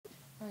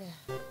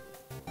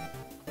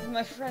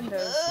my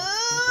friendos.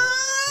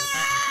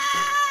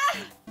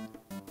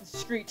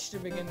 Screech to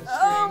begin the stream.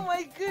 Oh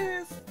my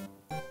goodness.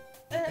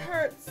 It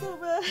hurts so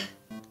bad.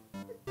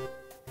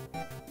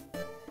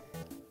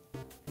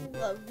 I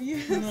love you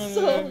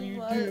so love you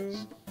much. too.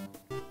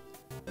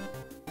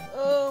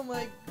 Oh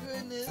my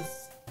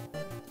goodness.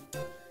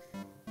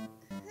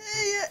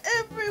 Hey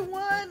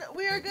everyone,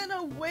 we are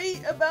gonna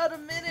wait about a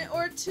minute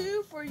or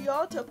two for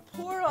y'all to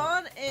pour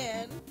on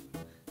in.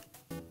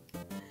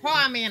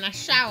 Pour me in a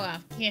shower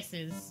of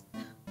kisses.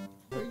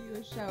 Pour you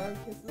a shower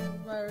of kisses and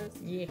virus.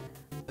 Yeah.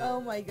 Oh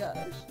my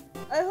gosh.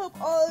 I hope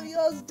all of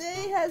y'all's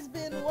day has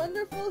been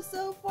wonderful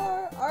so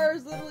far.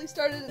 Ours literally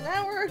started an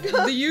hour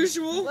ago. The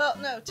usual? Well,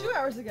 no, 2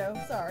 hours ago.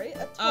 Sorry,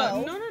 at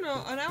 12. No,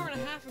 an hour and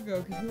a half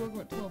ago, because we woke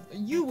up at 12.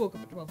 You woke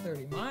up at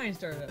 12:30. Mine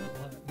started at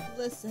 11.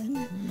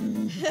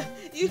 Listen,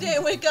 you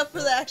didn't wake up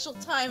for the actual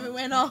time it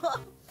went off.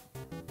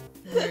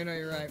 No, no,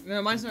 you're right.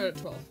 No, mine started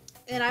at 12.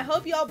 And I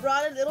hope y'all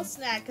brought a little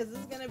snack, because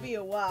it's gonna be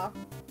a while.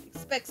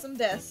 Expect some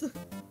deaths.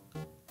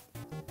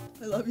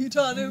 I love you,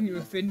 Tanu. You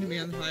offended me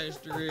on the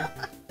highest degree.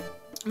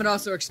 But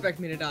also expect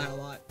me to die a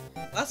lot.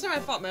 Last time I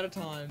fought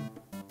Mettaton,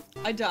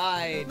 I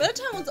died.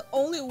 Mettaton was the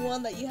only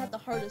one that you had the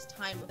hardest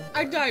time with.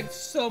 I died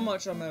so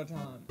much on Mettaton.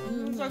 I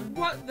was like,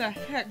 what the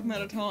heck,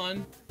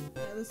 Mettaton?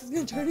 Yeah, this is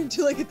gonna turn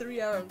into like a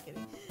 3-hour. I'm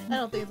kidding. I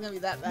don't think it's gonna be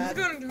that bad.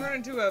 This is gonna turn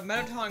into a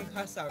Mettaton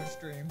cuss-out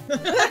stream.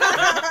 But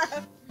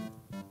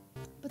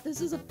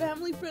this is a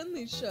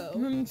family-friendly show.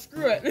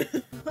 Screw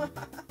it.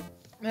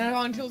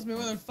 Mettaton kills me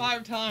more than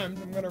 5 times,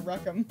 I'm gonna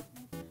wreck him.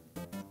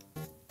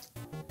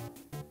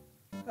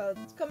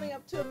 It's coming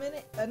up to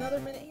another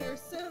minute here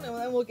soon, and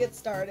then we'll get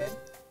started.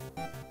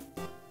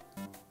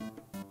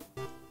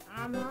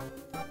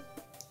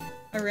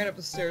 I ran up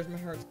the stairs, my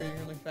heart's beating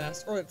really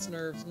fast. Or it's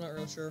nerves, I'm not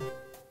really sure.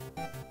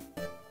 Bum,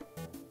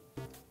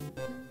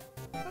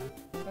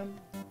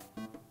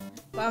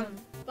 bum,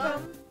 bum,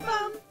 bum,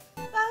 bum,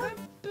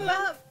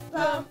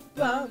 bum, bum.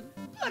 Bum.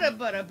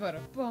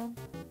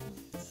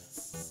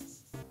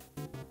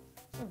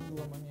 So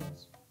glue on my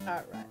hands.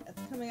 Alright,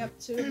 it's coming up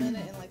to a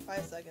minute in like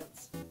 5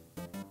 seconds.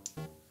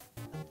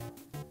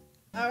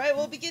 Alright,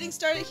 we'll be getting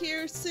started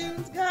here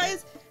soon,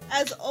 guys.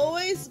 As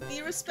always,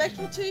 be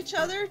respectful to each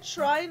other.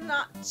 Try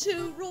not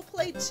to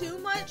roleplay too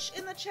much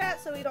in the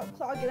chat so we don't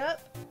clog it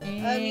up.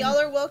 Y'all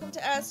are welcome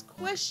to ask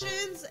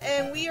questions,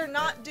 and we are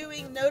not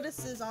doing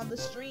notices on the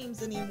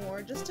streams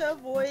anymore, just to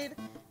avoid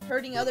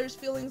hurting others'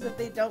 feelings if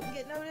they don't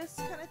get noticed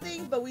kind of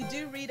thing. But we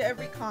do read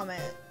every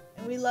comment,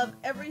 and we love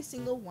every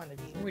single one of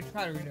you. We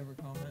try to read every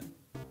comment.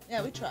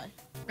 Yeah, we try.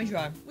 We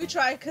try. We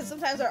try, because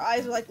sometimes our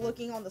eyes are like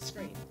looking on the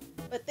screen.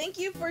 But thank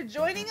you for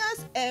joining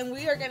us, and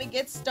we are going to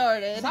get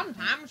started.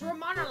 Sometimes we're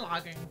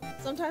monologuing.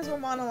 Sometimes we're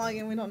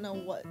monologuing, we don't know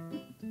what.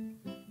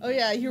 Oh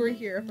yeah, you were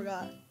here, I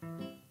forgot.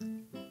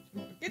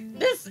 Get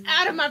this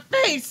out of my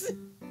face!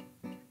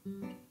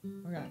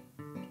 Okay.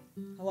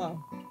 Hello.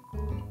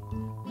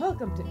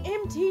 Welcome to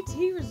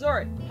MTT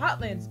Resort,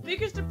 Hotland's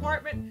biggest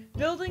apartment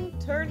building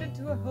turned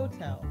into a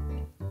hotel.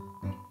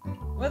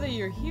 Whether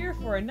you're here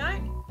for a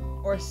night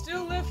or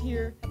still live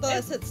here, I thought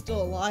I said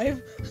still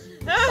alive.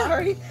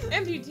 Sorry.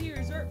 MTT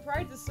Resort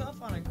prides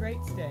itself on a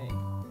great stay.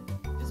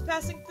 Just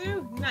passing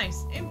through?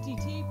 Nice.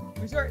 MTT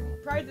Resort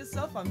prides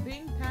itself on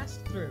being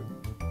passed through.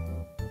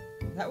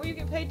 Is that what you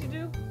get paid to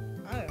do?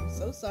 I am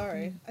so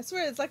sorry. I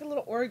swear it's like a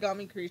little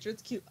origami creature.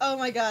 It's cute. Oh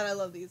my god, I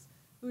love these.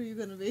 Who are you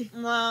gonna be?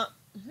 Who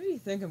do you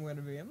think I'm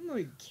gonna be? I'm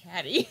gonna be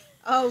Catty.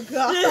 Oh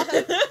god.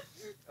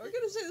 We're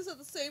gonna say this at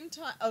the same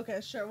time.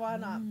 Okay, sure, why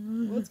not?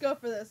 Let's go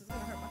for this. It's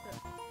gonna hurt my throat.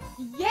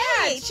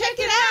 Yeah, check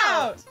it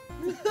out!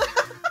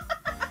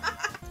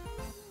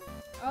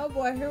 Oh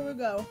boy, here we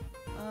go.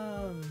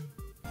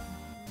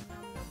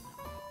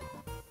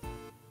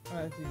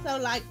 Alright, So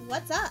like,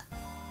 what's up?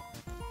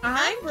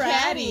 I'm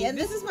Bratty, and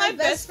this is my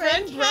best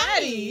friend,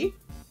 Bratty.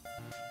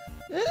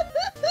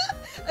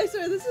 I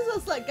swear, this is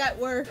us like at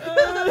work.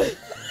 Well,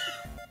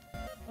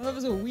 that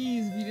was a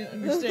wheeze if you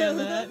didn't understand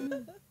that.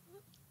 Meow,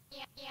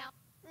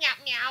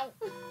 meow.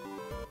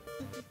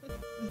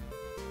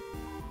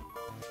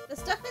 The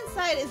stuff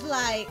inside is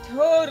like,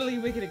 Totally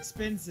wicked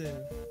expensive.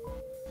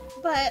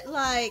 but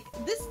like,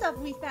 this stuff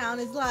we found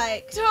is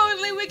like,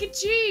 Totally wicked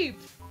cheap!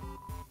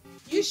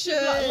 you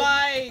should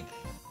Like,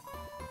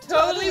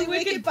 totally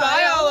wicked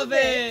buy all of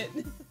it!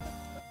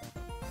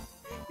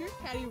 Your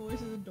catty voice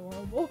is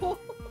adorable.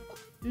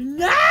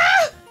 No!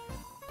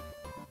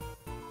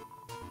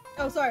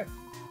 Oh, sorry.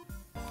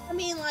 I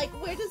mean, like,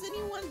 where does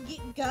anyone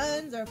get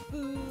guns or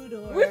food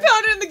or... We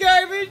found it in the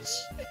garbage!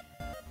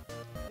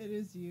 It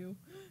is you.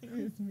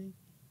 It's me.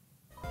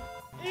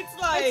 It's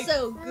like It's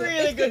so good. really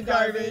It's good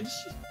garbage.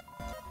 I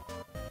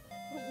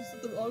almost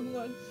said the wrong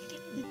one.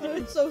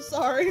 I'm so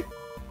sorry.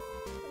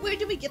 Where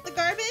do we get the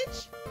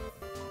garbage?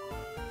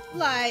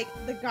 Like,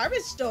 the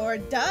garbage store,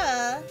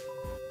 duh.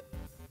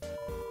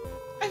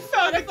 I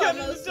found a gun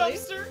in the Mostly.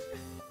 dumpster.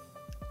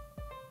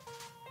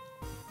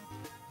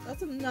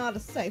 That's not a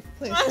safe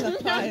place to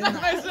find I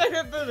that. said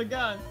I found a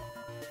gun.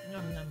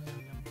 Nom, nom, nom,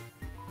 nom.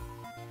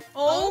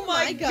 Oh Oh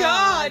my my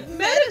god, god,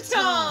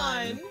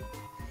 Mettaton!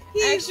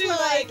 He's Actually,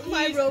 like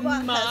my he's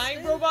robot my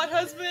husband. robot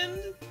husband.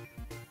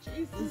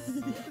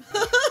 Jesus.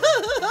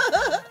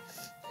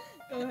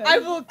 Go ahead. I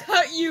will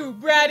cut you,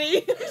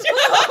 Bratty.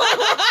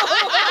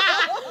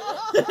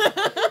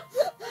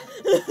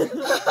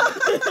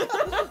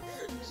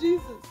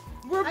 Jesus.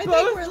 We're I think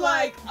both we're,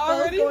 like both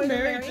already going to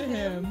married marry to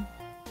him.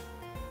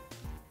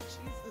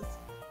 Jesus.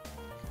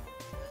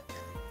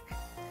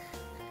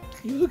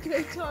 You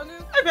okay,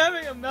 Tanu? I'm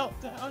having a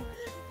meltdown.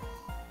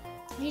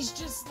 He's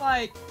just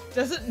like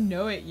doesn't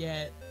know it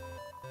yet.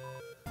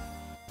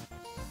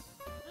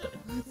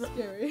 That's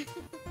scary.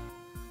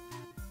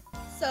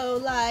 So,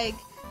 like,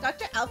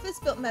 Dr. Alphys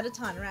built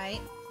Mettaton, right?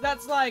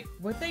 That's like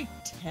what they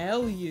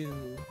tell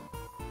you.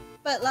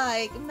 But,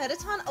 like,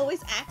 Mettaton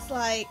always acts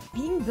like...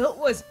 Being built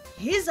was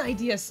his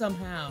idea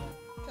somehow.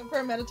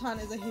 Confirm Mettaton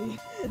is a he.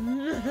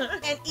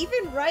 And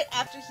even right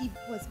after he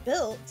was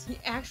built... He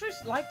actually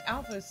liked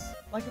Alphys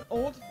like an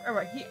old...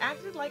 He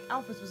acted like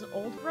Alphys was an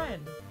old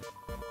friend.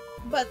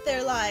 But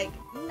they're, like,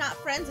 not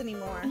friends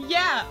anymore.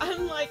 Yeah,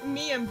 unlike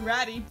me and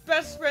Bratty,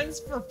 best friends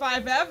for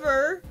 5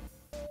 ever.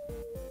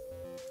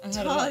 I had to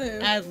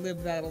Tanu.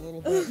 ad-lib that a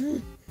little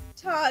bit.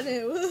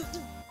 Tanu.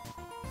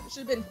 It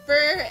should have been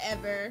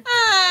forever.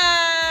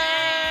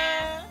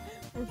 Ah!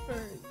 We're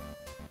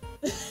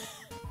furry.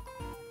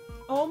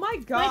 Oh my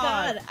My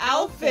god, God,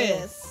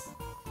 Alphys.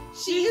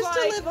 She used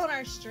like, to live on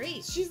our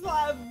street. She's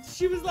like,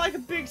 she was like a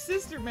big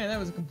sister. Man, that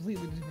was a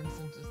completely different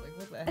sentence. Like,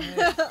 what the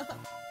heck?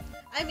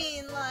 I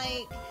mean,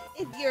 like,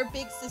 if your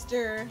big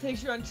sister...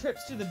 Takes you on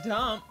trips to the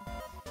dump.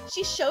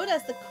 She showed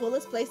us the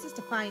coolest places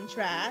to find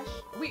trash.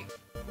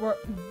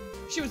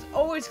 She was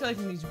always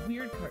collecting these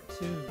weird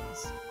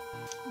cartoons.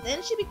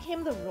 Then she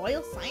became the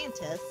royal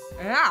scientist.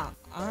 Yeah,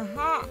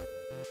 uh-huh.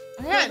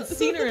 I hadn't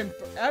seen her in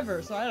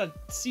forever, so I had a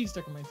C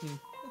stuck in my teeth.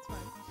 That's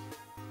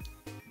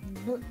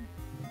fine.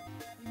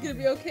 You gonna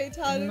be okay,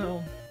 Todd?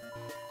 No.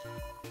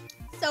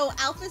 So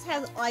Alphys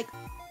has, like,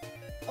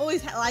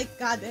 always had, like,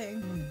 god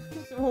dang.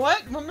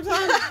 What? One more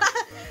time?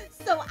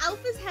 So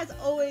Alphys has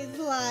always,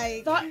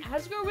 like... Thought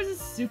Asgore was a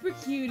super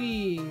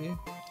cutie.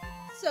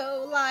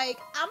 So, like,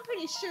 I'm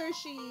pretty sure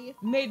she...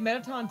 Made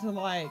Mettaton to,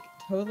 like,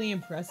 totally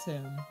impress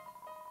him.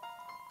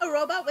 A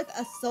robot with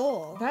a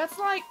soul. That's,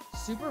 like,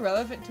 super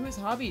relevant to his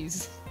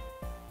hobbies.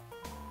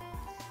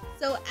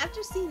 So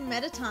after seeing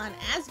Mettaton,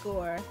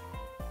 Asgore...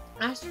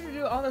 Asked her to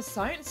do all the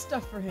science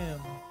stuff for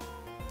him.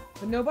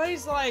 But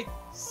nobody's, like,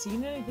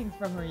 seen anything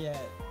from her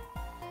yet.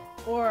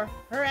 Or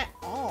her at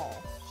all.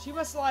 She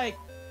must, like,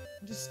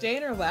 just stay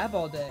in her lab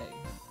all day.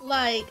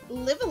 Like,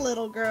 live a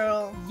little,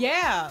 girl.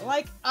 Yeah,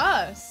 like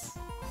us.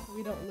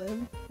 We don't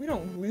live. We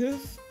don't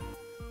live.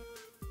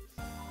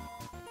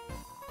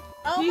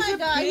 Oh He's my a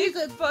god, big, he's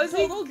a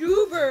fuzzy total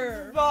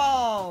goober.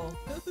 Ball.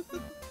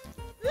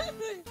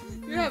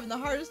 You're having the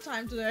hardest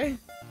time today.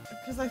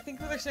 Because I think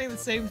they're saying the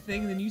same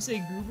thing, and then you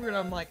say goober, and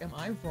I'm like, am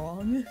I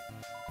wrong?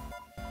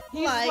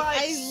 He's Like,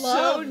 I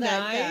love so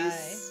that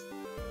nice.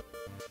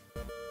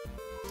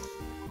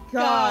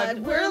 God,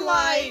 we're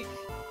like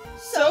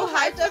so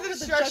hyped for the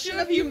destruction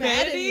of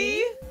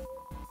humanity.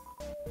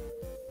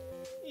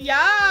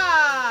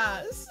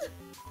 Yes.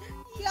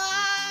 Yeah.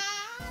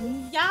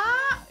 Yeah.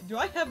 Do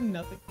I have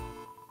nothing?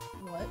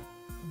 What?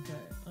 Okay.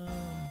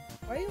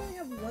 Why do you only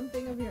have one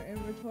thing of your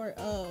inventory?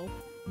 Oh.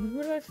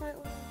 Who did I fight?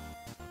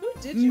 Who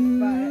did you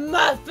fight?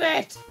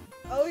 Muffet.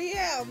 Oh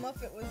yeah,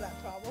 Muffet was that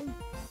problem.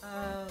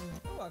 Oh,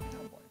 a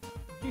cowboy.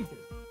 Jesus.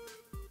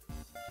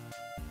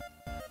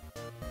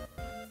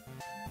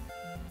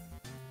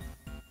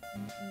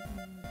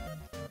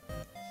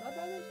 Should I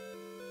buy this?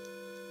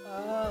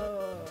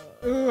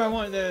 Oh. Ooh, I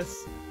want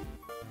this.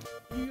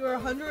 You're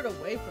 100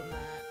 away from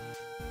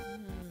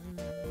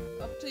that.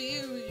 Up to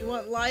you. You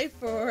want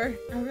life or...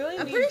 I really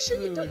I'm need pretty sure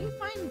you food. don't you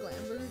find glam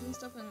burgers and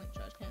stuff in like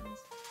trash cans.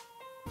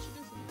 You should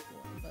do something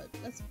cool, but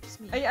that's just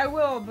me. I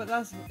will, but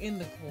that's in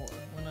the core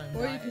when I'm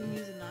Or dying. you can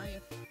use a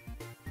knife.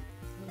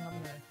 I don't have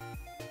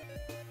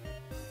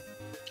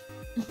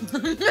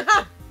a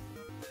knife.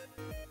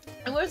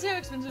 I want to see how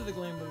expensive the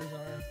glam burgers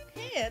are.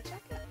 Hey,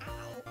 check it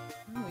out.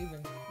 I'm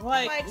leaving.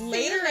 Like see you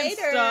later and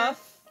later.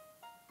 stuff.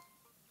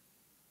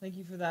 Thank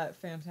you for that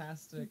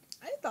fantastic.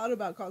 I thought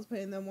about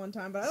cosplaying them one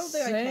time, but I don't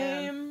think I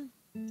can.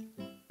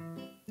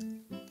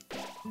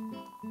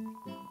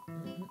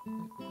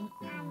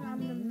 Nom,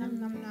 nom, nom,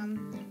 nom, nom.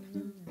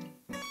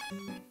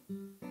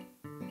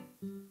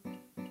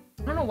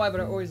 I don't know why, but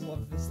I always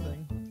loved this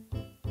thing.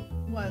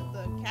 What,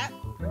 the cat?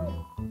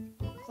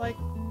 It's like,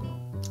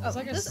 Oh,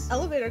 like a this s-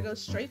 elevator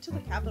goes straight to the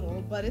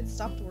Capitol, but it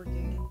stopped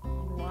working. I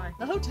wonder why.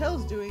 The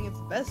hotel's doing its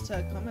best to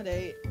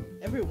accommodate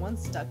everyone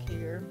stuck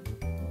here.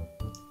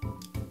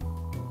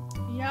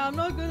 Yeah, I'm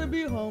not gonna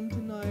be home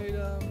tonight.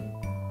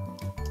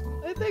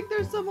 I think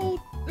there's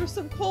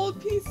some cold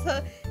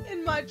pizza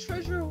in my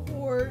treasure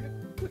hoard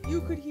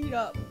you could heat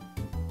up.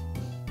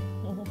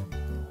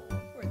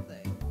 Poor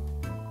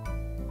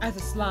thing. As a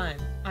slime,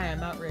 I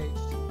am outraged.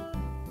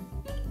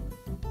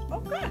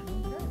 Okay. Okay,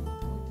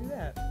 we'll do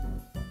that.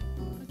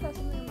 I got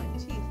something in my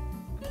teeth.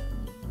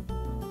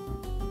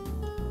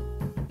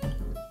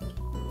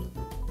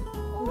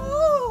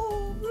 Oh!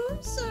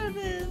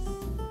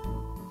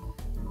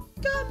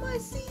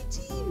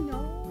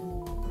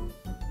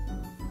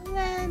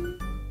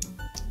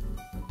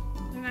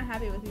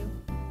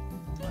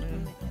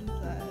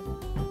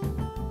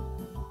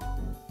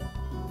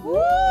 Woo!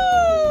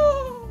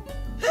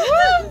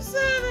 Room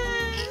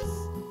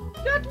service!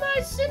 Got my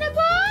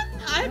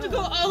Cinnabon? I have to go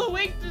all the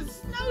way to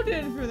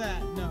Snowden for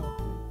that. No.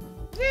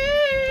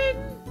 Din!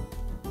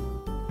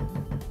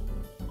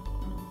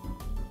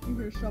 You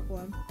hear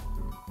shuffling.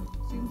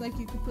 Seems like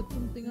you could put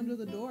something under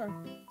the door.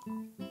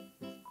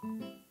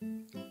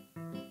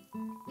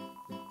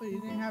 But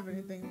you didn't have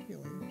anything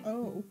appealing.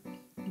 Oh.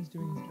 He's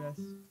doing his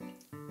best.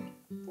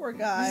 Poor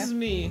guy. This is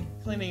me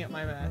cleaning up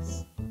my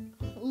mess.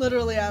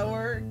 Literally at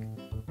work.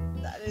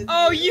 That is.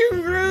 Oh, you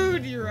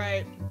rude! You're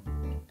right.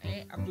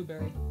 A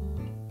blueberry.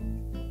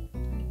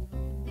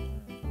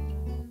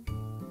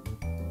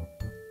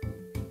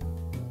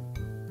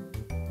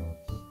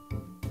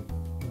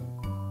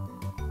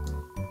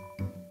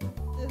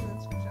 This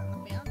is switch on the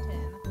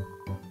fountain.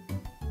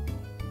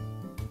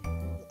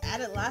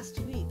 Added last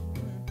week.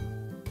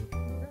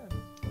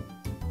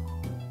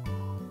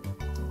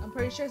 I'm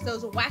pretty sure it's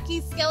those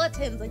wacky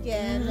skeletons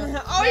again. Oh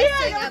yeah, I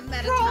Messing up gotta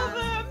Mettaton. call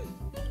them.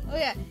 Oh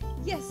yeah.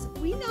 Yes,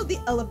 we know the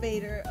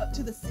elevator up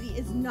to the city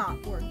is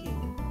not working.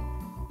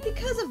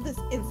 Because of this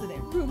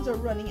incident, rooms are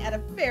running at a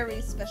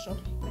very special,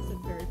 I said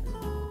very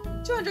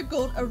special, 200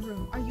 gold a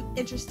room. Are you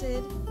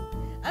interested?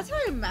 That's how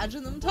I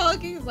imagine them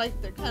talking. It's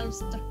like they're kind of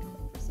stuck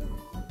up for some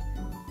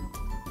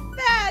reason.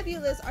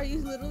 Fabulous! Are you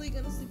literally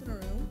gonna sleep in a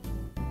room?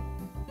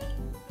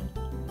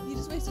 You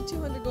just wasted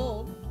 200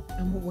 gold.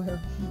 I'm aware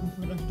of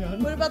what I've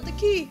done. What about the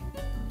key?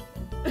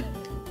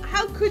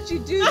 How could you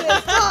do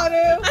this,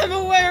 Tanu? I'm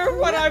aware of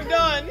what I've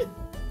done.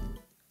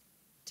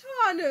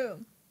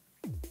 Tanu!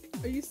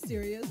 Are you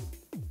serious?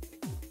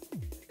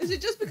 Is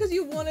it just because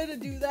you wanted to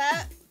do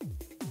that?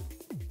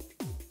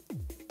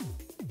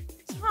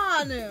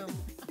 Tanu!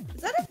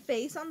 Is that a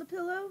face on the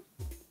pillow?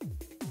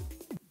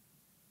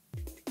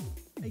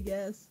 I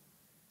guess.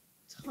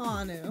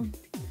 Tanu.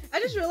 I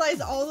just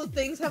realized all the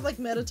things have like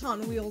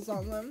Mettaton wheels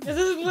on them. This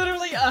is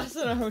literally us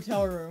in a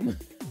hotel room.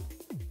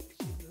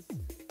 Jesus.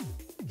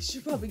 You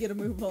should probably get a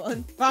move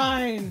on.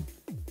 Fine.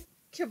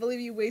 Can't believe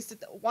you wasted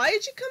that. Why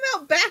did you come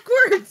out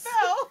backwards?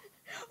 Fell.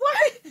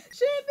 Why?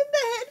 Should it have been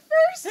the head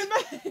first?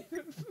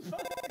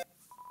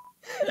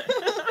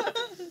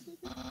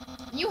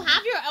 You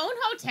have your own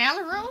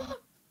hotel room?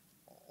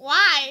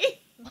 Why?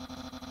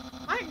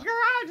 My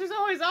garage is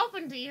always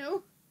open to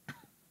you.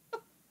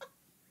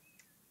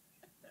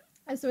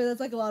 I swear that's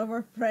like a lot of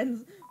our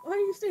friends. Why do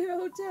you stay in a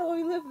hotel?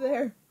 We live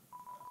there.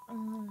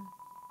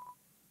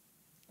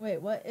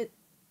 Wait, what?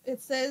 It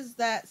says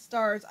that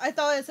stars. I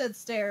thought it said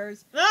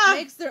stairs. Ah!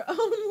 Makes their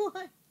own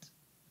light.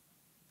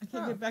 I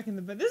can't get back in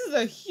the bed. This is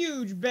a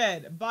huge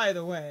bed, by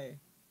the way.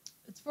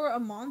 It's for a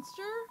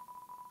monster?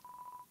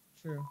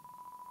 True.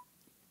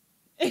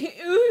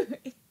 Ooh,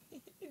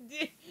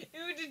 the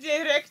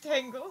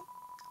rectangle.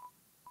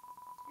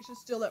 You should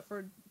steal that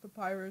for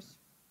papyrus.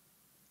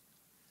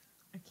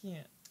 I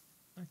can't.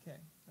 Okay,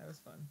 that was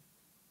fun.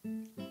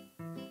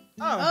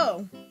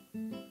 Oh.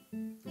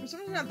 For some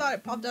reason I thought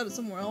it popped out of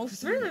somewhere For else.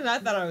 some reason I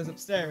thought I was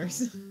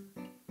upstairs.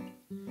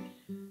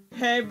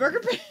 Hey, Burger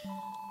Pig.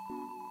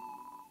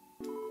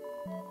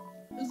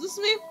 Is this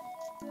me?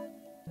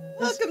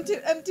 Welcome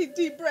to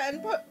MTT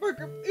Brand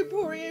Burger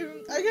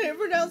Emporium. I can't even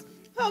pronounce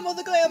home of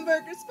the glam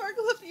burger.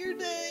 Sparkle up your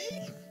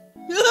day.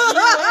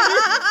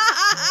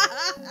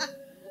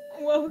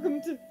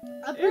 Welcome to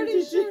I'm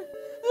pretty sure.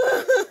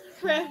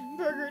 Brand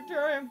Burger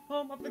Emporium,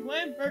 home of the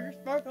glam burger.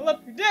 Sparkle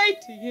up your day,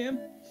 TM.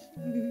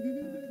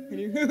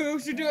 Who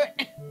should do it?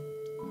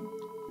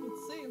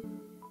 Let's see.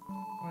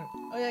 What?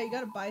 Oh yeah, you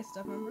gotta buy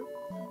stuff, remember?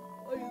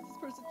 Oh yeah, this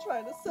person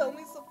trying to sell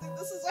me something.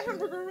 This is a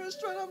hamburger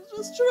restaurant. I'm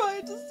just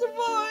trying to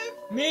survive.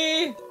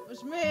 Me.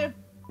 Which me?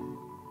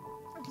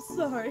 I'm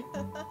sorry.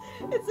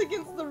 It's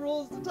against the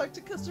rules to talk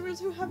to customers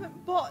who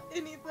haven't bought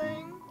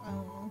anything. I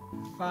don't know.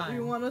 Fine. Do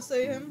you want to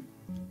say him?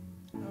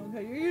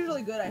 Okay, you're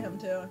usually good at him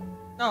too.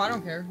 No, I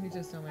don't care. You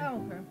just tell me. I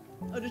don't care.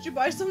 Oh, did you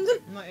buy something?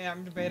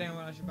 I'm debating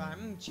what I should buy.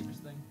 The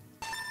cheapest thing.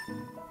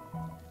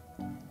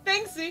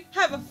 Thanksy,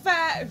 have a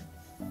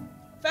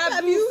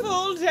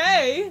fabulous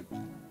day.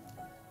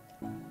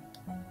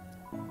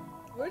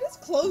 Where does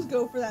clothes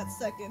go for that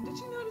second? Did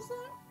you notice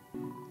that?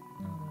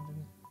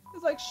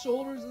 It's like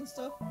shoulders and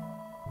stuff.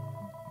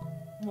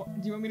 What,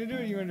 do you want me to do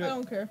it or do you want to I do it?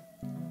 don't care.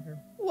 I don't care.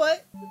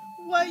 What?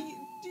 Why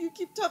do you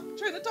keep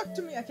trying to talk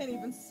to me? I can't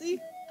even see.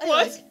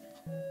 What?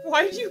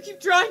 Why do you keep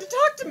trying to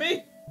talk to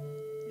me?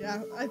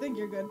 Yeah, I think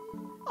you're good.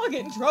 I'll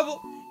get in trouble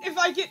if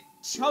I get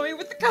chummy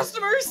with the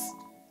customers.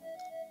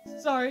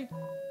 Sorry.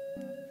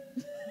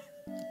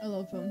 I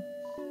love him.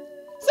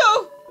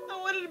 So, I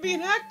wanted to be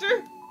an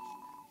actor.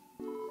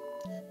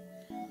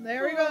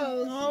 There he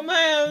goes. Oh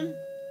man.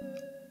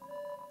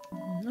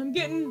 I'm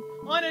getting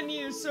on in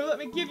years, so let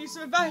me give you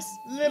some advice,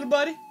 little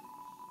buddy.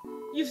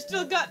 You've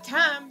still got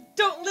time.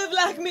 Don't live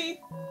like me.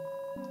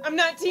 I'm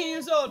 19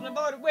 years old and I've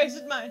already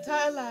wasted my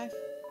entire life.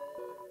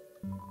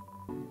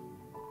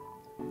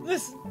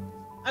 Listen,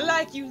 I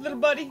like you, little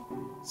buddy,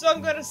 so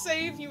I'm gonna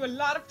save you a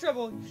lot of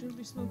trouble. You shouldn't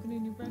be smoking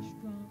in your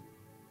restaurant.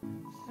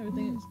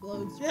 Everything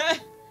explodes. Yeah.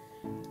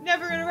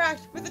 Never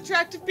interact with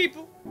attractive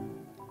people.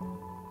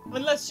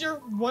 Unless you're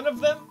one of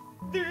them.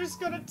 they're just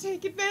gonna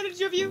take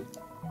advantage of you.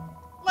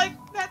 Like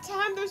that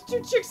time those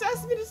two chicks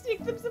asked me to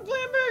sneak them some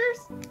glam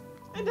burgers.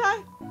 And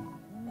I,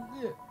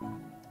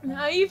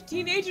 naive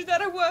teenager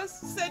that I was,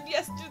 said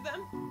yes to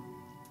them.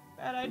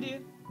 Bad idea.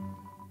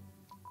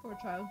 Poor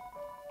child.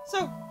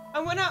 So,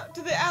 I went out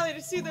to the alley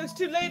to see those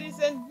two ladies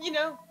and, you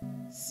know,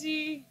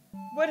 see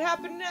what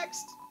happened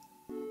next.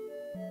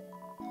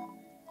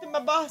 Then my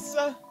boss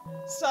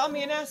saw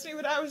me and asked me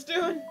what I was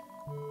doing.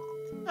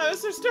 I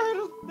was so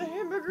startled, the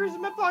hamburgers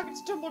in my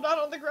pockets tumbled out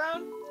on the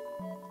ground.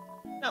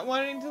 Not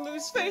wanting to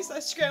lose face, I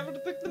scrambled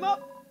to pick them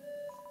up.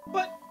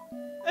 But,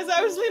 as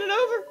I was leaning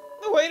over,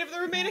 the weight of the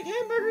remaining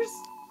hamburgers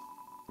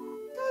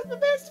caused my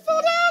pants to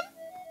fall down.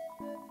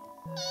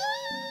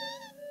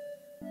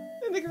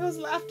 And the girls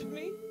laughed at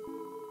me.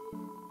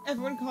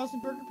 Everyone calls me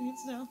Burger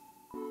Pants now.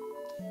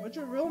 What's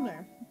your real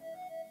name?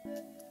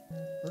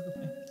 Burger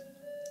Pants.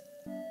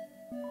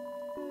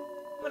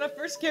 When I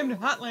first came to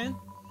Hotland,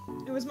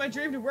 it was my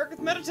dream to work with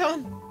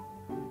Mettaton.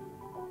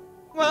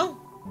 Well,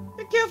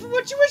 be careful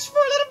what you wish for,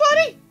 little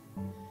buddy!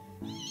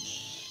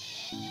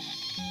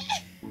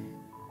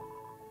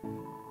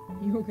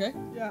 You okay?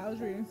 Yeah, I was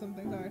reading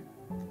something, sorry.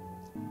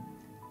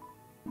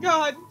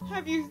 God,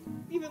 have you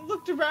even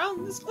looked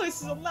around? This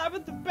place is a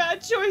labyrinth of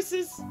bad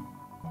choices.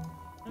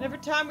 And every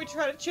time we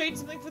try to change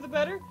something for the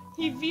better,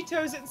 he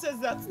vetoes it and says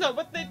that's not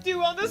what they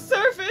do on the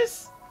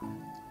surface.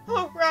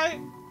 Oh,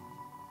 right.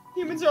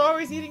 Humans are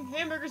always eating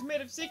hamburgers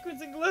made of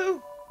sequins and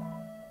glue.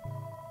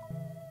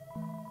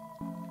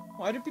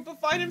 Why do people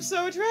find him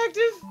so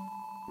attractive?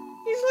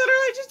 He's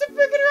literally just a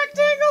freaking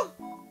rectangle.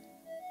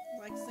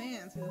 Like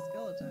Sans, he's a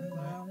skeleton.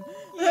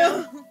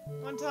 Yeah.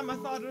 One time I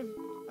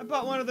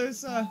bought one of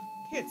those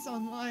kits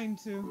online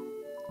to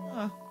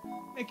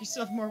make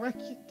yourself more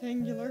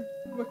rectangular.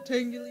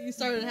 Rectangular. You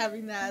started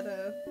having that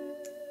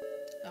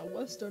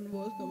Western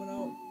voice coming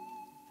out.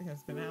 I think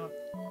that's been out.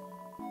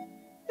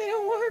 They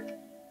don't work.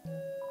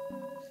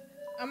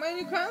 I mean,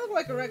 you kind of look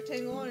like a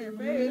rectangle on your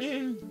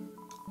face.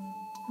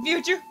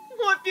 Future?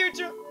 What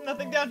future?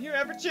 Nothing down here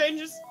ever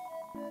changes.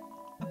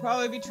 I'll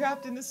probably be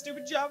trapped in this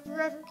stupid job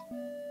forever.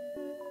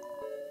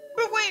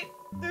 But wait!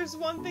 There's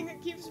one thing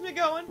that keeps me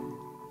going.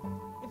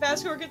 If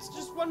Asgore gets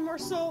just one more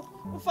soul,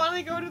 we'll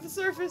finally go to the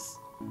surface.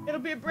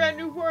 It'll be a brand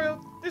new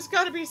world. There's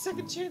gotta be a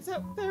second chance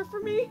out there for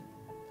me.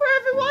 For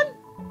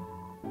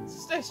everyone! So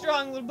stay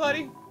strong, little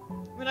buddy.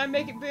 When I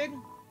make it big,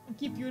 I'll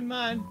keep you in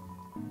mind.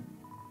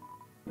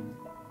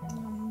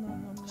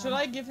 Should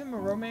I give him a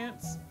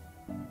romance?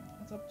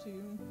 It's up to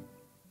you.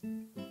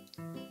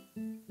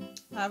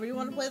 However you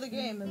want to play the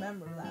game,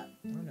 remember that.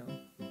 I know.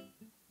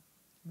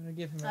 I'm gonna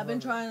give him a I've been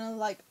romance. trying to,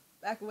 like,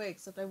 back away,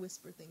 except I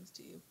whisper things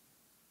to you.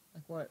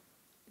 Like what?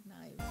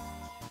 Knives.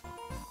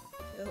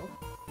 Kill.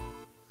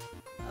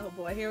 Oh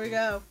boy, here we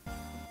go.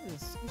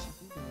 That's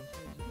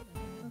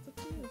up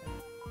to you.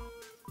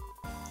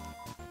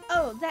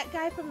 Oh, that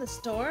guy from the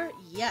store?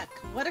 Yuck,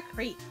 what a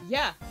creep.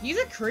 Yeah, he's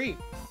a creep.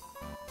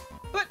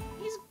 But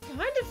he's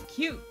kind of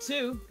cute,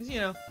 too. Because, you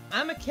know,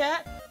 I'm a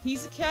cat,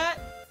 he's a cat.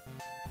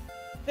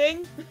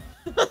 Thing.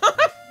 Come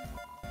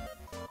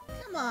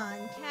on,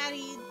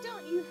 Catty,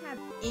 don't you have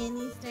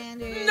any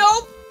standards?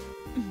 Nope!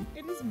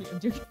 It is me, I'm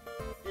joking.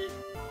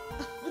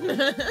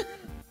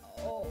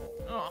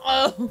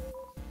 Oh.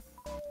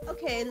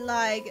 Okay,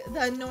 like,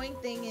 the annoying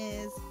thing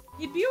is...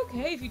 He'd be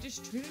okay if he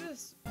just treated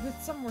us with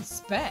some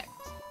respect.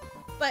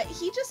 But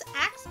he just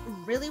acts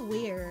really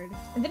weird.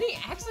 And then he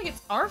acts like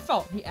it's our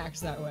fault he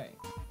acts that way.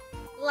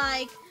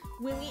 Like,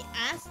 when we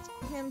asked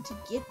him to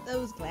get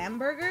those glam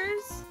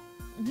burgers...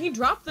 And he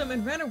dropped them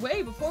and ran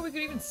away before we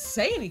could even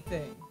say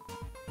anything.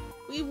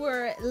 We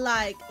were,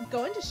 like,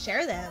 going to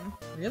share them.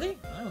 Really?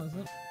 I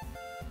wasn't.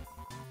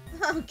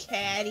 Oh,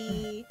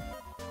 Catty.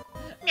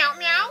 Meow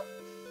meow.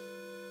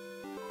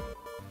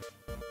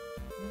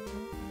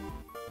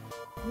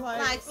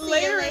 Like, see you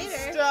later later.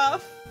 and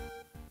stuff.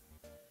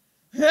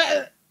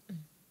 Yum,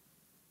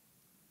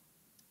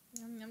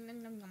 yum,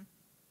 yum, yum, yum.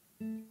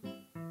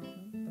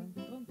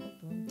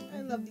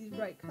 I love these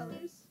bright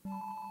colors.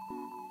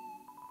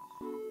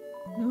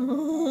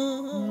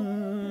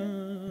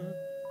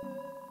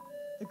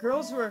 The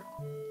girls were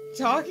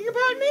talking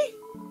about me?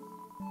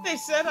 They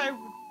said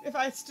if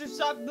I should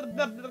stop,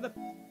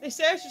 they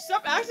say I should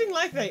stop acting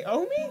like they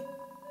owe me?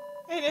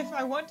 And if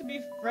I want to be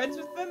friends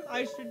with them,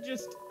 I should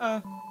just,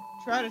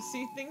 try to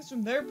see things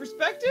from their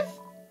perspective?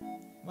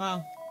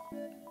 Wow.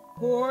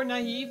 Poor,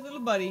 naive little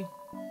buddy.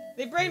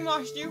 They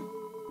brainwashed you.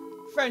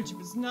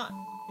 Friendship is not,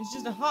 it's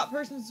just a hot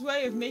person's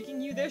way of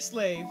making you their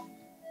slave.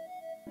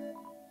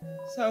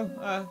 So,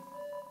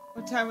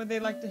 what time would they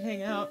like to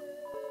hang out?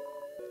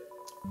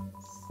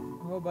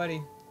 Oh,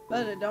 buddy.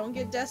 But don't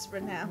get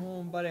desperate now.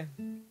 Oh, buddy.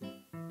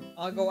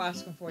 I'll go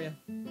ask them for you.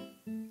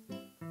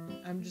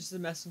 I'm just the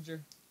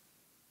messenger.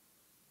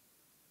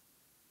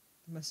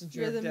 The messenger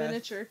You're of the death.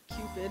 miniature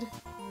Cupid.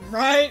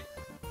 Right?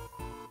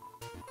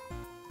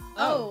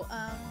 Oh,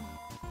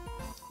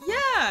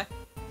 Yeah!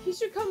 He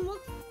should come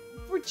look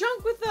for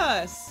junk with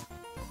us!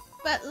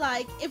 but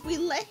like, if we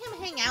let him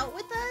hang out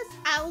with us,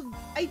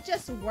 I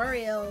just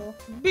worry it'll...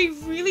 Be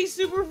really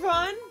super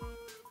fun?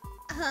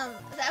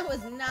 That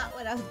was not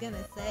what I was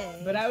gonna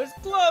say. But I was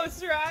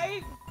close,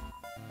 right?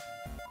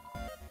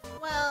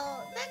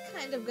 Well, that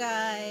kind of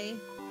guy.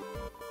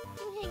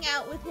 You hang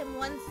out with him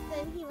once,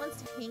 then he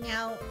wants to hang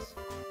out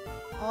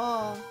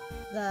all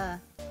the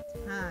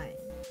time.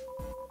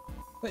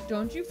 But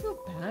don't you feel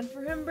bad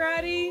for him,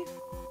 Bratty?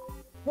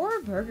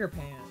 Poor Burger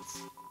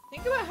Pants.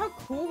 Think about how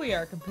cool we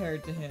are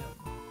compared to him.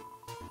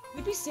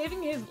 We'd be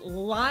saving his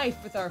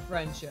life with our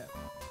friendship.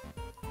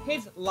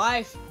 His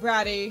life,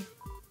 Bratty.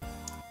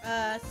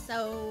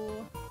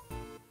 So...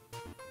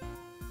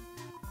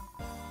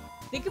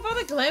 Think of all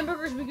the glam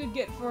burgers we could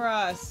get for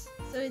us.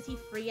 So is he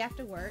free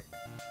after work?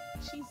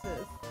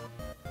 Jesus.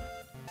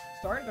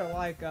 Starting to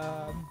like,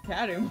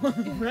 Caddy more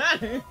than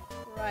Bratty.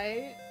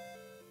 Right?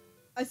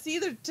 I see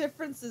the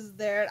differences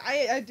there.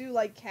 I do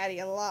like Caddy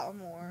a lot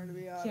more, to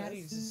be honest.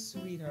 Caddy's a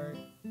sweetheart.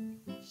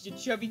 She's a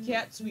chubby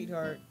cat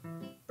sweetheart.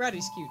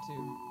 Bratty's cute,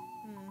 too.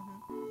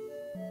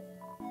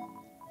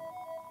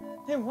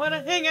 They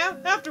wanna hang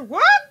out after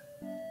work?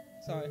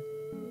 Sorry.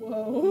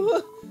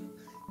 Whoa.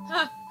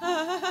 Ha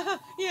ha ha ha!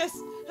 Yes,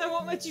 I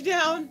won't let you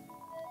down,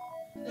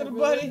 little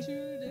buddy.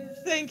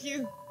 Thank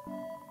you.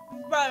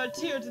 You brought a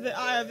tear to the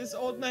eye of this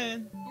old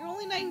man. You're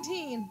only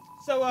 19.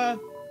 So,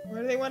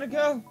 where do they want to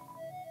go?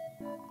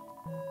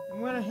 They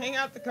want to hang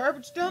out at the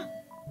garbage dump?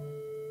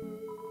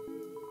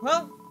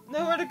 Well,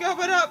 nowhere to go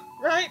but up,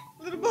 right,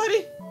 little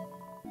buddy?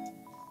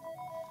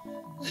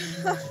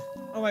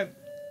 Oh wait.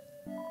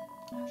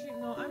 Actually,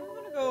 no. I'm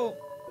gonna go.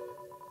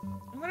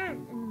 I'm gonna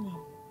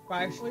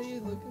buy. What are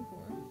you looking for?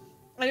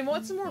 I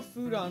want some more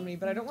food on me,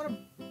 but I don't want to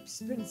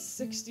spend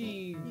 60.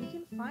 You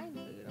can find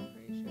food, I'm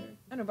pretty sure.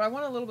 I know, but I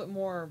want a little bit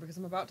more because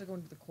I'm about to go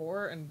into the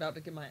core and about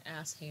to get my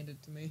ass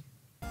handed to me.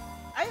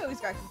 I always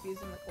got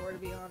confused in the core, to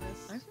be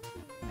honest.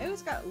 I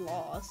always got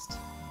lost.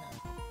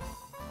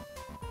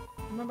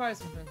 I'm gonna buy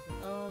some food.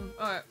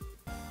 Alright.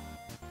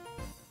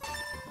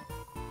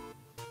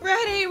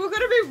 Ready! We're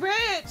gonna be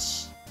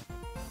rich!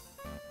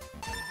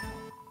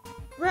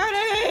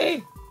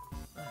 Ready!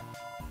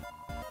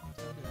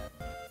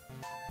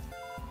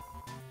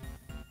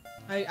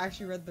 I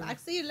actually read the. I'll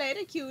see you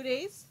later,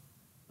 cuties.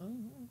 Oh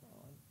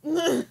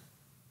god.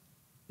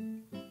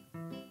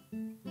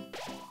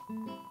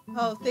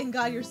 Oh, thank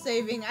God you're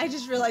saving. I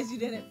just realized you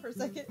didn't for a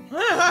second.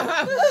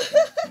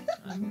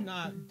 I'm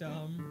not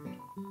dumb.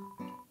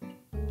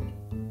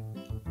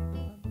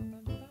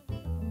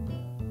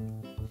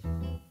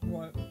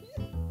 What?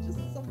 Just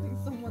something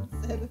someone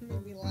said that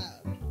made me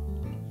laugh.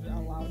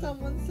 Out loud.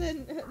 Someone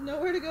said,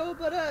 nowhere to go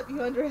but up.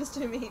 You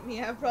underestimate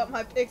me. I brought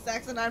my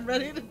pickaxe and I'm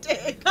ready to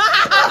dig.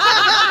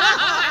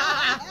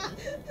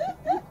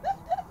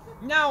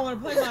 Now I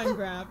want to play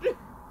Minecraft.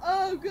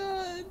 Oh,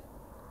 good.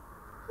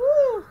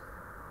 Woo.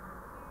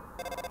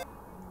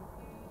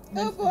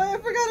 Oh boy, I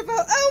forgot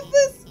about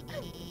Elvis.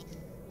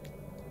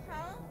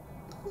 Huh?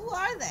 Who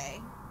are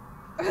they?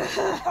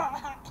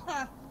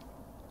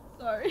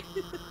 Sorry.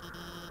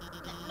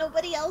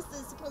 Nobody else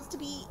is supposed to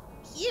be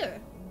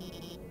here.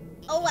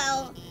 Oh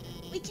well,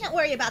 we can't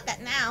worry about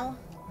that now.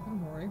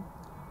 Don't worry.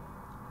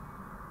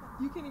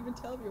 You can't even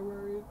tell if you're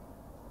worried.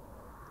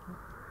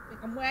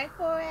 Think I'm ready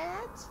for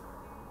it?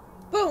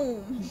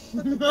 Boom!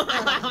 Dun,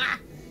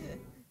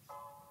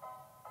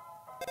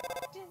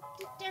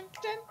 dun,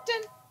 dun,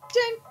 dun,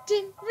 dun,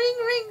 dun. Ring,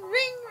 ring,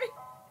 ring, ring.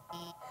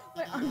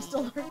 My arm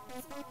still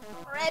hurts.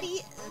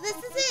 Ready? This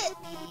is it.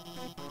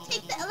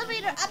 Take the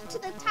elevator up to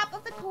the top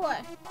of the core.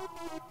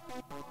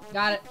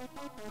 Got it.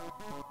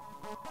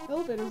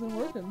 Elevator isn't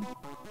working.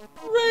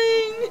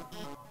 Ring!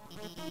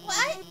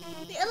 What?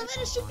 The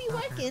elevator should be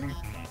working.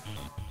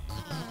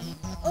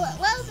 Oh,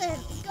 well then,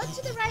 go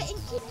to the right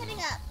and keep heading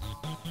up.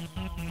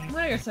 I'm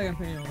gonna get a second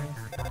opinion on this.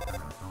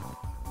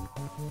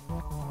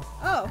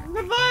 Oh.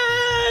 The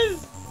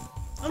virus!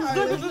 I'm Sorry,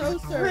 stuck with there's no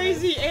this service.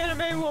 crazy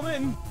anime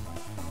woman.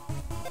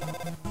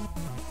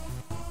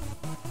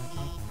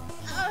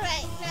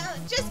 Alright, now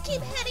just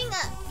keep heading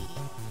up.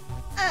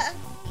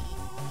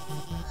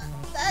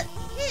 That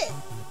hit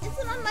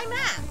isn't on my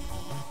map.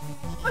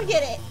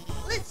 Forget it.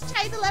 Let's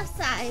try the left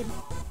side.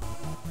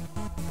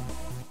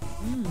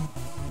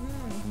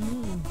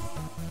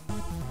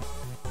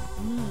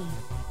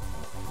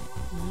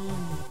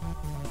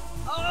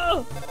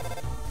 Oh!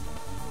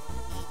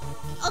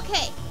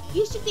 Okay,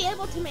 you should be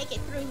able to make it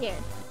through here.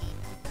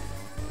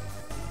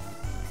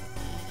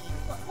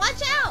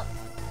 Watch out!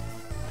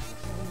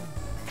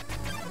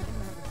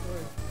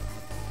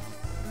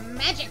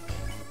 Magic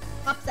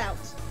pops out.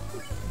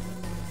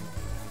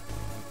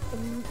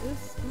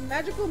 This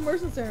magical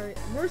mercenary,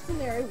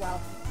 wow,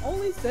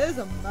 only says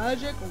a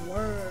magic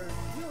word.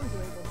 You always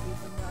able to beat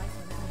them, right?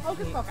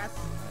 Hocus pocus.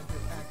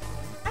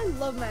 I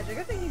love magic.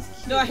 I think he's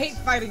cute. No, I hate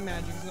fighting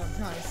magic is what I'm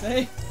trying to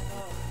say.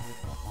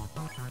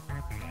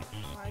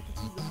 Why?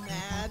 Because he's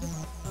mad.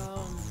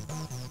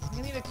 I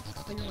need to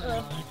figure my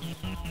out.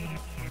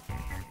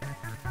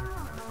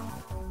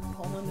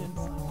 Pulling in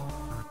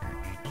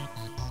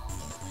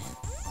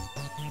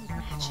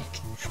Magic.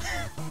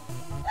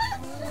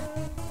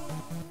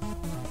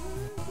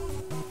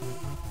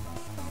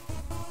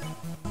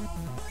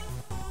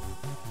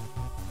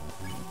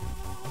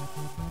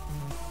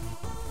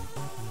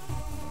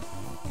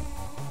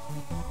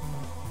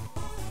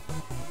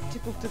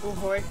 tickle, tickle,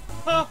 hoy.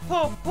 Oh,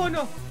 oh, oh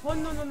no. Oh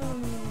no, no, no, no,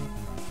 no.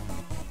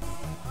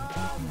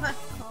 Oh my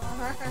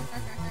god.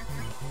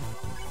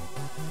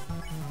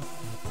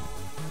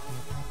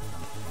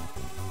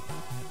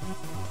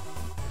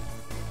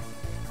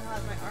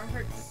 God, my arm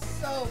hurts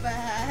so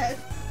bad.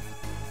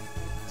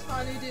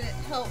 Tanu didn't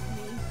help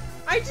me.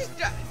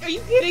 Are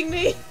you kidding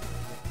me?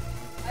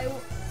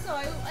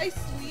 I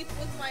sleep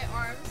with my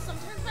arms.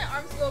 Sometimes my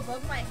arms go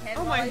above my head.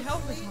 Oh, while my I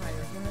health is sleep.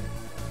 higher.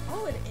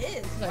 Oh, it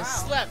is. I Wow.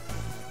 slept.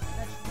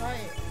 That's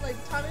right. Like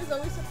Tanu's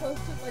always supposed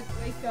to like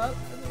wake up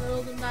in the middle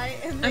of the night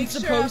and I'm make sure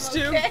supposed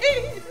I'm to.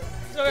 okay.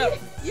 So, yeah.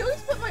 You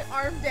always put my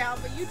arm down,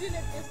 but you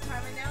didn't this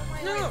time, and now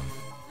my No, like,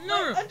 no.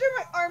 like, under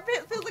my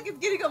armpit feels like it's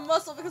getting a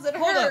muscle because it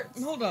Hold up,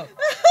 hurts. hold up.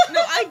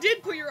 No, I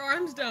did put your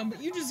arms down,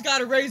 but you just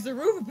gotta raise the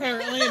roof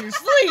apparently in your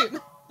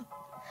sleep.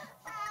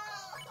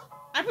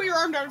 I put your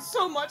arm down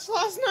so much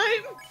last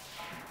night.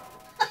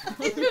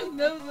 I didn't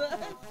know that.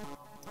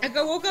 Like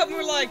I woke up and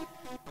we're like,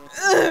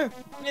 ugh!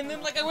 And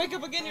then like I wake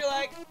up again, you're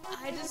like,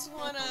 I just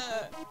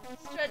wanna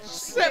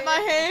set my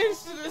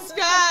hands to the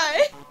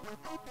sky.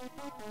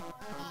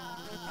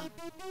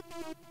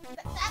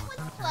 That was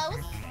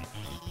close.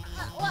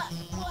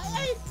 Why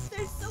are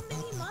there so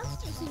many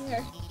monsters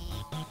here?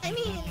 I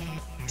mean,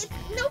 it's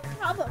no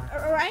problem,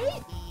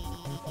 alright?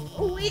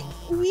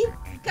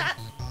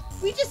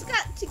 We just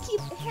got to keep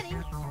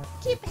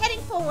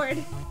heading forward.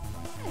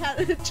 I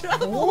had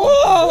trouble.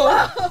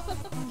 Whoa!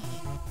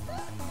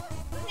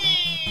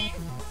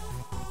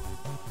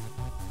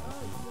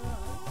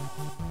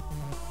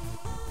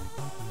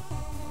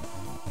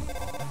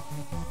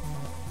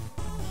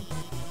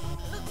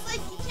 Looks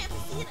like you can't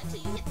see it until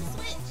you hit the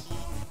switch.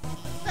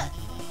 But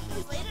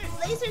those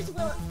lasers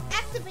will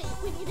activate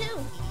when you do.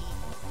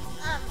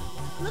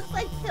 Looks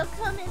like they'll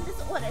come in this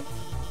order.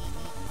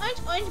 Orange,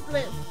 orange,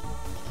 blue.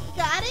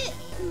 Got it?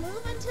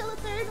 Move until the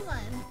third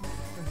one.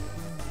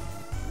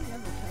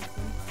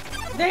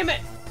 Damn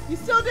it! You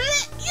still did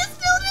it? You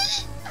still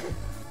did it!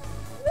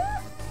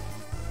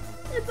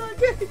 It's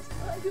okay.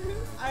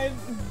 I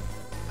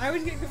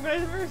always get when I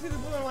never see the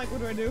blue, I'm like,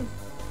 what do I do?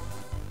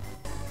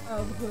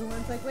 Oh, the blue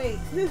one's like, wait.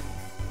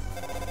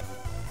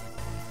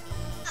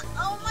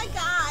 Oh my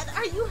god,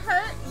 are you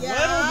hurt?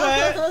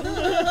 Little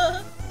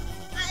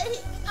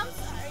bit. I'm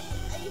sorry.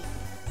 I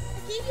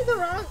gave you the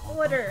wrong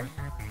order.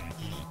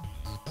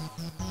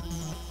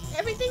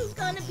 Everything's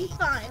gonna be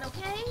fine,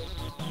 okay?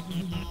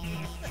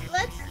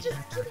 Let's just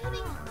keep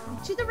heading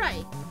to the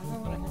right.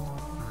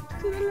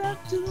 To the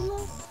left, to the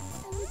left.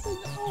 Everything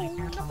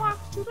on the box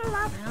to the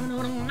left. I don't know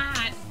what I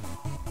want.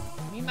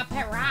 Give me my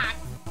pet rock.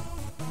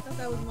 I thought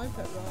that was my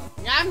pet rock.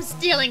 I'm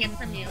stealing it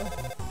from you.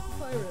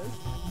 Pyrus.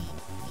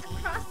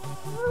 Across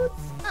the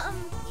roads.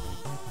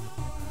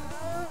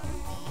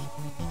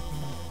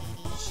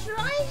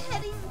 Try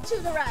heading to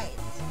the right.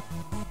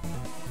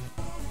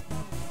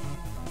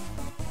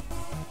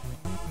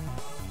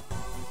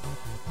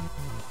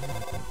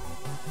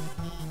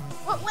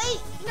 Well,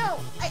 wait, no.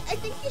 I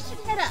think you should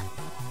head up.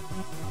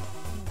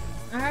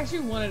 I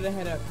actually wanted to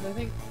head up, but I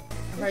think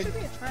There should be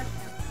a trash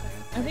can up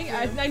there.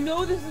 I think I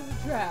know this is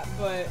a trap,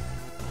 but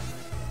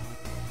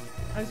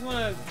I just want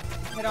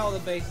to hit all the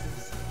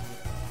bases.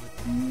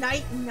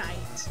 Night.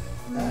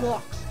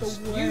 Locked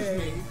Excuse away.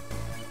 me.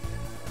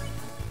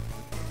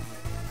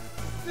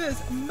 This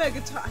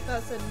Megaton. I thought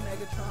it said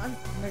Megatron.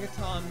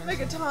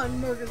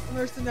 Mettaton.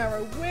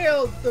 Mercenary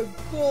wield the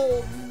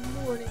gold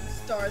morning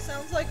star.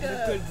 Sounds like And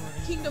a a good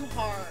morning. Kingdom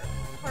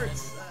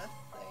Hearts thing.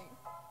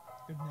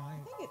 Good night.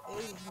 I think it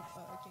is a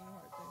Kingdom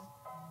Hearts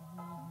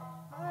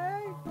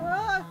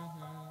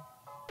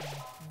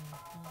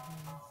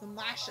thing.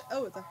 Smash.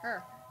 Oh, it's a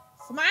her.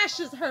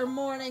 Smashes her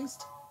morning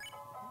star.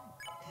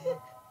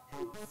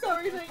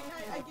 Sorry,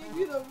 I gave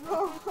you the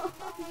wrong.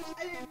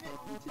 I didn't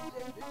mean to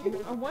gender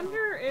you. I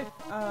wonder if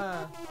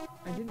I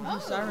didn't do Oh.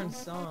 Siren's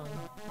song.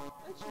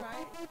 That's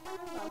right. I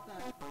forgot about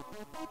that.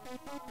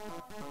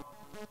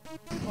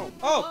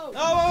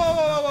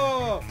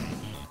 Oh!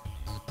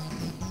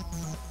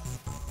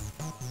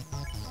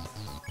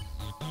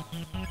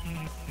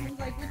 It's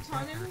like with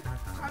Tanu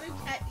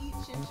can't eat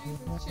Shinchi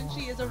since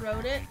Shinchi is a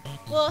rodent.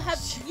 Well, have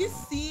you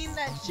seen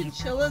that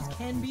chinchillas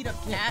can beat up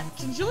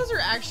cats? Chinchillas are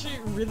actually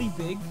really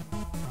big.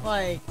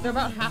 Like, they're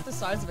about half the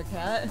size of a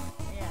cat.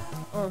 Yeah.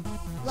 Or,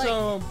 Like-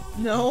 so,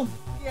 no.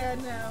 Yeah,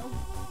 no.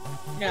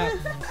 Yeah.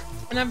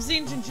 And I've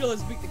seen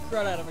chinchillas beat the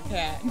crud out of a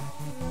cat.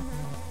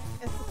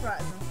 It's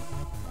surprising.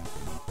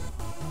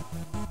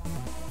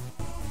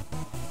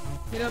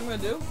 You know what I'm gonna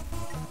do?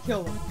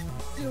 Kill them.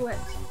 Do it.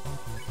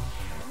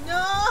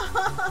 No! You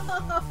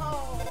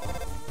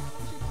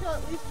should kill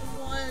at least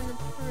one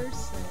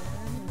person.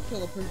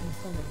 Kill a person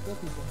from the kill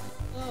people.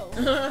 Oh.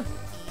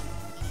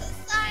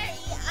 Sorry,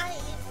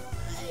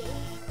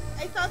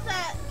 I thought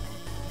that.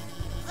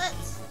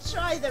 Let's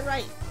try the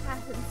right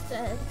path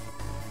instead.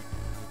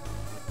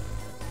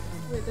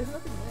 Wait, there's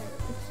nothing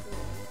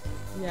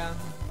there. Yeah.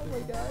 Oh my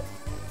god.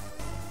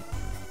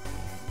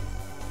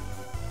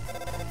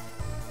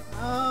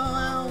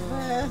 Oh,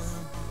 Elvis.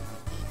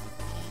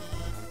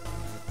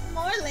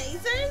 More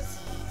lasers?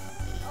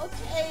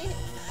 Okay,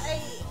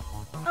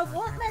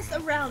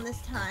 down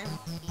this time.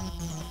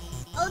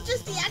 I'll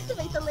just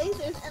deactivate the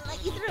lasers and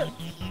let you through.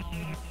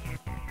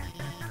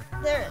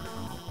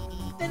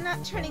 They're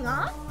not turning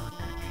off?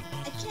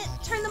 I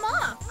can't turn them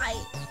off.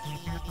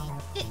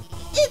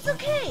 It's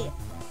okay.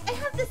 I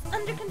have this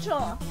under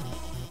control.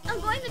 I'm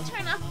going to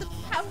turn off the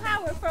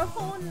power for a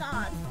whole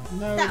nod.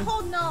 No. That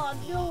whole nod.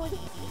 You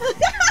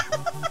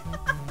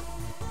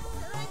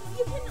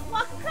can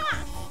walk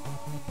across.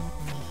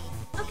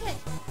 Okay,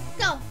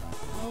 go.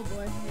 Oh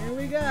boy, here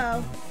we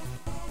go.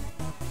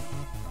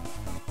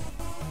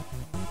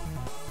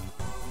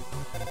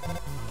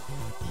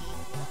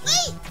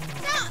 Wait!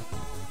 Stop!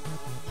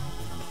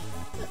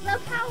 The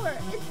power,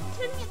 it's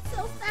turning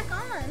itself back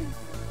on.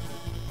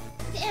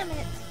 Damn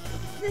it.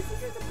 This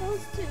isn't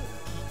supposed to.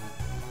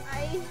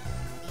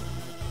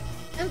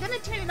 I'm gonna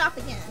turn it off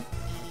again.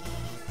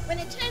 When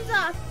it turns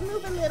off,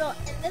 move a little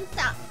and then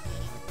stop.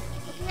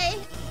 Okay?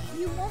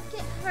 You won't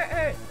get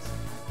hurt.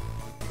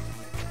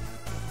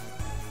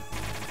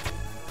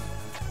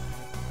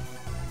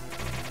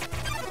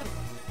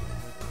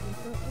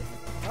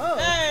 Oh!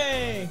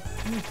 Hey!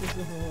 This is a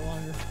little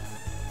longer.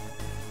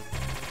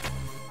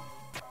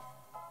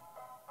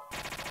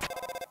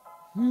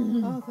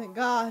 Oh, thank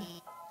God.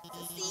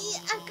 See,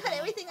 I've got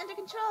everything under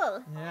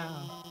control. Yeah.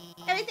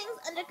 Everything's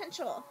under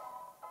control.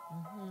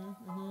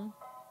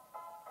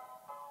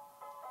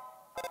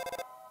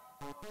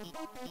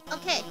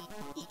 Okay,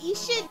 you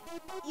should,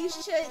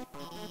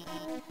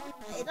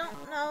 I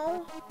don't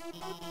know.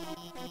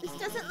 This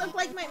doesn't look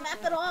like my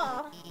map at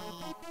all.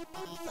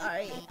 I'm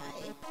sorry,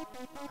 I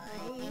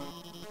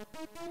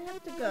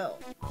have to go.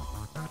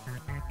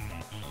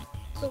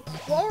 So,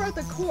 while we're at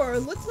the core,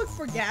 let's look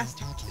for gas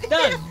tanks.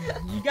 Done!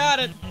 You got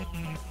it!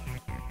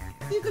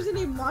 See if there's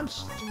any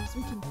monsters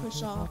we can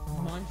push off.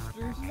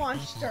 Monsters?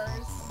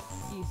 Monsters.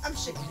 East. I'm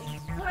shaking.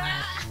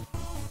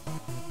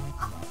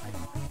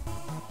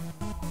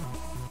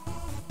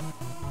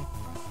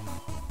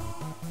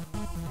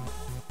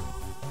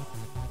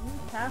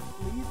 Path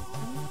leads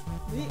to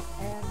the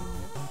end.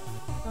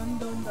 Dun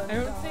dun dun. I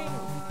don't think.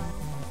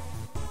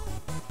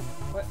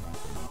 What?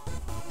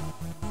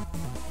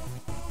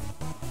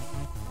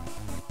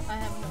 I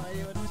have no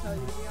idea what to tell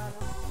you, to be honest.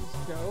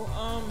 Just go.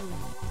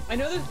 I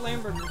know there's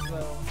Lamberters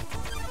though.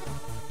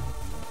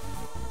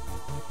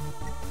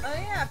 Oh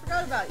yeah, I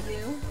forgot about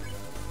you.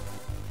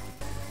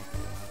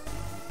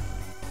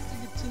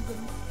 Stick it to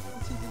them.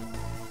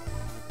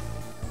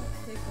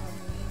 Take on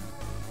me.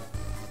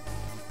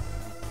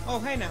 Oh,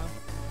 hey now.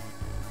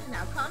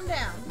 Now calm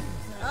down.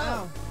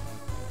 Oh.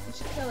 You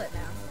should kill it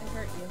now. It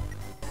hurt you.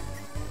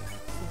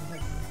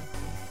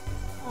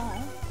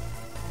 Aww.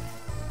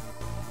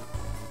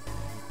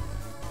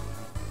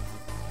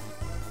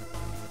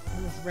 I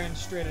just ran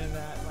straight into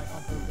that, like,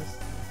 on purpose.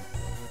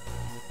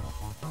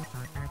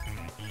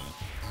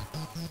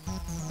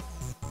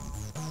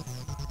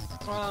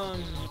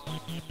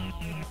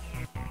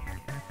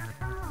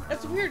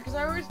 That's weird, because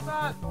I always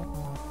thought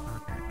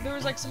there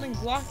was, like, something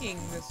blocking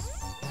this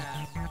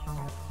path.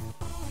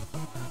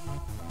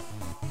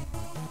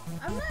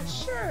 I'm not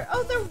sure.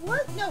 Oh, there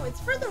was. No, it's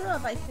further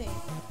up, I think.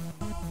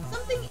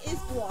 Something is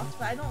blocked,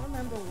 but I don't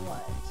remember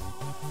what.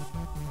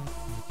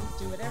 Just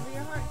do whatever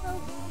your heart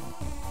tells you.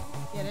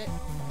 Get it?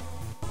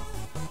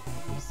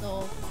 Your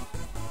soul.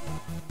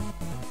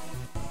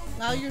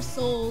 Allow your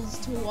souls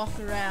to walk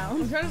I'm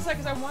around. trying to decide,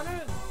 because I want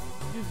to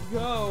just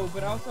go,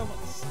 but I also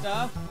want the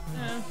stuff. Do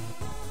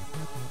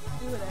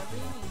whatever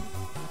you need.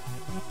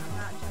 I'm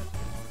not judging.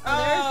 Oh,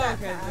 there's that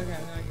okay, path. okay,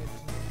 now I get you.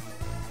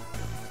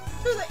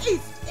 To the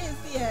east is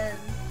the end.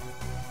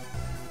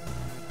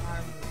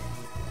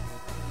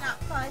 Not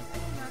five, I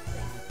cannot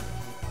think.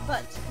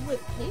 But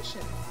with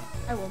patience,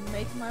 I will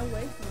make my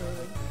way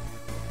through.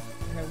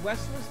 Okay,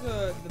 west was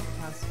the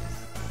passes.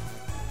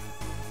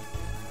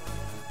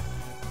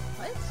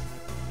 What?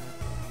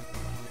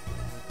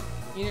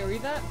 You didn't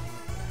read that?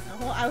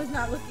 No, I was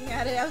not looking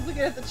at it. I was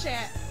looking at the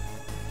chat.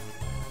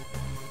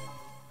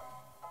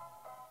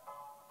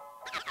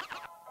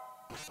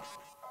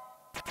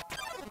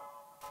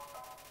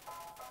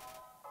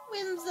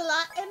 Wins a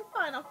lot and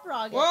final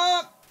frog.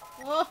 Whoa!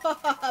 Oh,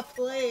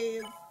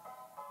 please.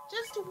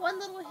 Just one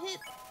little hit.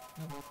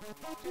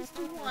 Just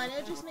one.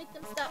 It'll just make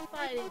them stop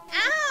fighting.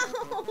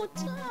 Ow!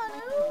 Tano!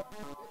 Your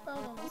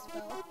phone almost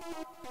fell.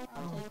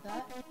 I'll take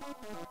that.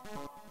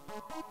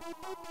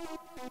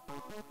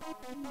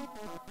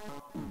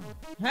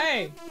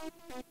 Hey!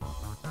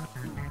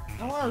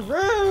 Oh,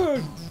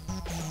 rude!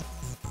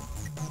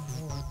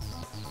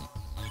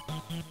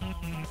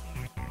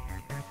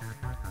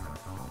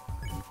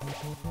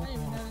 I didn't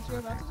even know that you were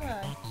about to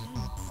die.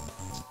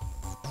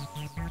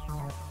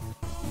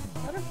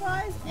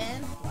 Butterflies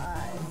and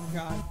flies. Oh my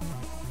god.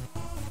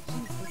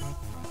 Jesus.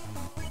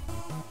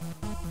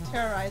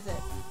 Terrorize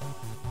it.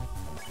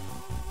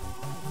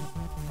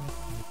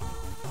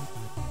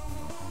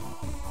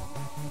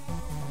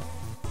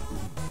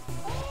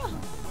 Oh,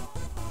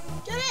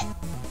 get it!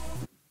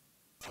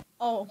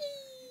 Oh,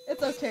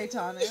 it's okay,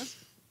 Tanu.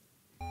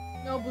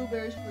 No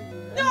blueberries for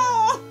you.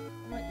 No!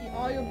 I'm gonna eat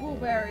all your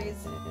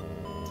blueberries.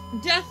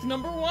 Death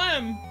number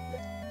 1!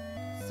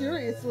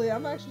 Seriously,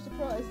 I'm actually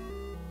surprised.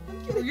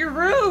 I'm kidding. You're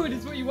rude,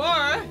 is what you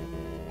are.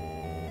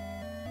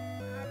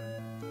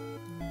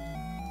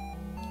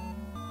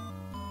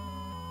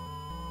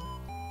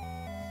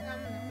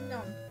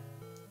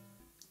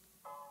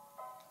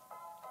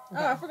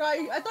 Oh, I forgot.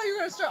 I thought you were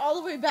gonna start all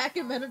the way back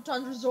in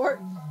Mettaton Resort.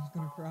 I was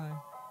gonna cry.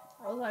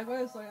 I was like,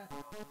 wait a second.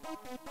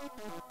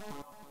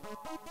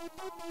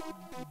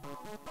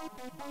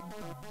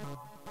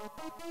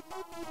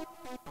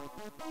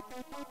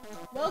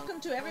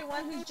 Welcome to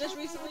everyone who's just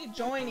recently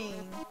joining.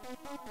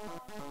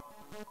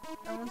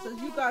 Everyone says,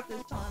 you got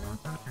this, Tana.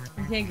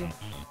 Thank you.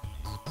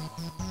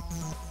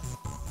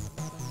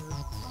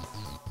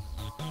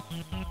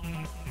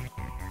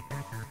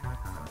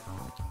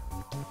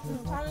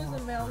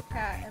 Tana's a male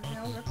cat, and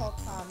males are called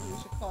Tom. We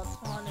should call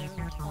Tanu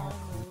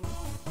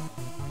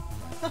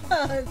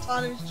Tamu.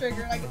 Tanu's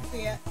triggered, I can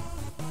see it.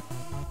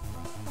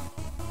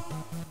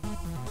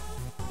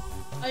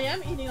 I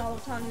am eating all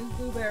of Tanu's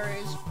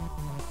blueberries.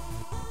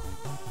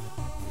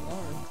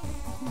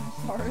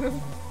 Sorry.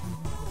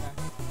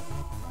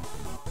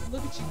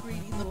 Look at you,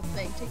 greedy little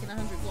thing, taking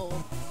 100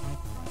 gold.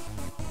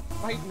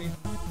 Fight me.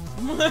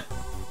 Any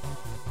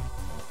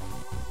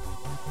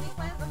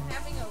plans on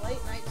having a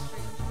late night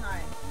stream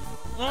tonight?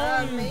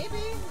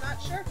 Maybe?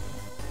 Not sure.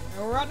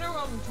 Right now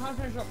I'm trying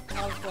to finish up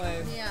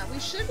cosplay. Yeah, we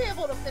should be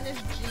able to finish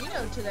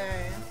Gino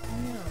today.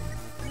 Yeah.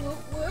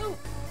 Whoop whoop.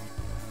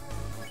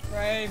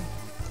 Right.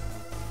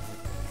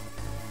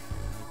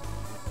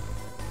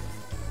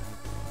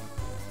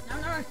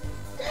 No.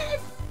 Get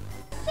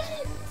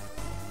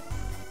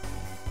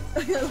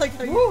it! Like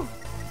how you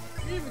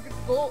didn't even get the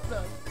gold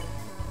though.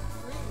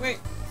 Wait.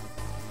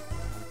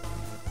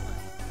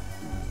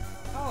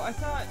 Oh, I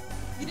thought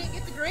You didn't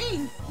get the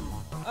green.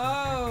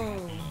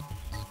 Oh.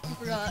 I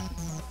forgot.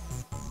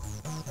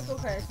 It's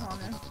okay,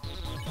 Connor.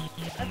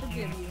 I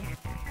forgive you.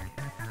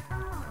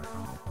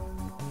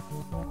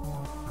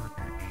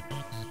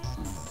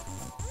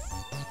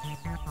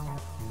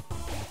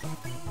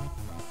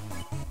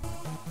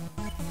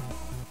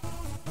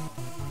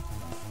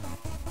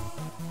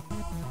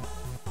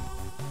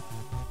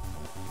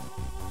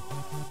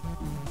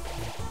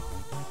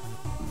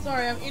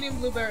 Sorry, I'm eating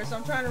blueberries, so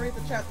I'm trying to read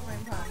the chat at the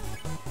same time.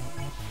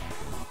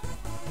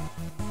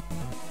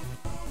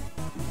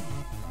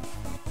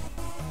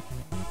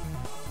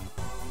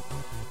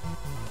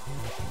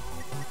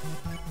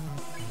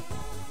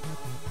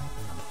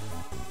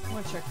 I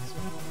want to check this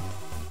one.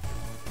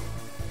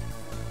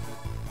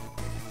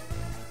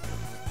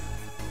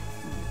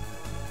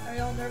 Are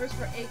y'all nervous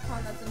for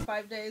ACON that's in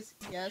 5 days?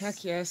 Yes.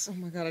 Heck yes. Oh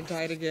my god, I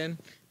died again.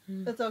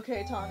 That's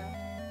okay,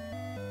 Tana.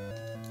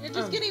 You're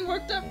just getting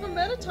worked up from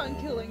Mettaton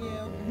killing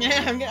you.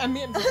 Yeah, I'm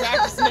getting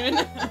practicing.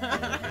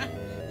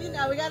 You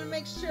know, we gotta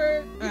make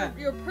sure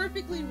you're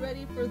perfectly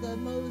ready for the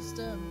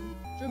most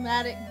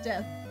dramatic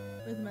death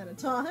with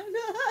Mettaton.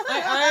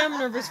 I am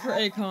nervous for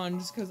ACON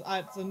just because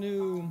it's a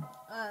new...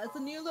 It's a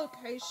new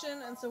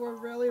location, and so we're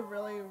really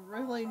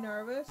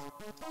nervous.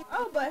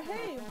 Oh, but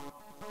hey,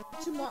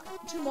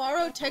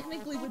 tomorrow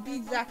technically would be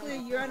exactly a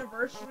year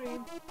anniversary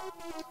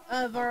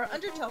of our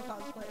Undertale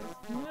cosplays.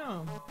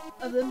 Yeah.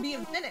 Of them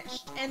being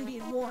finished and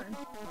being worn.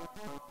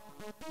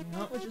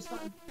 Yep. Which is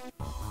fun.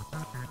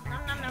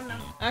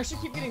 I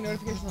actually keep getting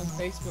notifications on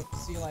Facebook to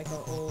see like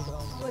our old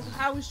Like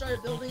how we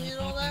started building it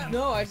and all that?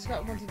 No, I just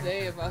got one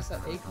today of us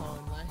at ACON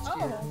last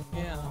year.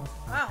 Yeah.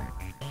 Wow.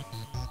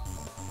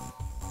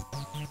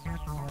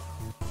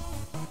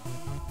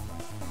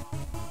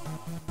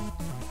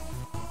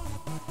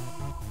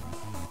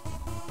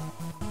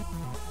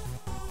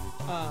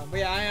 But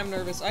yeah, I am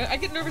nervous. I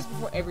get nervous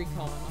before every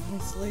con,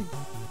 honestly.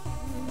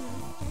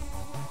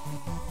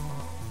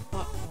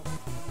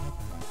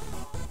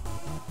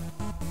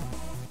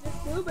 This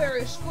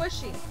blueberry is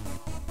squishy.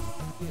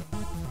 Yeah.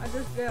 I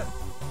just did.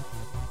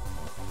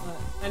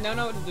 I now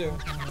know what to do.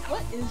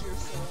 What is your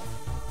soul?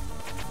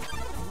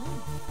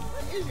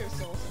 What is your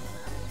soul,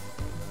 Samantha?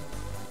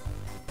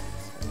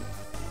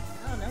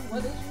 I don't know.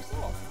 What is your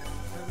soul?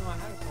 I don't know. I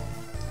had a soul.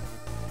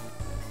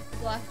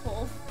 Black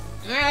hole.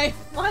 Alright.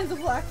 Mine's a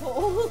black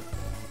hole.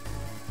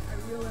 I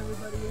reel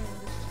everybody in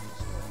just to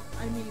destroy.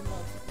 I mean,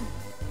 love them.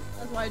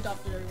 That's why I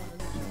adopted everyone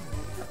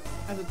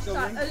as a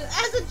children. As a children?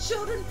 As a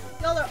children,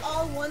 y'all are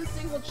all one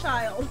single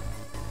child.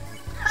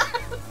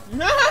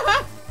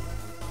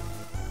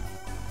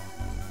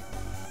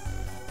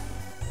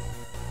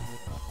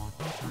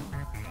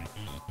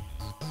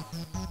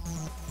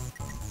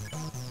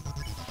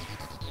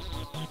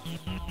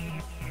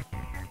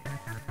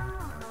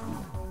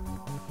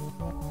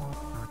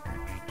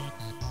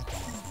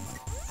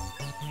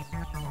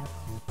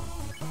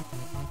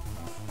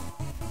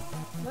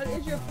 What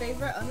is your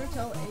favorite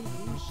Undertale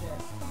AU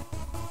ship?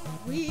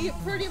 We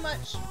pretty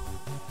much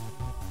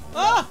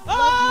love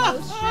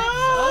most ships.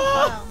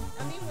 Oh wow.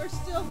 I mean, we're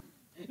still...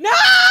 No!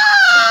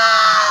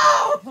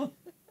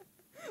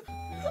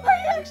 Are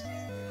you actually...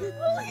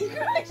 Holy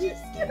crap, you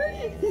scared me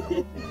so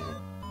bad.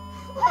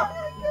 Oh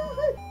my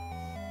god.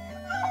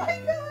 Oh my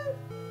god.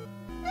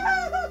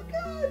 Oh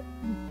god.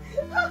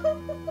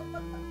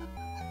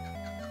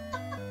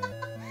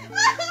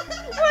 Oh.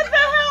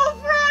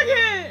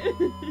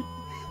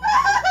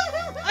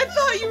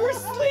 were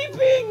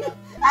sleeping!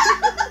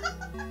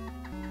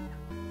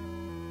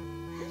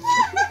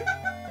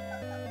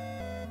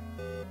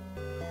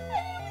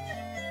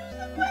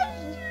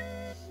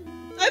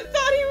 I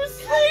thought he was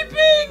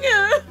sleeping!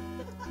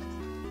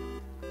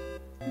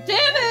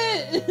 Damn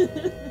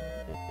it!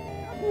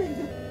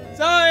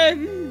 Sorry!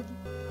 I'm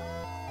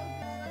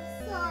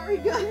sorry,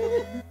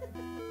 guys.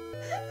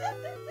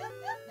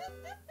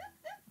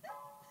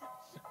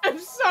 I'm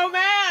so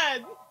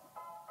mad!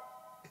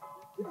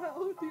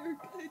 Oh dear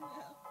God,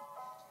 now.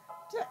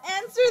 To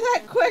answer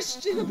that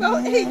question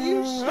about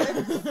AU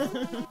ships,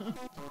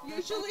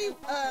 usually,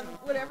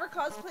 whatever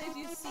cosplays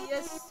you see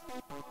us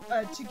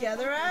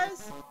together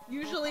as,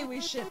 usually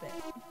we ship it.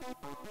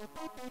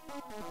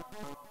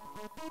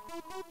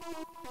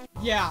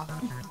 Yeah.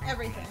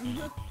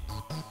 Everything.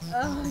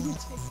 Oh, you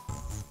take.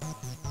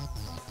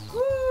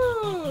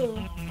 Woo!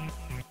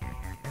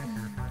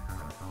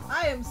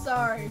 I am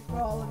sorry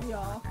for all of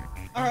y'all.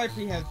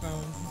 R.I.P.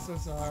 headphones. I'm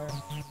so sorry.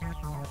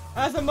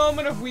 That's a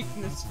moment of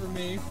weakness for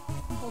me.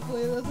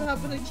 Hopefully it doesn't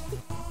happen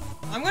again.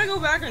 I'm gonna go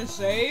back and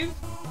save.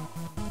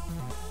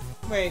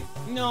 Wait,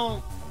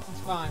 no,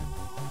 it's fine.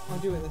 I'll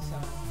do it this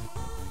time.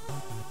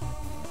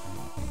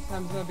 This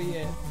time's gonna be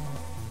it.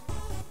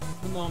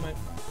 The moment.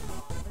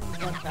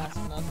 Run fast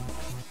enough.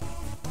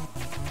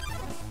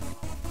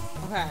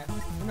 Okay,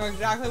 I know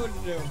exactly what to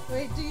do.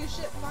 Wait, do you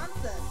ship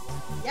concepts?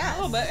 Yes.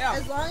 A little bit, yeah.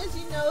 As long as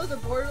you know the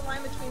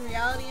borderline between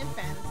reality and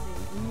fantasy.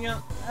 Yeah.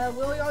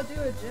 Will y'all do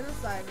a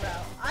genocide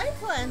route? I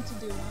plan to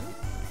do one.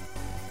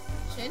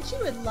 Shinchi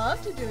would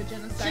love to do a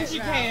genocide Shinchi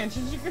route. can.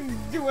 Shinchi can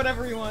do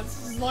whatever he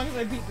wants as long as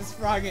I beat this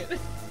Frogget.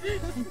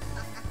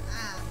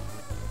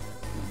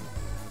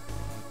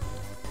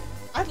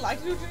 I'd like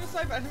to do a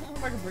genocide, but I don't know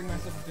if I can bring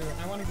myself to do it.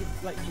 I want to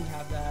let you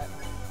have that,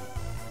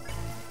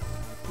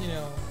 you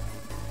know,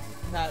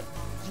 that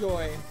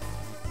joy.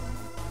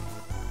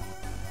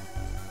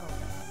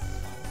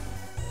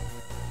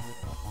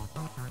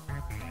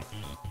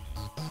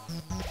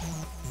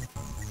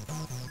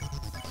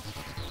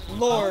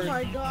 Lord. Oh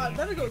my god,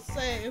 better go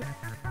save.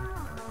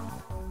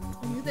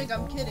 You think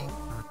I'm kidding?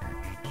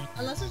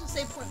 Unless there's a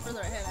save point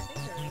further ahead, I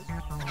think there is.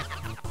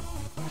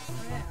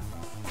 Oh, yeah.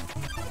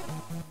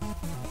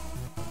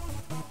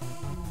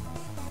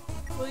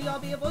 Will y'all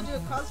be able to do a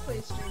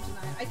cosplay stream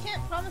tonight? I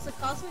can't promise a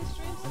cosplay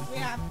stream since we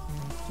have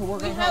To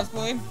work on have-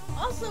 cosplay?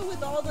 also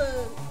with all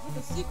the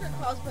secret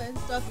cosplay and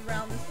stuff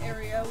around this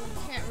area,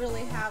 we can't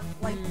really have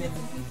like bits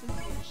and pieces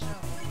being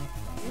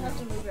shown. We have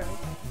to move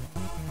everything.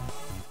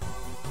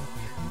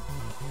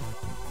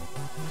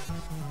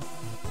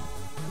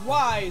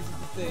 Why is this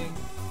a thing?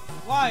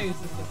 Why is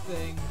this a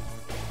thing?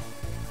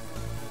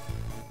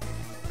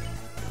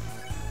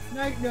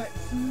 Night Night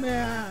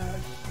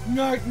Smash!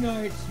 Night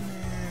Night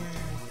Smash!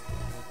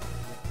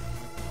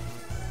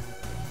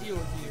 Deal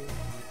with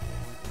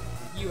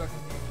you. You are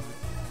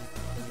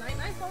confused. Is Night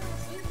Night falling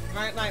asleep?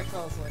 Night Night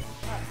fell asleep.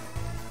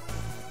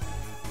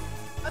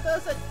 I thought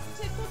it said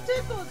tickle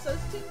tickle, it says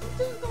tinkle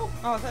tinkle.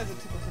 Oh, I thought it was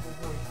a tickle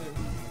tickle boy too.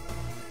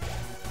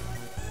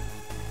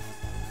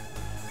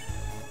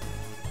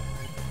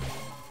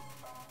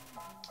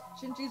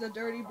 Shinji's a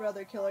dirty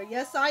brother killer.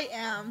 Yes, I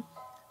am.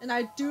 And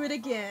I'd do it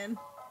again.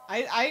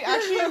 I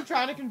actually am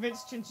trying to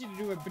convince Chinchi to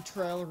do a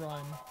betrayal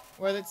run.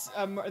 Where it's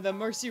the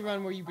mercy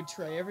run where you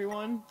betray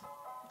everyone.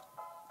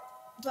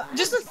 But I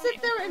Just have to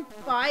sit there and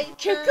fight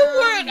Kick them. him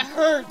where it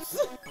hurts!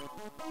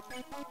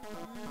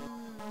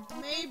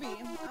 Maybe.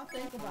 I'll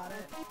think about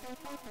it.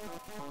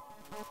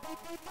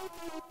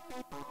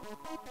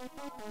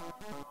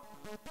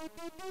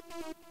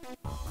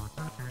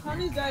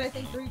 Connie's died, I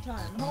think, 3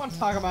 times. I don't want to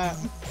talk about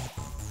it.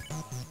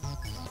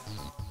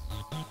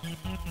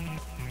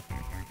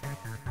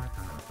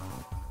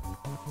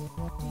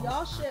 Do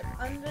y'all ship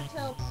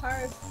Undertale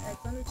Pirates X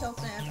Undertale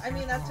Sands? I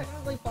mean, that's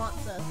technically font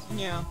stuff.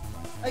 Yeah.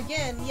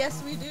 Again,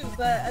 yes, we do,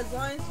 but as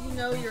long as you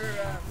know your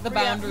The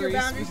boundaries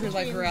between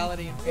like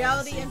reality and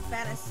reality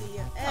fantasy.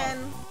 and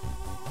fantasy,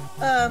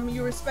 and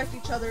you respect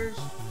each other's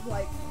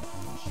like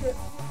ship,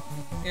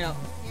 Yeah.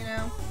 you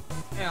know.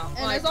 Yeah.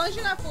 And Like, as long as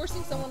you're not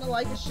forcing someone to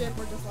like a ship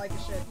or dislike a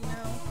ship, you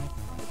know.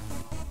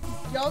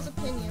 It's y'all's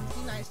opinions.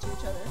 Be nice to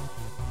each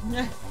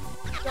other.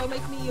 Don't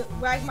make me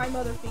wag my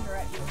mother finger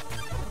at you.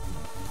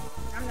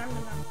 Nom, nom,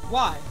 nom, nom.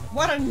 why?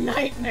 What a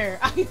nightmare!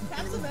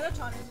 That's a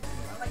Mettaton is.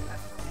 I like that.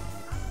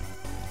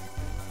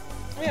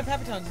 Oh yeah,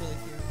 Mettaton's really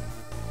cute.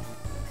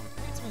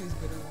 I need some of these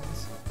bitter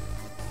ones.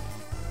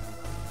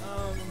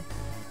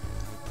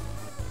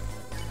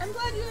 I'm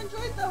glad you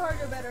enjoyed the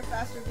harder, better,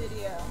 faster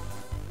video.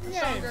 Yay.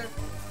 Stronger.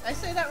 I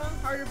say that wrong.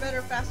 Harder,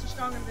 better, faster,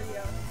 stronger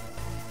video.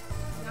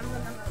 Nom,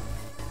 nom, nom, nom.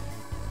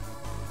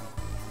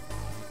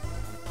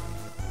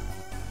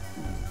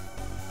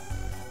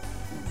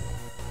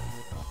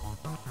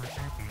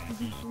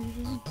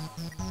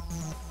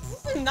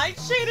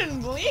 Nightshade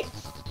and Bleach?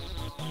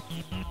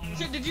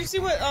 Did you see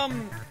what,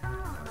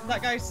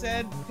 that guy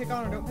said? Pick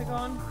on or don't pick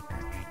on?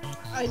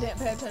 I didn't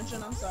pay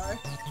attention. I'm sorry.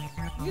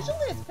 Usually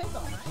it's pick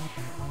on, right?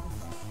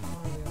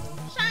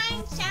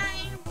 Shine,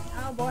 shine.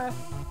 Oh boy.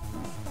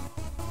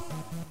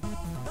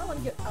 Oh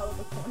want to get out of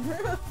the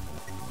corner.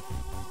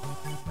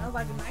 Sounds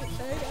like a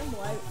nightshade and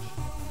blight.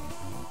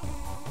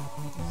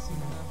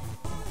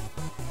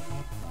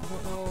 I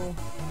don't know.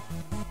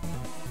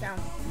 Down.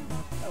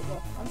 Oh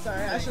well, I'm sorry.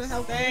 Thanks. I should have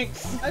helped.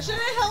 Thanks. I should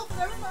have helped.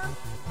 Never mind.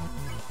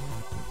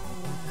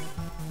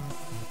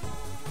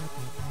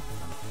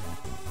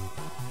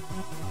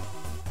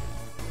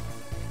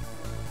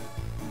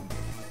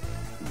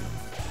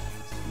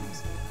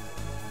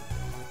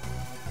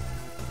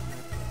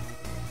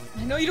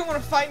 I know you don't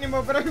want to fight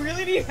anymore, but I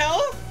really need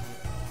help.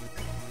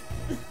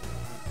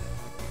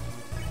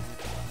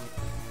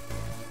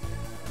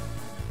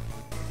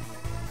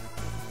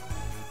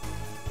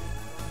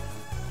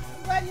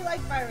 I'm glad you like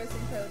Virus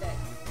and Codex.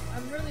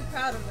 I'm really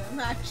proud of them,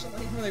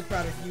 actually. I'm really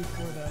proud of you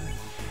for them.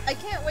 I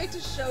can't wait to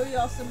show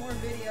y'all some more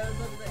videos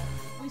of them.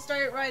 We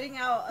started writing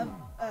out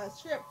a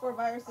script for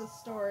Virus's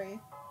story.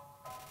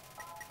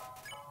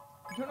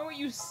 I don't know what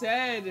you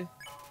said.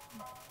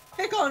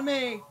 Pick on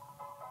me!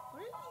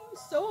 What are you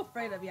so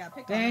afraid of? Yeah,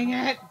 pick on Dang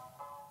me. it.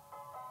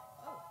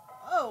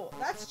 Oh,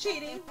 that's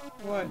cheating.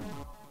 What?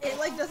 It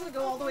like doesn't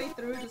go all the way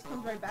through, it just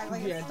comes right back,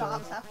 like Yeah, it it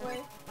stops does.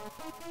 halfway.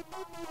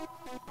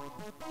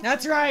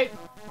 That's right.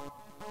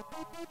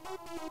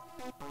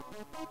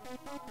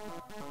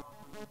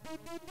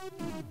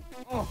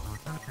 Oh.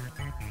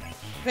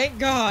 Thank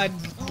God.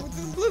 Oh,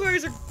 the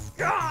blueberries are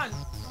gone.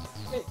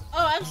 Oh,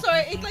 I'm sorry,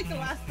 I ate like the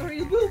last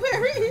 3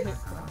 blueberries!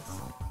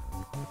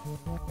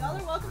 Y'all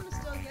are welcome to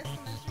still guess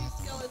the mystery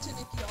skeleton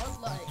if y'all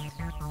like.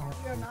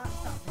 We are not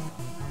stopping.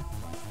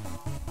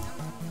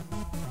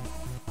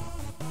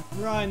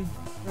 Run.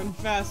 Run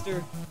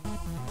faster.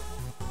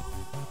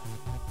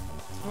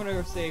 I want to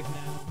go save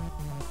now.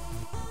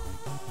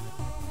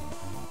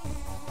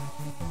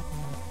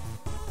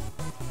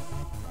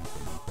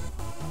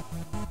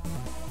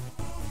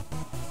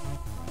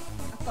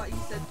 I thought you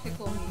said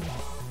pickle me.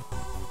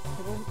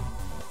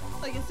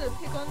 Like instead of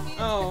pick on me,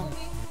 it's Oh.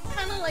 pickle me.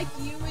 Kind of like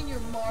you and your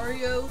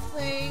Mario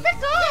thing.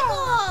 Pickle!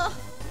 Pickle!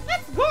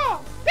 Let's go!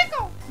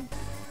 Pickle!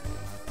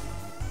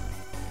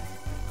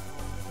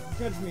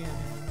 Judge me on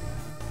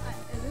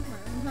It is my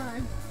own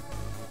time.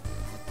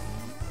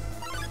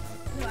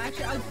 No,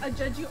 actually, I'll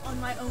judge you on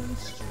my own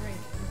stream.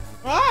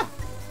 Ah!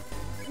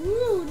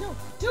 Ooh, no,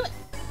 do it!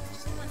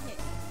 Just one hit.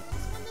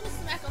 Just one little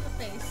smack on the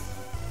face.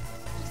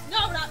 Just,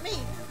 no, not me!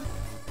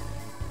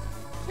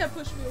 Can't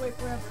push me away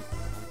forever.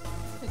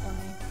 Pick on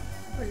me.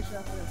 I'm pretty sure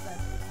that's what it said.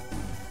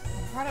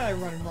 How did I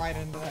run right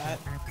into that?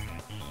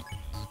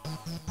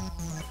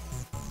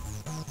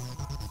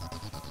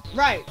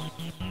 Right!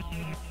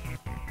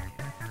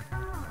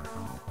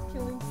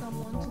 Killing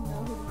someone to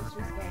know who the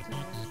mystery skeleton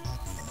is.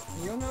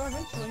 You'll know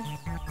eventually.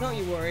 Don't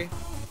you worry.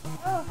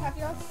 Oh, have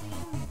y'all seen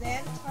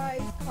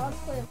Xantai's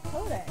cosplay of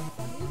Codex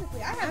on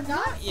Musically? I have I've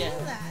not not seen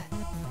yet. that.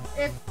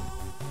 If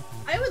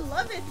I would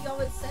love it if y'all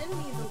would send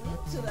me the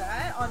link to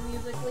that on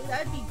Musically.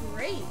 That'd be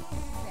great.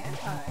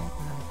 Xantai.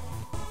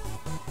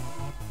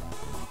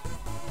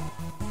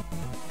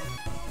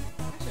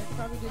 Actually, I could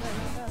probably do that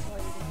really fast while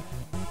you're doing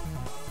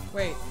that.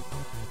 Wait,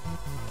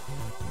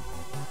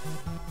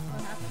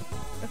 What happened?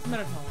 that's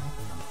Mettaton.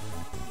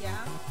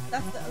 Yeah,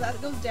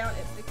 that goes down.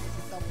 It fixes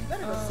itself. You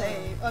better go Oh.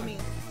 save. I mean,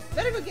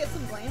 better go get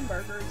some glam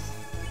burgers.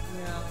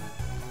 Yeah.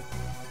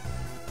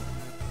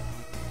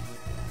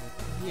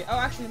 Yeah. Oh,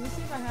 actually, let me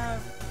see if I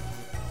have.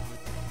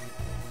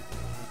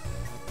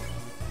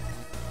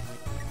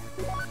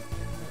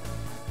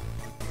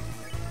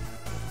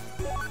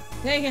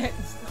 Dang it!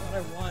 It's not what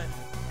I want.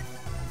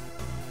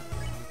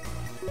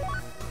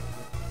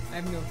 I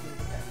have no food.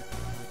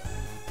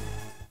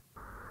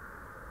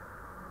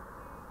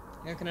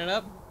 Okay. Hooking it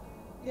up?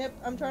 Yep,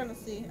 I'm trying to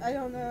see. I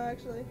don't know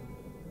actually.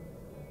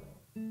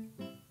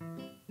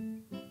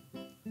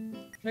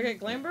 Should I get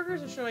glam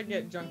burgers or should I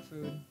get junk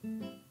food?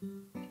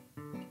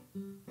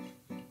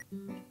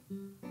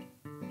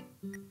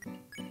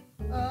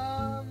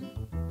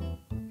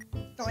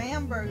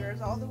 Glam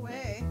burgers all the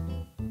way.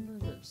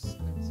 Those are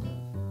expensive.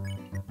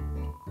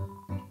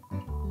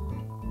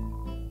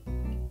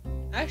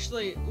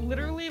 Actually,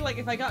 literally, like,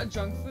 if I got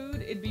junk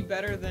food, it'd be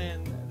better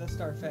than the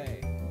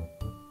Starfait.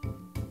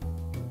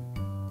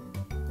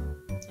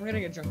 I'm gonna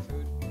get junk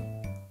food.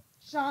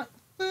 Junk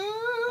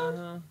food.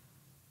 Uh-huh.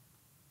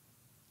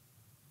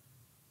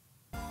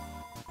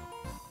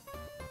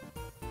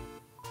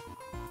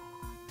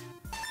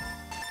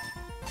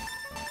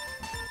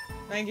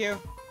 Thank you.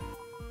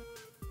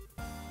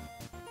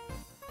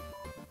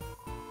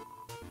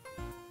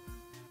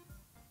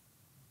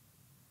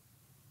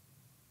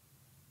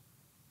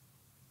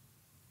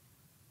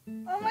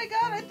 Oh my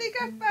god, I think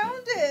I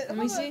found it. Let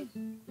me Hold on. see.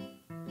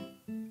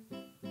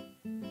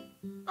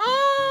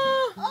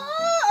 Oh!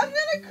 Oh, I'm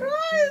gonna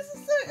cry. This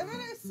is so. I'm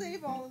gonna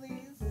save all of these.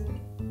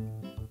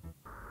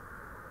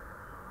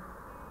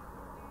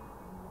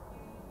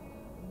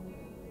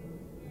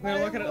 We're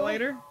gonna look at it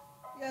later?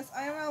 Yes,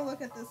 I am gonna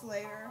look at this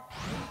later.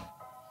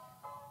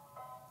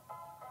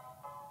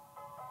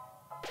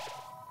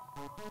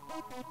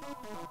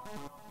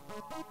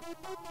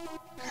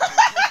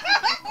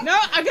 No,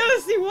 I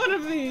gotta see one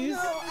of these.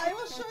 No, I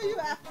will show you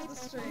after the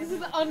stream. This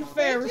is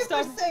unfair. Thank you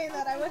We're for saying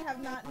that. I would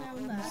have not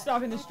known that.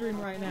 stopping the stream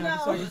right now No.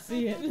 just so I can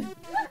see it.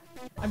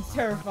 I'm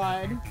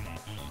terrified.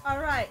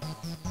 Alright.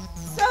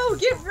 So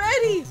get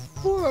ready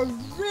for a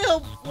real,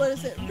 what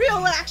is it?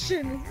 Real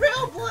action,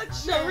 real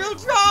bloodshed. No, real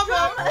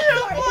drama,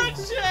 real Sorry.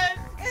 bloodshed.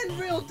 And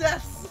real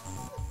deaths.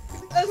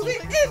 As we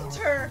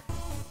enter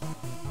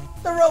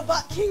the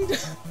robot kingdom.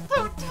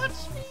 Don't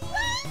touch me.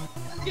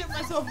 Get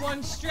myself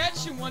one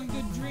stretch and one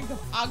good drink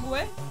of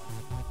agua.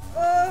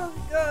 Oh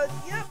god,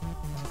 yep.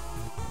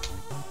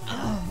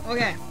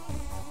 Okay.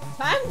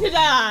 Time to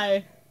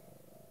die.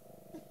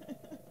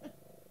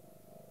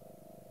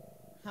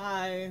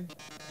 Hi.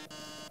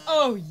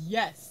 Oh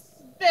yes,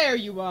 there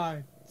you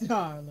are,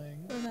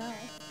 darling. For now.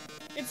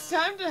 It's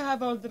time to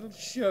have our little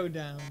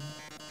showdown.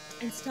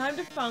 It's time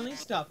to finally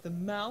stop the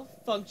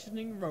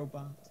malfunctioning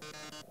robot.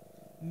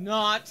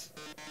 Not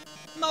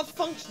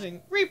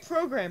malfunctioning,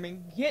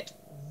 reprogramming, get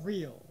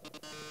real.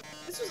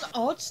 This was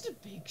all just a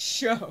big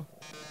show.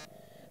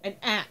 An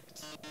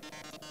act.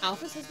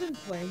 Alphys has been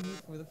playing you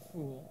for the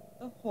fool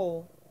the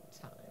whole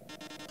time.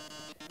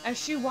 As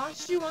she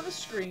watched you on the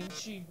screen,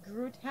 she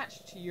grew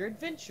attached to your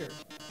adventure.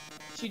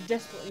 She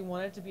desperately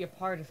wanted to be a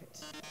part of it.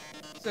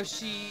 So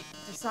she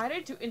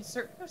decided to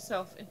insert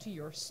herself into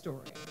your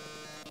story.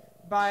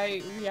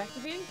 By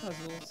reactivating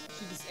puzzles,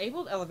 she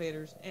disabled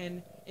elevators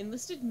and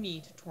enlisted me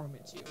to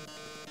torment you.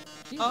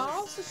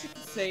 All so she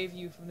could save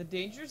you from the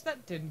dangers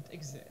that didn't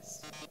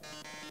exist.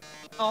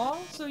 All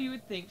so you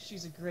would think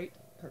she's a great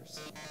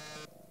person.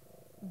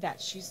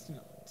 That she's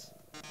not.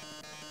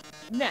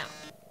 Now,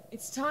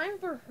 it's time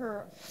for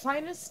her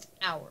finest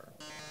hour.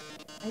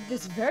 At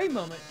this very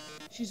moment,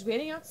 she's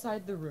waiting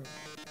outside the room.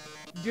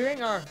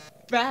 During our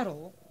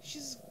battle,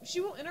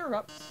 she will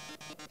interrupt.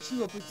 She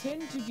will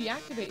pretend to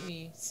deactivate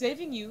me,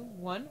 saving you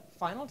one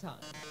final time.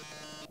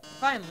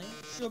 Finally,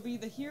 she'll be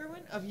the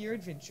heroine of your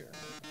adventure.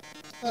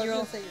 I was You'll-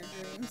 gonna say your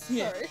dreams.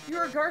 Yeah, Sorry. you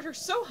regard her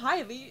so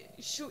highly,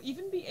 she'll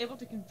even be able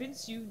to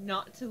convince you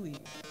not to leave.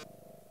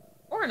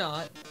 Or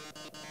not.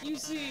 You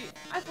see,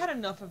 I've had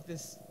enough of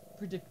this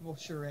predictable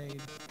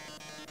charade.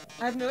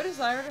 I have no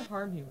desire to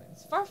harm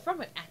humans. Far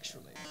from it,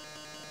 actually.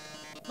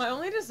 My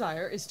only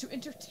desire is to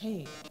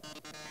entertain.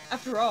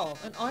 After all,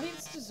 an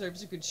audience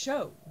deserves a good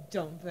show,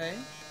 don't they?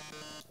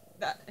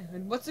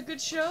 And what's a good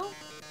show?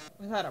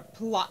 Without a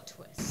plot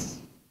twist.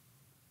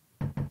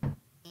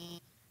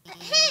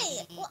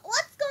 Hey,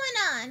 what's going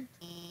on?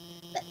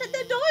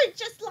 The door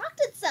just locked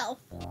itself.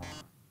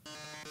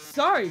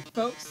 Sorry,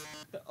 folks.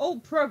 The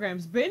old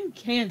program's been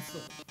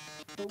cancelled.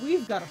 But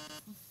we've got a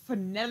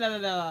finale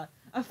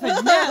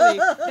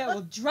that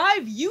will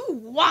drive you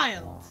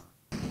wild.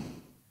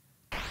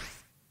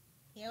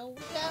 Here we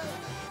go.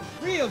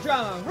 Real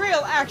drama,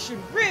 real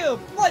action, real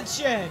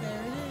bloodshed.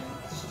 There it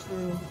It's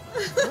true.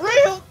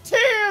 Real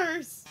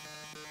tears.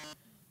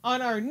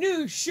 On our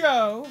new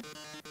show,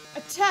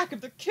 Attack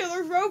of the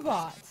Killer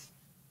Robot. is.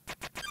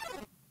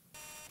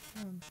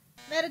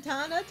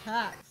 Mettaton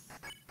attacks.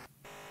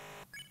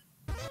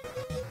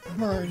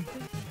 Burn.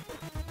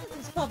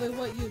 This is probably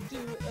what you do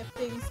if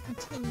things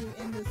continue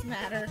in this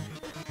matter.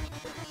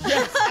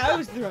 Yes, I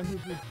was the one who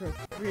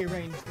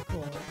rearranged the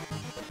core.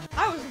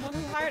 I was the one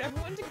who hired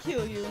everyone to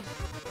kill you.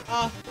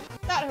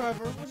 That,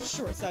 however, was a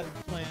short-sighted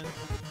plan.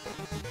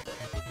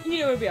 You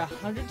know it would be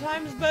 100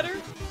 times better?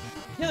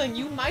 Killing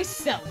you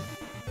myself.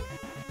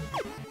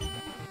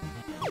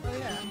 Oh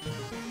yeah.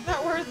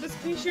 Not worth this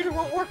pea shooter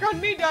won't work on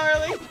me,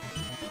 darling.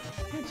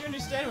 Don't you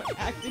understand what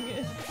acting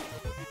is?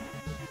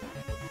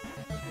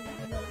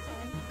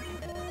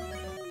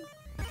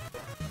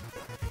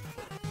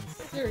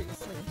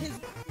 Seriously, his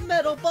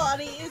metal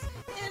body is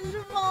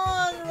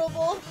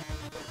invulnerable.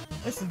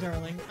 Listen,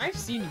 darling, I've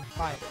seen you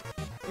fight.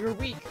 You're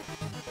weak.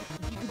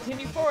 If you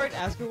continue forward,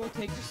 Asgore will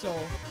take your soul.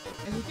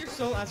 And with your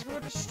soul, Asgore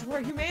will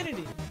destroy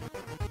humanity.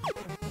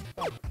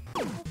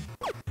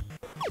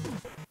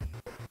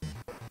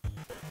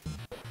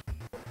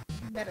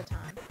 Mettaton.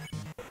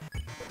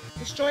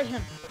 Destroy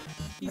him.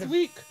 He's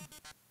weak.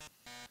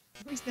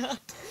 He's not.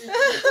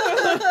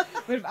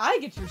 But if I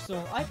get your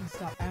soul, I can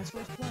stop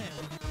Asgore's plan.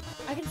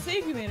 I can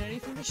save humanity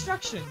from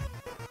destruction.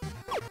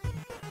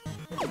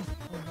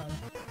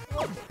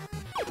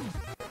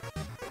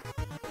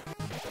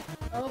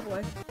 Oh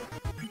boy.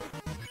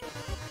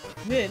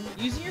 Then,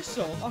 using your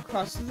soul, I'll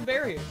cross through the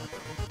barrier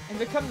and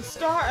become the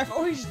star I've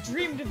always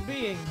dreamed of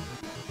being.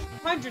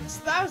 Hundreds,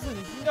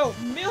 thousands, no,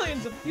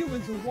 millions of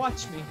humans will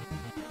watch me.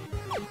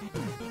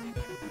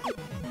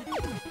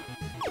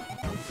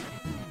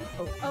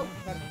 Oh,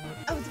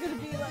 I was gonna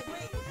be like,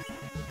 wait.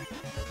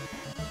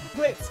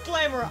 Glitz,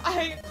 glamour,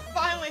 I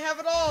finally have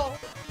it all!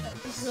 I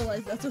just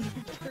realized that's what our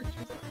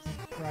characters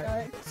are.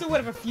 Right. So what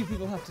if a few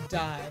people have to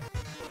die?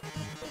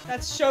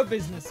 That's show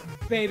business,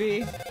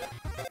 baby.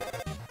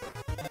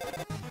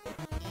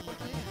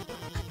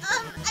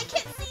 I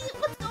can't see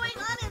what's going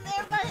on in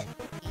there, but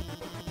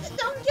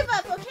don't give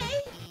up, okay?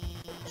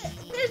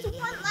 There's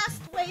one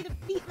last way to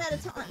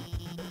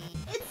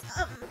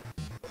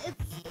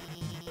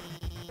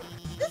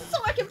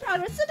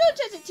progress, so don't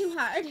judge it too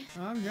hard.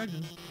 I'm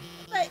judging.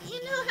 But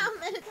you know how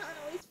Mettaton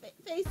always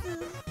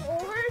faces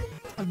forward?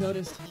 I've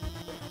noticed.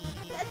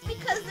 That's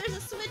because there's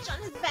a switch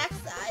on his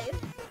backside.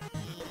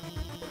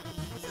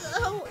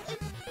 So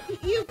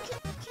if you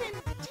can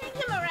turn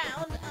him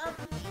around,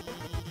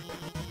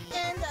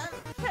 and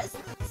press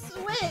the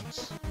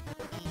switch,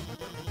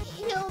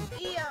 he'll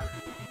be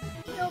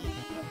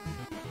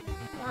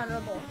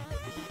honorable.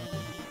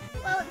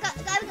 Well,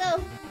 gotta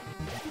go.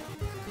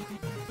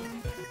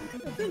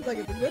 It seems like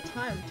it's a good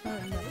time to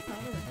turn Mettaton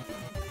around.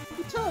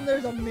 You tell him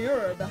there's a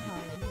mirror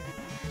behind him.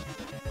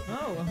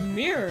 Oh, a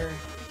mirror!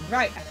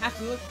 Right, I have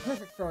to look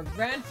perfect for a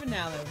grand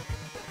finale.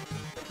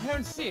 I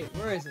don't see it.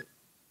 Where is it?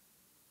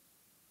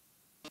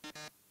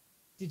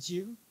 Did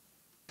you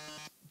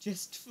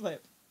just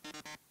flip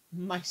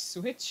my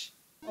switch?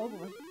 Oh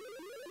boy.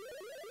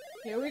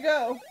 Here we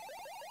go.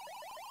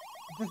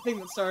 The thing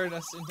that started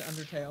us into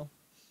Undertale.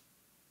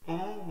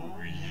 Oh,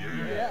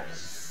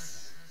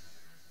 yes.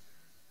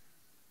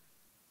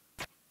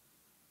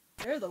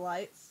 There are the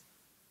lights.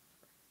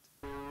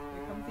 Here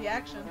comes the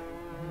action.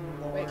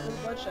 Wait for the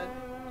bloodshed.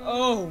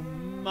 Oh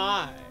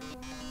my.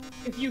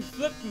 If you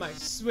flipped my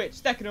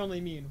switch, that could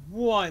only mean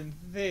one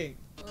thing.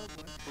 Oh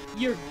boy.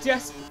 You're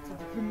desperate for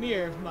the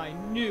premiere of my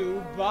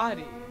new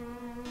body.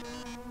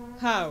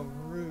 How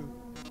rude.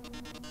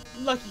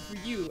 Lucky for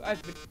you,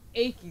 I've been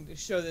aching to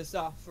show this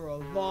off for a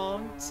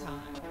long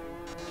time.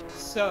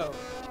 So,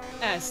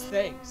 as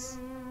thanks,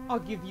 I'll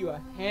give you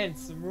a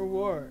handsome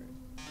reward.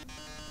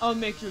 I'll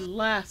make your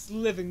last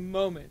living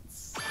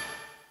moments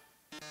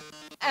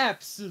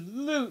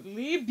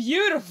absolutely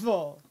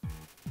beautiful!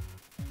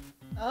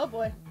 Oh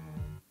boy.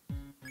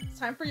 It's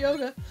time for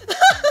yoga.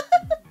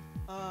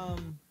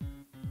 I'm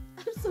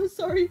I'm so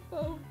sorry,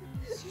 phone.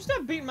 you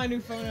stop beating my new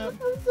phone up?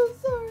 I'm so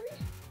sorry.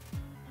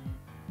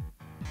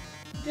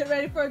 Get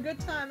ready for a good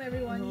time,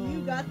 everyone.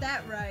 You got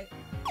that right.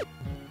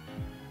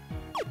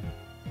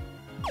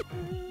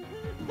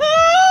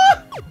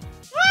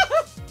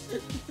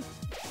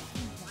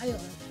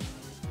 Violent.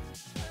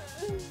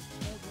 Oh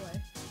boy.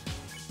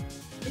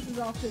 This is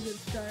off to a good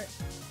start.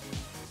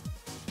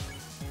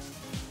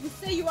 You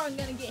say you aren't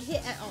gonna get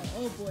hit at all.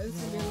 Oh boy, this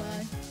is gonna be a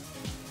lie.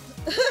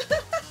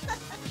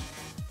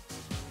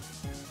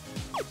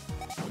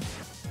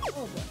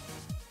 Oh boy.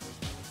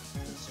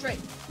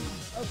 Straight.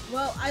 Oh,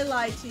 well, I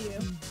lied to you.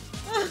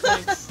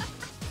 Thanks.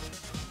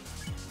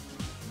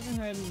 Go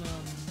ahead and,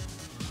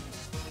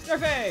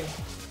 Scarfe!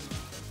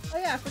 Oh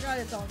yeah, I forgot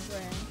it's on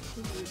brand.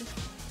 Rude.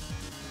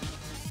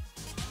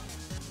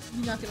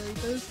 You not gonna read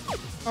those?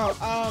 Oh,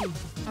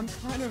 I'm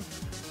kind of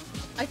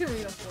I can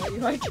read them for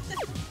you. I can.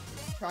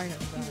 trying to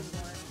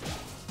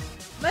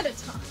Mettaton.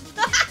 That's all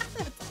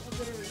I'm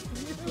gonna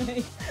read for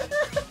you.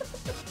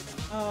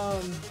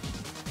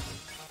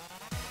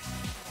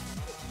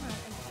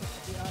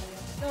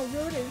 No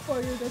rooting for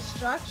your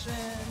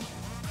destruction.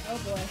 Oh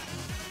boy.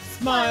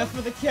 Smile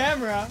for the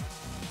camera!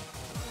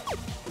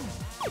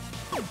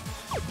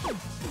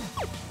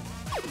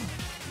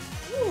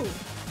 Ooh,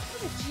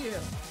 look at you.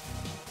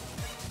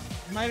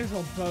 Might as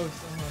well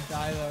boast. I'm gonna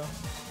die though.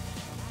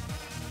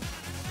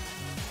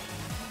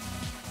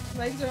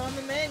 Legs are on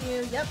the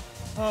menu. Yep.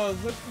 Oh,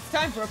 look, it's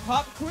time for a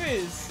pop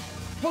quiz!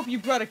 Hope you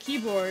brought a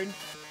keyboard.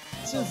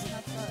 This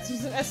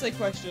was an essay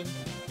question.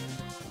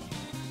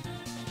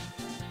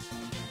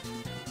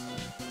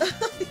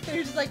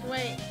 You're just like,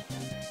 wait.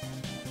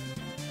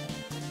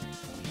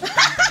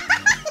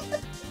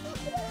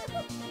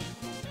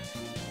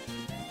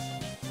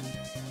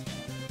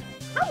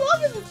 How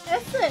long is this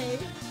essay?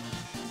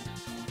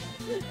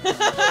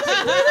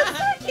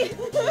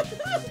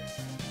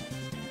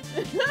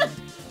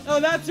 Oh,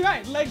 that's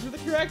right! Legs were the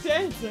correct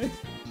answer!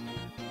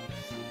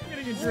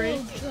 Getting a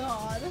drink. Oh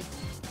god.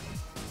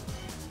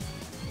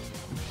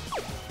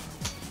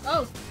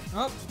 Oh!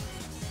 Oh.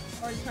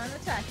 Are you trying to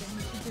attack him?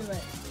 You should do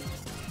it.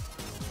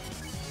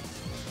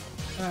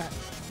 Alright.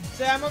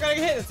 Say I'm not gonna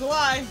get hit, it's a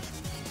lie!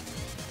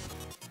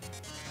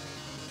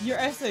 Your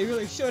essay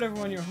really showed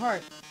everyone your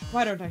heart.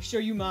 Why don't I show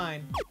you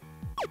mine?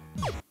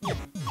 Yeah,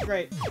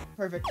 great.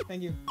 Perfect,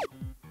 thank you.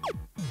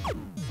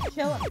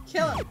 Kill him!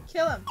 Kill him!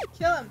 Kill him!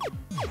 Kill him!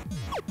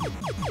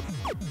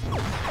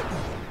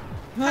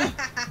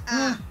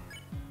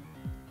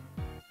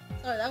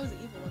 Sorry, that was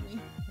evil of me.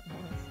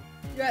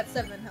 You're at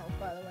 7 health,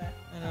 by the way.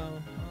 I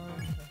know.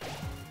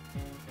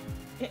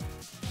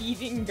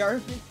 Eating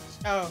garbage?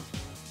 Oh.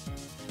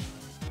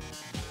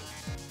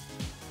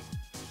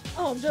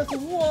 Oh, I'm just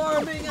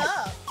warming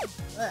up!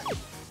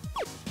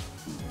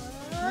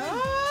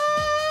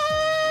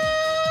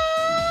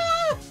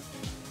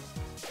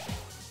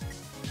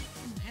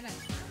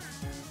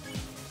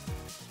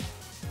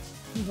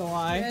 This is a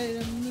lie. Ready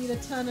to meet a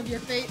ton of your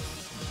fate?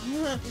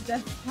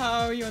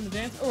 How are you on the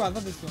dance? Oh, I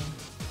love this one.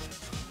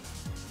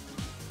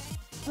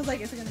 I was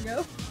like, is it gonna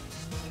go?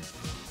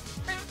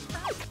 I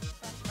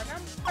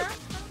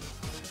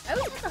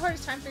always have the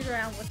hardest time figuring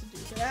out what to do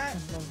for that. I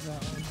love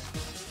that one.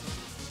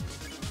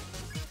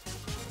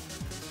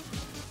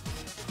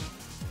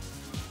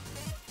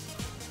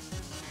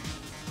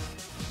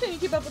 Can you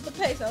keep up with the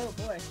pace? Oh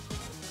boy.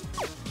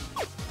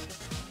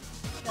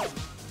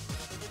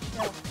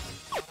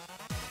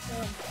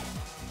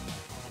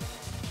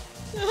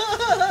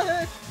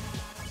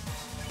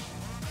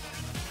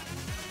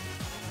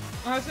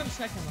 I was gonna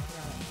check him. I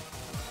forgot.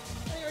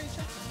 I already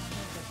checked them.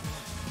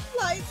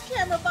 Lights,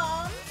 camera,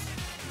 bombs.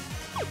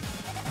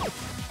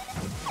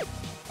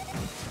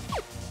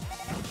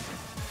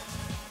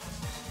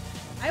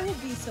 I will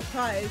be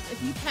surprised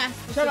if you pass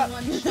this Shut in up.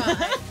 one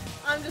shot.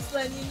 I'm just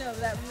letting you know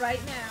that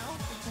right now.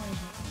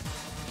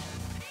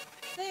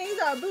 Things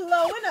are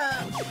blowing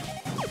up.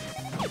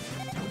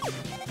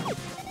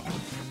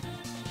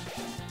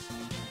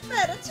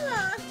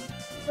 Mettaton.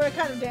 We're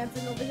kind of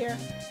dancing over here.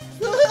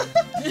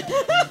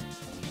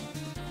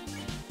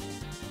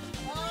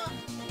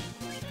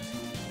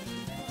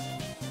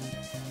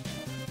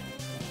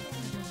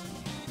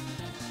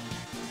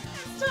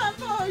 It's time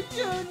for a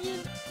union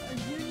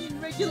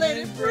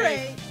regulated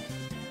break.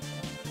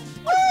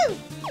 Woo!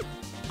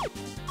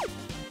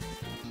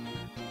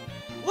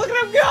 Look at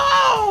him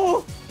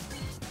go!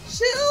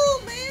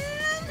 Chill,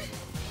 man. I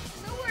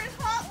know we're in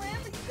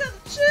Hotland, but you gotta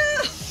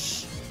chill.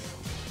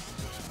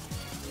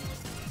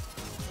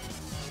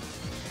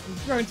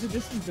 He's growing too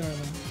distant,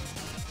 darling.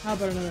 How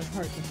about another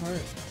heart to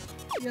heart?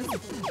 Yes,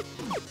 please.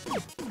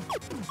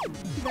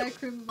 Too bad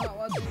Crim's not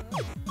watching this.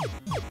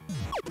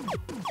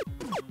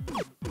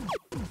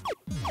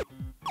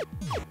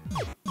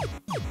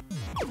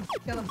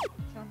 Kill him.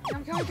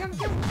 Kill him.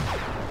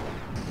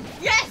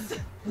 Yes!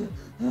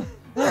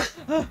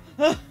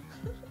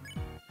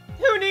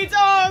 Who needs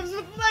arms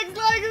with legs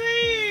like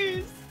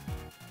these?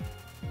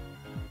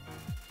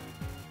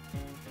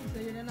 So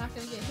you're not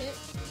gonna get hit?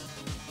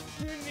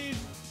 Who needs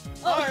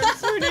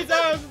arms? Who needs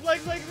arms with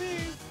legs like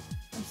these?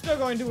 I'm still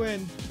going to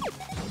win.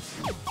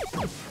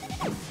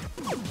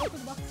 Open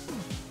the box.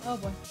 Oh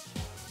boy.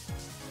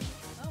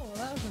 Oh, well,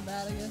 that wasn't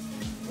bad, I guess.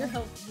 Your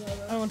health is low,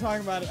 I don't want to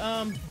talk about it.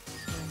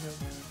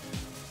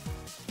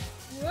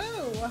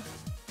 Whoa!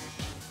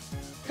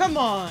 Come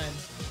on.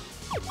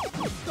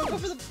 Don't go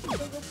for the.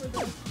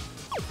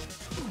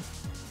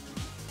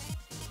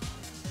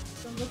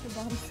 Don't go for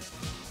bombs.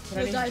 But I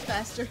You'll need- die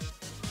faster.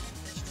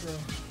 It's true.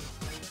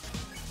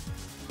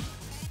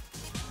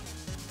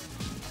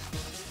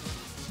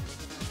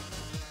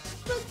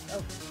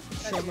 Oh.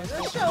 Show The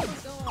myself. show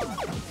must go on.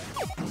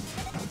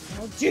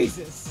 Oh,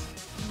 Jesus.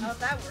 How'd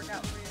that work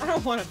out for I you?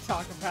 don't want to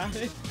talk about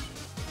it.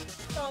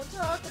 Don't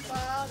talk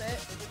about it.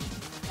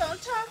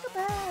 Don't talk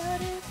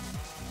about it.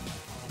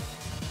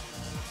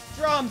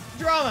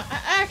 Drama,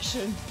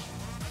 action.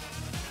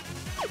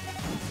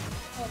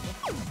 Oh.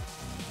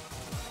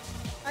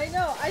 I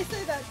know, I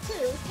say that too.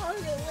 It's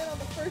probably gonna win on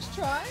the first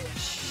try.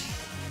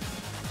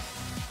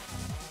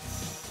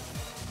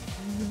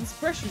 This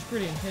pressure's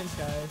pretty intense,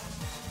 guys.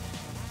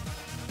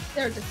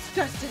 They're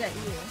disgusted at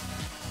you.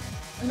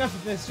 Enough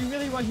of this. You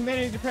really want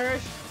humanity to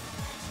perish?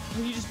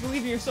 Or you just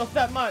believe in yourself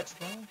that much?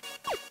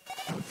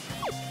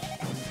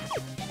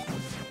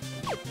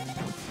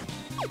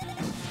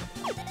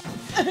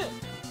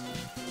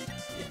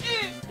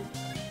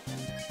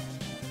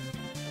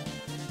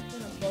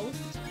 In a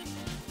boast.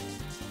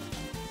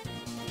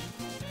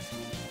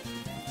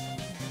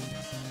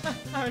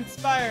 How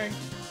inspiring.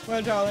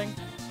 Well, darling,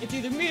 it's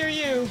either me or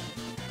you.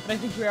 But I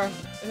think we are,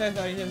 as I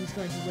thought, I know who's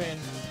going to win.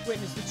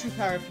 Witness the true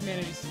power of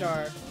humanity's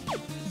star.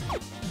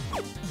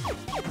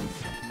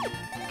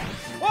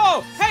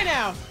 Whoa! Hey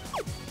now!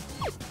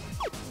 You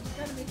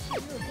gotta make sure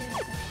you're paying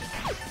attention.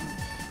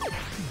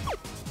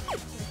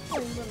 Your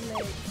clean little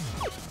legs.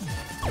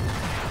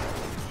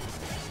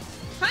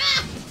 Ha!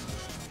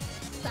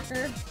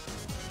 Sucker.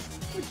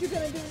 What you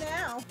gonna do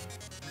now?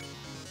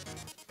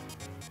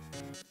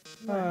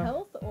 You want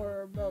health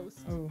or boast?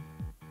 Oh.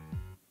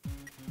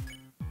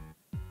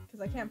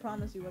 Because I can't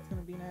promise you what's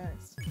gonna be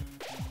next.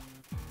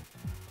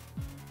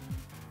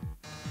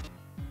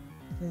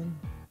 Then,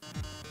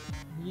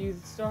 you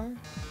the star?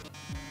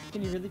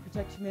 Can you really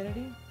protect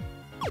humanity?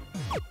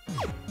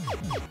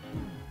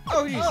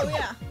 Oh, jeez. Oh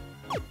yeah.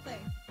 Thing.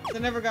 I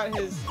never got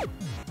his.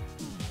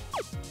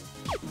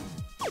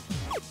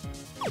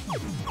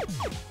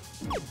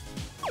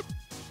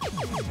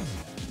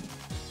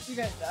 You're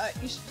gonna die.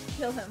 You should just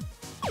kill him.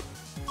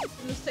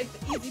 You just take the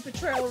easy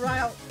betrayal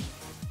route.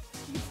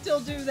 You can still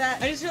do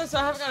that. I just realized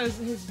I haven't got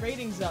his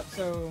ratings up,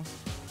 so.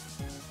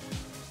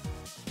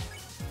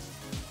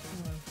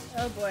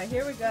 Oh boy,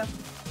 here we go.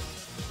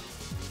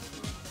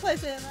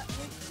 Place it in that.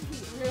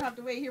 We're gonna have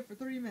to wait here for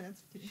 3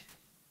 minutes.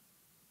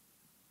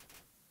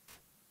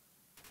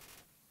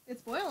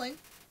 It's boiling.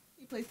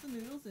 You place the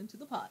noodles into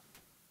the pot.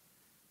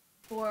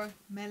 4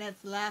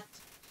 minutes left.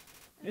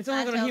 It's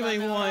only gonna Until the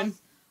heal one.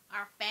 noodles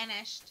are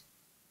finished.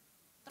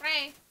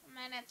 3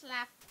 minutes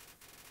left.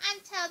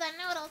 Until the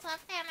noodles are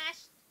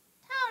finished.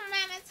 2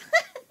 minutes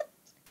left.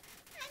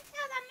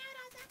 Until the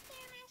noodles are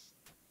finished.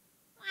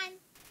 1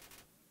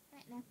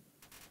 minute left.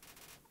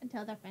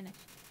 Until they're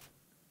finished.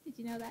 Did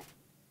you know that?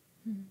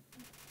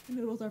 The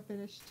noodles are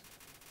finished.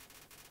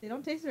 They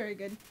don't taste very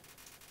good.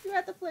 You're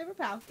at the flavor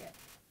packet.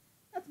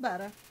 That's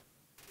better.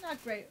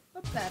 Not great,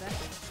 but better.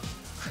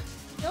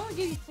 No one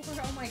gave you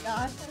 4. Oh my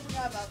god, I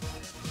forgot about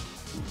that.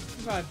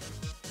 God.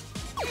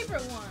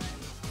 Favorite one.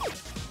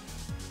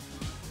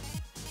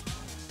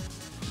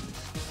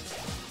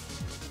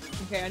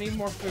 Okay, I need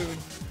more food.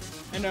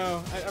 I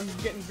know. I'm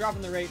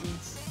dropping the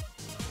ratings.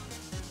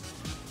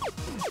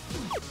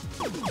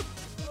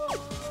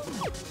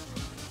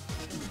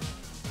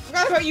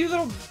 Forgot about you,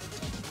 little. I'm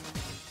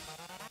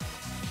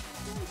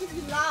gonna give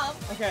you love.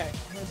 Okay,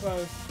 we're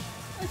both.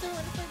 I don't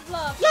want to play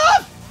love.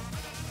 Love!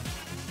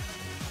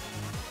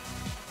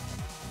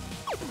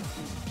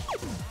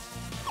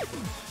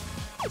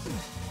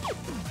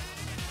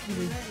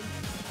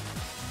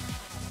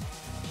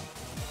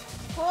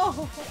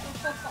 Oh.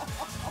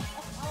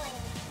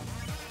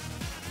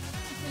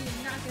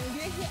 You're not gonna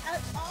get hit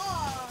at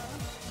all.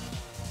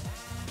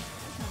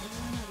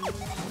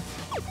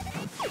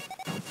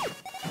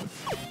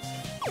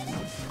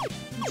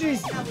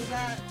 Jeez, How was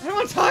that? I don't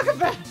want to talk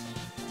about it.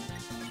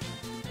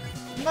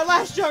 My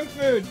last junk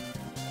food.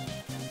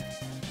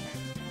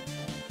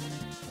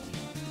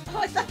 Oh,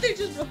 I thought they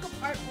just broke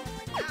apart. Oh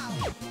my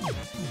god.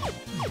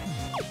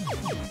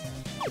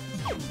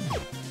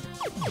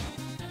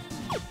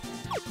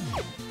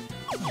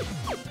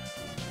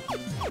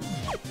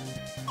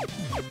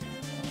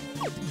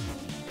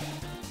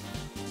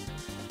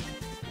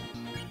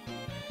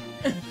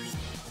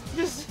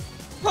 Just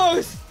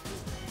pose.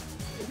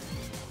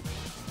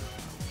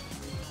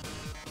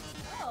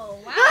 Oh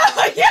wow.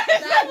 Yes,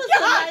 That was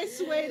God. a nice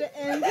way to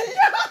end it.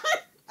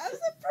 I'm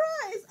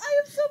surprised. I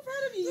am so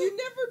proud of you. You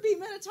never beat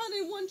Mettaton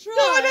in one try.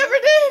 No, I never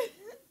did.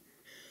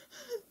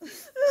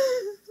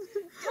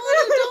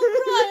 Tony, don't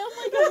cry. Oh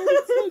my god,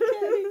 it's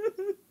okay.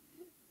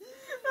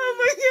 Oh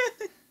my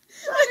god.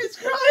 Tony's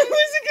crying. I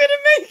wasn't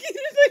gonna make it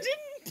if I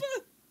didn't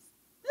pose.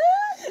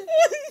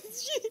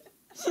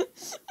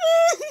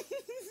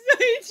 I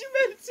hate you,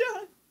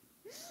 Mettaton.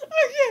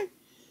 Okay.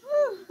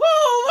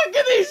 Oh, look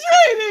at these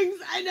ratings.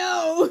 I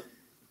know.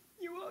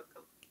 You're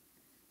welcome.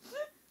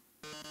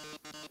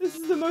 This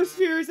is the most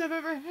viewers I've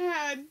ever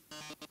had.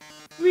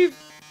 We've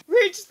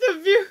reached the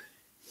view.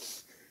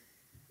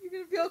 You're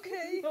gonna be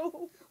okay.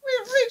 No.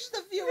 We've reached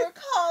the viewer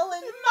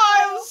calling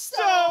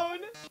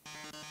Milestone.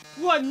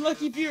 One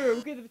lucky viewer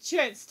will get a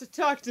chance to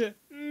talk to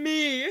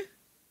me,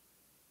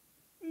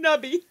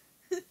 Nubby.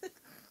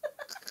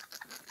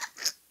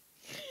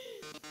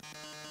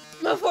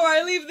 Before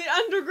I leave the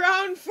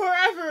underground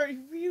forever.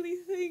 You really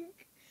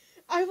think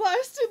I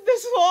lasted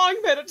this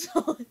long,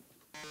 Mettaton?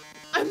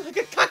 I'm like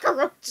a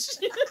cockroach.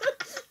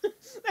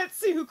 Let's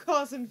see who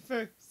calls in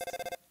first.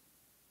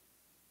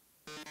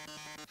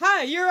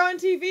 Hi, you're on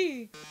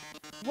TV.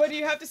 What do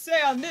you have to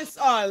say on this,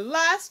 our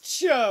last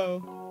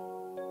show?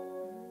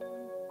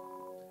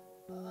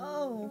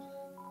 Oh.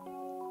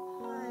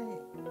 Hi,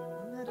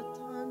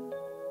 Mettaton.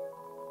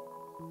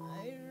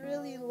 I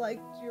really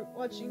liked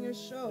watching your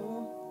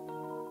show.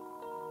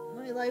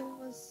 My life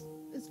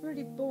is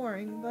pretty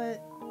boring,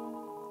 but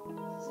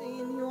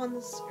seeing you on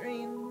the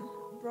screen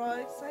brought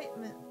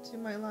excitement to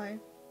my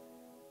life.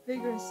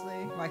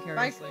 Vigorously.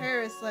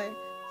 Vicariously.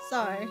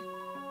 Sorry.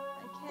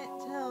 I can't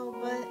tell,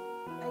 but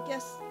I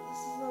guess this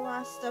is the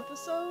last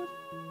episode.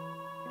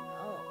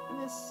 I'll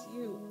miss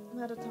you,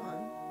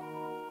 Mettaton.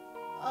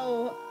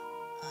 Oh,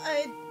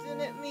 I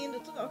didn't mean to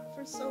talk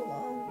for so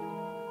long.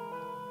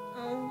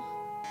 Oh.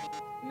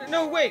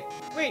 No, wait,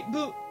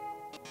 Blue.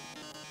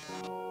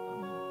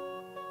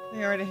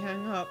 They already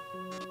hung up.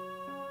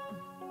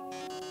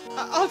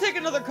 I'll take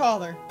another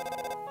caller.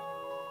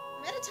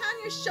 Mettaton,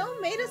 your show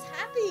made us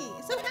happy.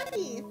 So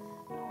happy.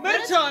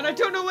 Mettaton, I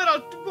don't know what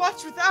I'll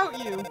watch without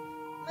you.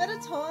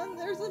 Mettaton,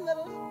 there's a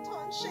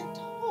Mettaton-shaped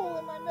hole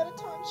in my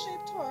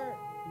Mettaton-shaped heart.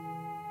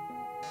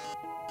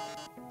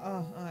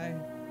 Oh, I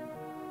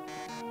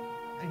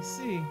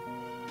see.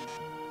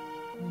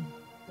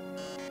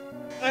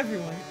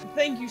 Everyone,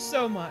 thank you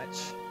so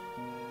much.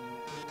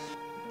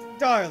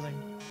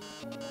 Darling,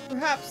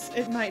 perhaps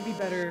it might be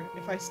better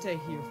if I stay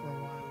here for a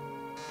while.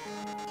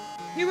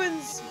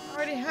 Humans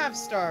already have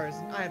stars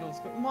and idols,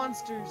 but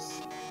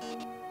monsters,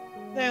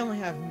 they only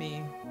have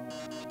me.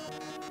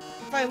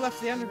 If I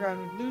left the underground,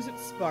 it would lose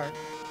its spark.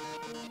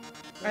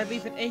 I'd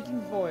leave an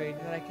aching void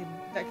that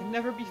can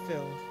never be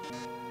filled.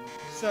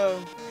 So,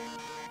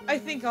 I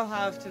think I'll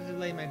have to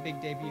delay my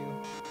big debut.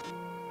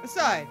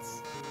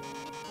 Besides,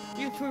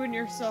 you've proven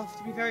yourself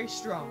to be very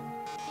strong.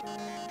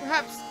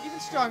 Perhaps even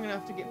strong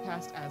enough to get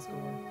past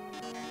Asgore.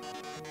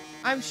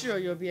 I'm sure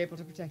you'll be able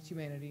to protect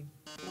humanity.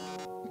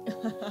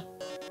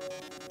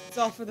 It's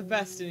all for the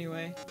best,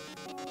 anyway.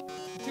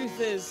 The truth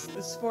is,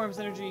 this form's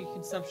energy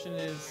consumption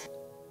is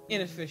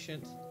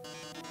inefficient.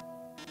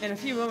 In a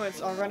few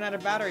moments, I'll run out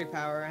of battery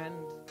power and,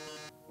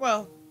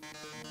 well,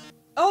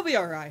 I'll be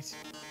alright.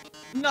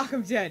 Knock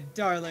 'em dead,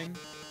 darling.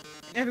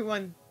 And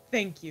everyone,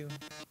 thank you.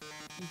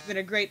 You've been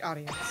a great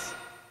audience.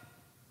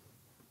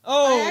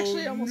 Oh, I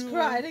actually almost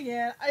cried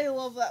again. I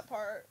love that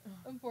part,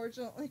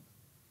 unfortunately.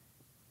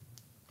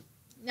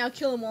 Now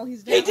kill him while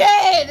he's down. He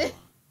did!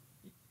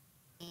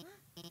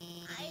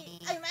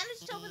 I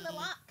managed to open the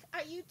lock.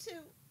 Are you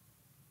too?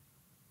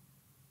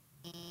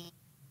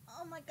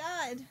 Oh my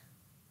god.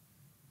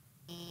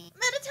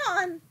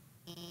 Mettaton!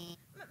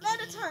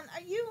 Mettaton,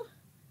 are you...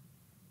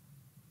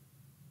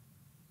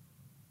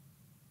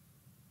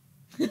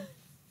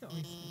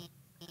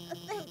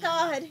 Thank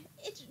God.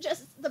 It's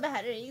just the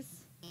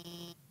batteries.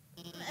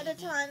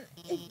 Mettaton,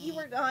 if you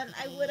were gone,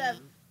 I would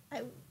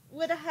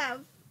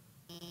have.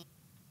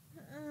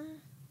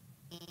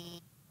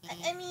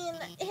 I mean,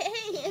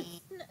 hey,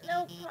 it's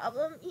no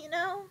problem, you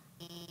know?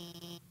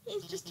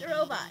 He's just a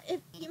robot.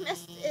 If you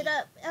messed it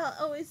up, I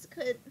always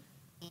could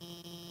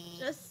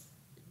just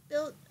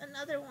build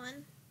another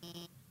one.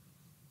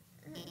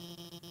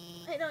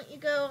 Why don't you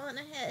go on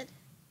ahead?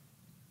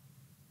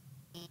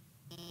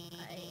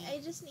 I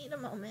just need a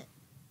moment.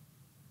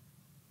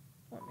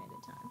 Poor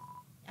Mettaton.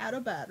 Out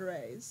of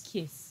batteries.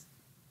 Kiss.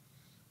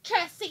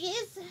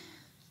 Trussies.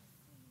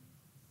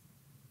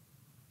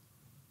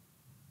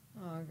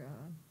 Oh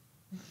god.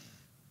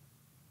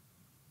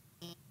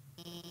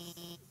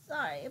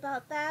 Sorry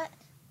about that.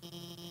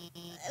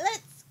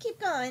 Let's keep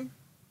going.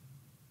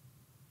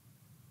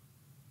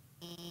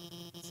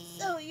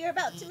 So, you're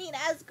about to meet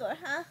Asgore,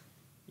 huh?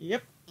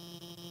 Yep.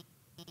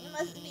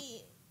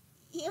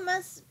 You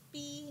must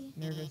be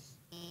Nervous.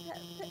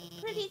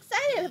 pretty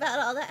excited about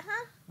all that,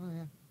 huh? Oh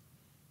yeah.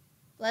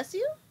 Bless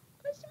you?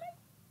 Question mark?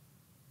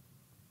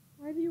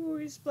 Why do you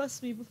always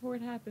bless me before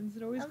it happens?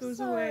 It always I'm goes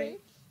sorry. away.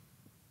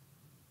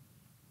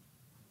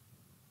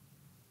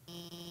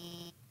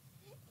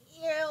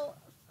 You'll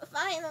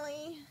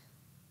finally,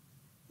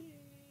 I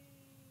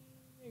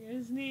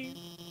gotta sneeze.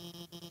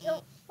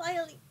 you'll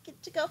finally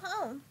get to go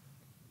home.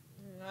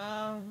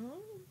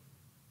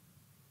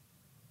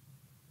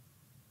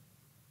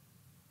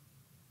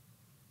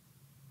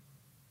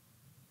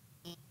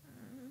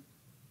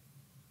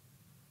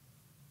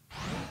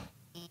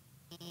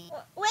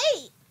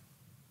 Wait!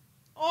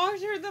 Oh, I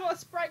heard that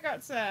Sprite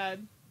got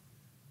sad.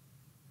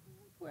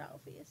 Poor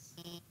Alpheus.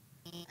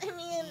 I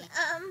mean,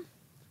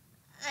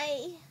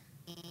 I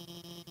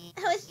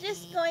was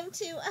just going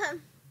to,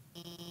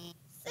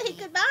 say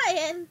goodbye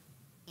and...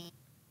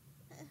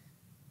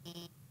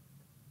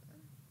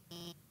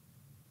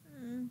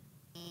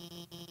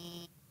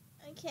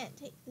 I can't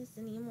take this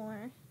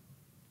anymore.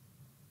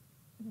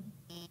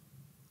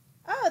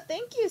 Oh,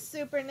 thank you,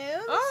 Super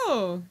Noobs.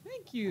 Oh,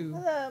 thank you.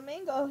 Hello,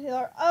 Mango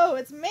here. Oh,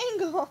 it's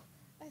Mango.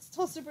 I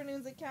stole Super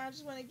Noob's account. I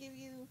just want to give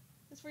you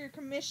this for your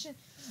commission.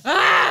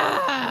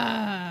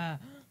 Ah!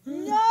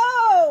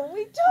 No,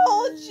 we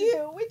told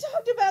you. We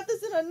talked about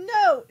this in a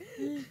note.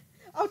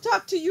 I'll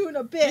talk to you in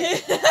a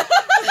bit.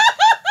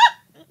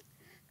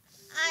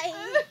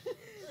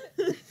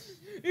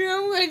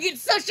 You're gonna get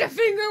such a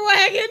finger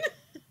wagging.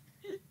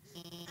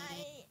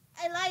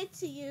 I lied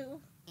to you.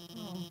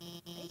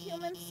 A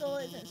human soul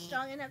isn't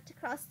strong enough to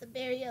cross the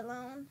barrier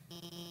alone.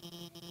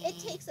 It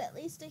takes at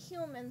least a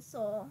human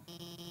soul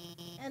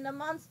and a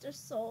monster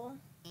soul.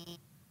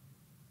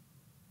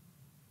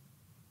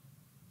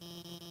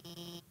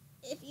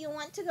 If you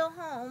want to go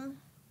home,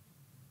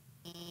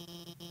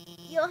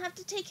 you'll have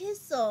to take his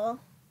soul.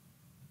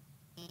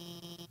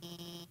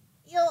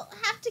 You'll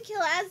have to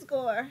kill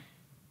Asgore.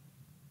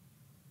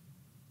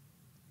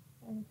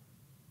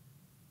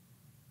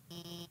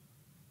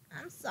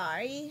 I'm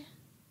sorry.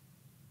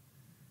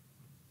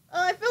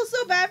 Oh, I feel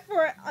so bad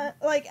for, I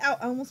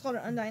almost called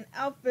her Undyne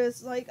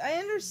Alphys. Like, I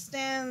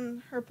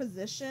understand her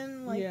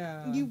position. Like,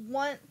 Yeah.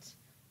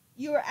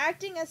 you're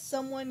acting as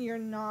someone you're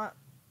not,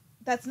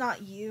 that's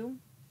not you.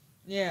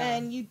 Yeah.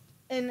 And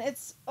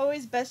it's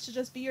always best to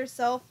just be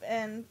yourself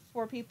and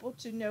for people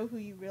to know who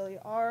you really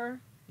are.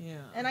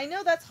 Yeah. And I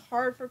know that's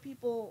hard for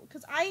people,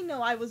 because I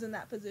know I was in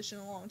that position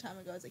a long time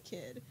ago as a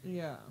kid.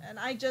 Yeah. And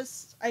I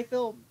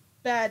feel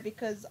bad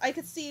because I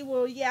could see,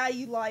 well, yeah,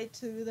 you lied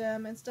to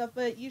them and stuff,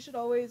 but you should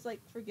always, like,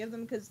 forgive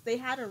them because they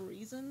had a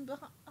reason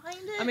behind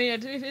it. I mean,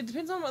 it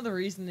depends on what the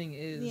reasoning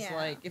is. Yeah.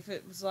 Like, if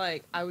it was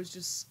like, I was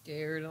just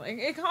scared, like,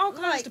 it all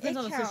kind of depends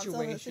on the counts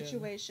situation. on the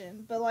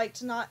situation, but, like,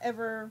 to not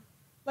ever,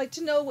 like,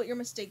 to know what your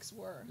mistakes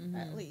were,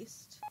 at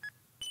least.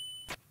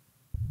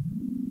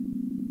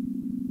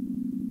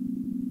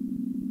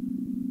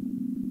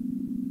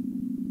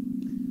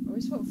 I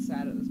always felt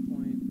sad at this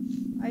point.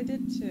 I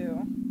did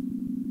too.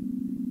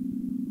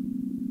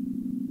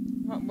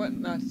 What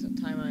time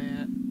am I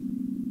at?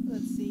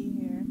 Let's see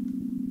here.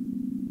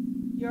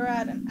 You're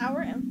at 1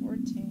 hour and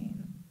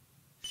 14.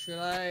 Should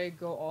I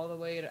go all the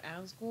way to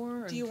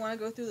Asgore? Do you want to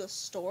go through the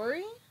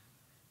story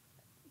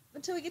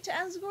until we get to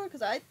Asgore?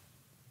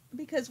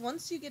 Because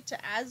once you get to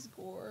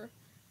Asgore,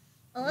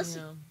 unless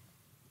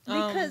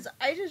because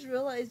I just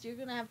realized you're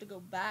gonna have to go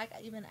back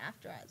even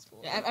after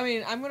Asgore. Yeah, I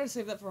mean, I'm gonna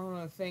save that for a whole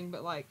other thing,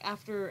 but like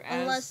after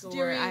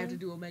Asgore, I have to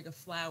do Omega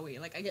Flowey.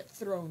 Like I get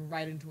thrown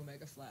right into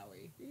Omega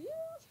Flowey. Yeah.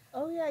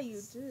 Oh yeah, you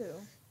do.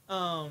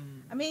 I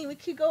mean, we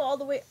could go all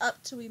the way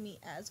up till we meet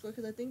Asgore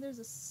because I think there's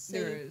a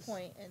save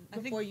point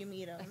before you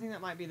meet him. I think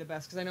that might be the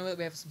best because I know that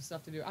we have some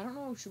stuff to do. I don't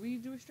know. Should we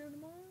do a stream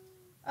tomorrow?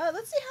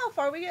 Let's see how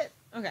far we get.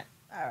 Okay.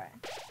 All right.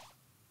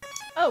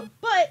 Oh,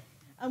 but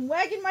I'm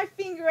wagging my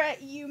finger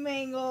at you,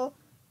 Mangle.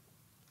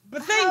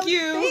 But thank you.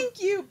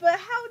 Thank you, but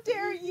how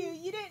dare you?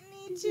 You didn't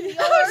need to.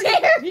 How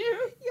dare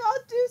you?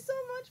 Y'all do so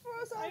much for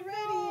us already.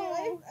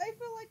 I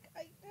feel like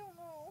I don't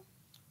know.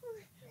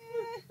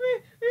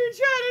 We're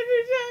trying to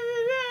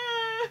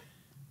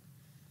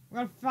do We're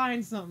gonna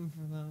find something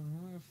for them.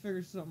 We're gonna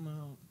figure something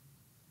out.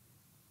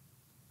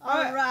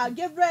 Alright,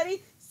 get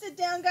ready. Sit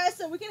down, guys,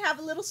 so we can have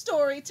a little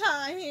story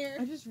time here.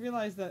 I just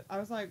realized that I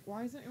was like,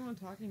 why isn't anyone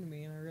talking to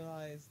me? And I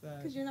realized that.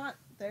 Because you're not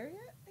there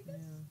yet, I guess.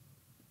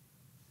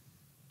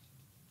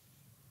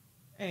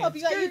 Yeah. Hey, Hope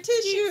you got your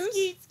tissues.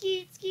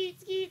 Skeet.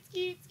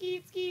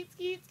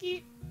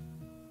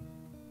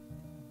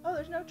 Oh,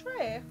 there's no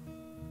tray.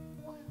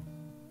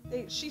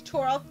 She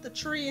tore off the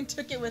tree and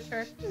took it with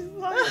her.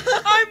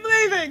 I'm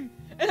leaving,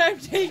 and I'm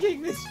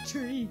taking this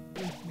tree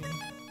with me.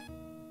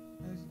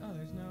 There's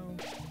no.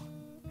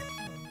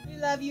 We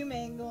love you,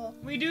 Mangle.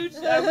 We do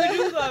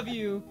love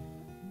you,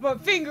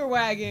 but finger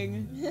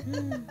wagging.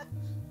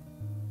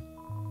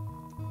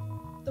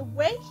 The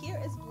way here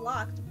is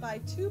blocked by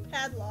 2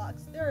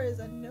 padlocks. There is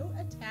a note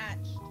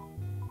attached.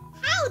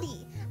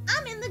 Howdy!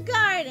 I'm in the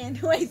garden.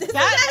 Wait, this is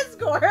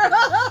Asgore.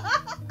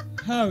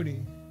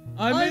 Howdy.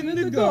 I'm in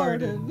the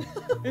garden.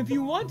 If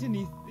you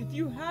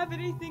have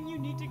anything you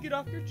need to get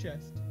off your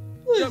chest,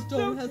 Please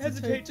don't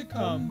hesitate to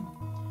come.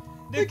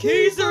 The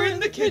keys are in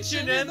the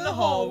kitchen and the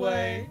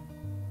hallway.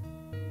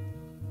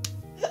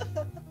 I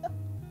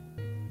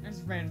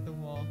just ran at the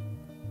wall.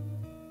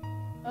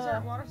 Is there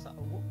a water slide?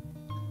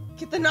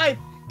 Get the knife!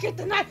 Get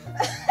the knife!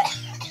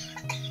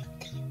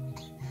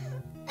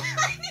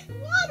 I need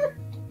water!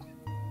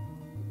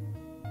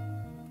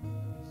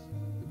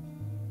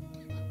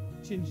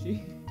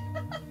 Chinchi.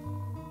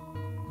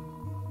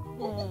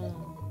 Oh.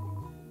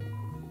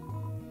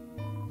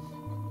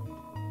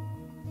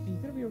 Are you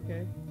gonna be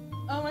okay?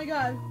 Oh my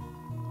god.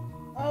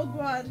 Oh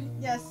god.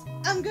 Yes.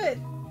 I'm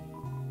good.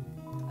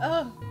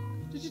 Oh.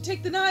 Did you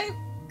take the knife?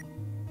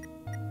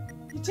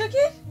 You took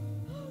it?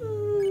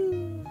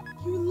 You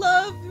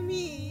love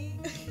me.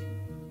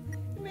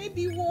 It may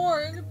be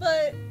worn,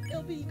 but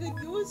it'll be good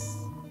use.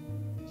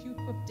 You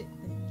equipped it.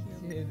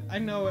 Thank you. Dude, I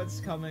know what's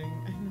coming.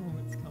 I know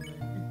what's coming.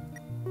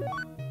 You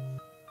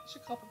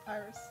should call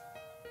Papyrus.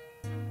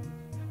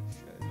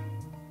 Should.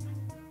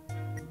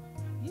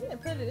 You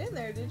didn't put it in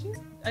there, did you?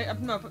 I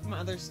put my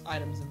other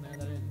items in there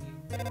that I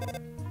didn't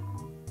need.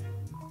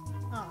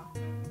 Oh.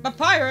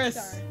 Papyrus!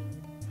 Sorry.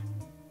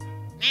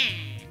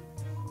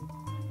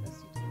 That's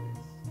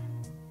utilities.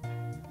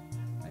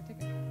 I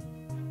take it.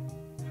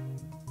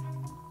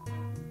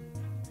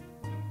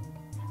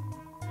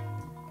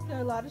 There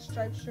are a lot of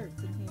striped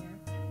shirts in here.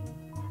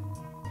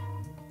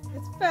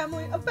 It's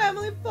a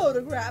family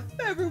photograph.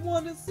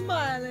 Everyone is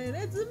smiling.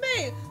 It's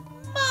me,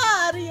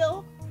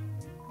 Mario.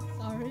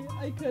 Sorry,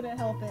 I couldn't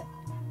help it.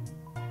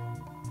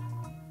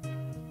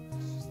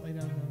 Just lay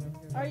down now.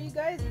 Are you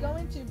guys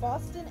going to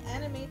Boston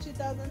Anime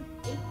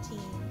 2018?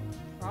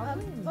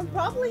 Probably.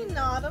 Probably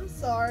not. I'm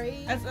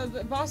sorry.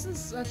 Boston's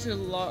such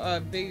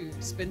a big,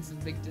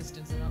 expensive, big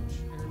distance, and I'm not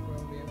sure if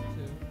we'll be able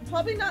to.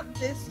 Probably not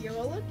this year.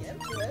 We'll look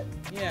into it.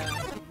 Yeah.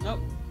 Nope.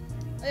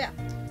 Oh, yeah.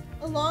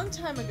 A long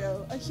time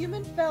ago, a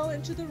human fell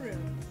into the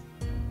room.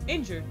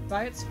 Injured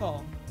by its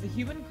fall, the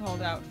human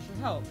called out for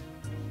help.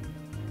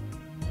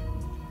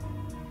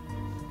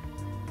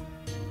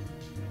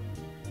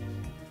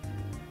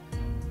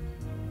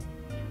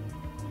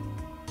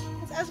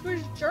 It's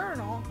Asperger's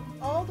journal.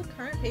 All the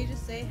current pages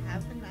say,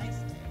 "Have a nice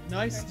day."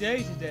 Nice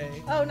day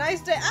today. Oh,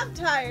 nice day. I'm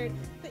tired.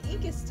 The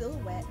ink is still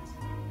wet.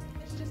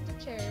 It's just a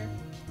chair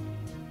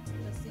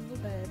and a single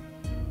bed.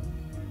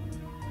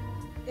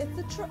 It's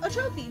a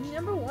trophy.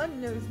 Number 1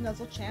 knows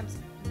Nuzzle Champs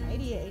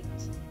 98.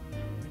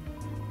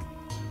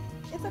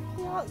 It's a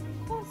clothes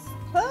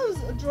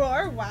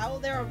drawer. Wow,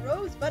 there are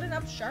rows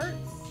button-up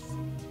shirts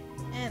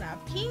and a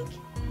pink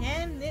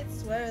hand-knit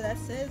sweater that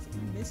says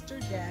Mr.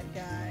 Dad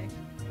Guy.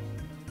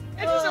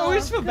 I just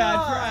always feel bad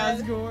God. for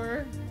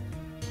Asgore.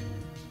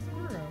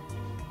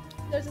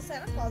 There's a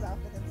Santa Claus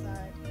outfit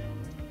inside.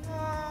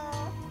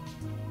 Aww.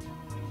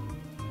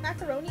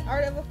 Macaroni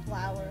art of a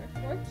flower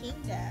for King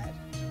Dad.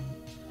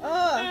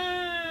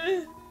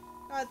 Oh,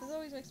 God, this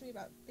always makes me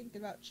think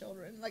about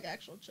children, like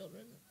actual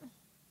children.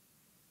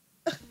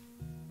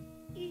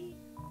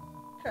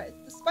 Christ,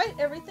 despite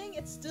everything,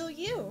 it's still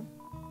you.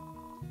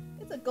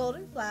 It's a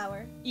golden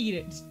flower. Eat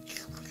it.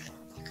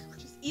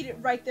 Just eat it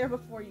right there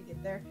before you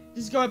get there.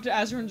 Just go up to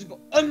Azrael and just go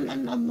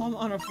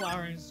on a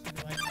flower and just be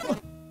like.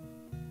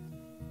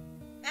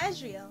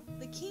 Azrael,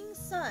 the king's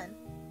son,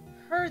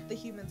 heard the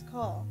human's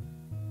call.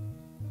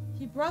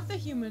 He brought the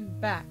human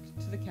back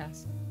to the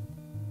castle.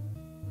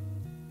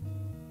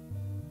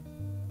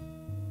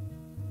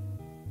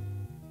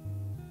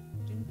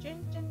 Dun,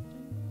 dun, dun,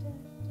 dun, dun,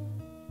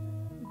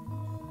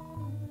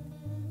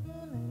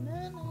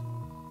 dun.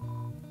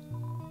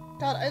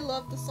 God, I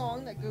love the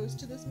song that goes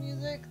to this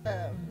music.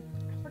 I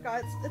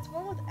forgot. It's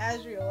one with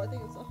Azrael. I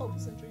think it's the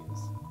Hopes and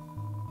Dreams.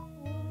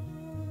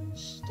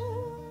 Washed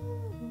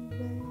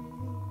away.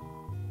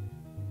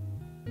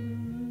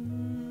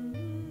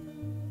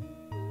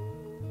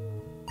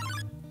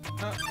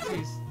 Oh,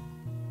 please.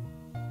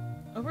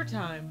 Over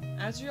time,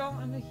 Azrael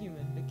and the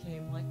human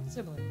became like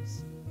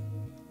siblings.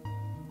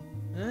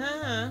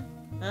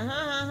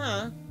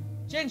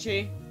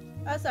 Chinchi,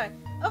 Oh, sorry.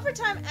 Over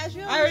time,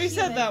 Azrael I already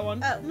said that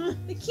one. Oh.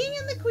 The king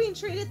and the queen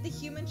treated the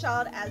human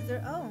child as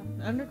their own.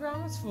 The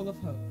underground was full of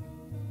hope.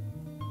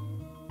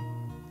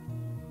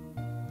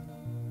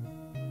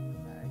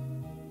 Sorry.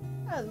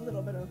 A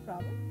little bit of a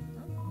problem.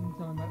 Oh, we'll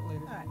talk about it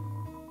later. Alright.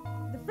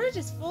 The fridge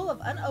is full of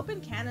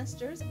unopened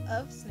canisters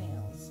of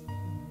snails.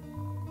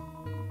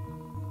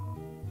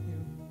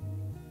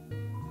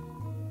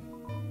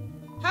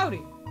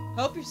 Howdy!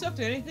 Help yourself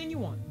to anything you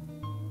want.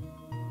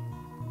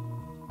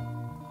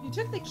 You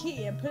took the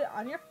key and put it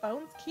on your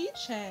phone's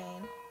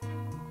keychain.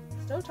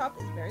 Stovetop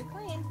is very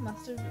clean.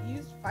 Must have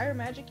used fire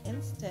magic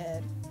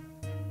instead.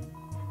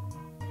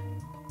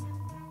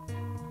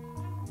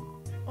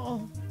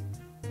 Oh.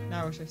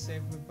 Now I wish I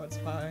saved with Butt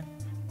Spy.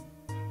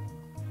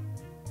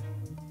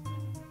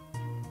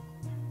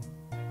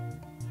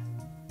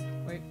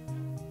 Wait.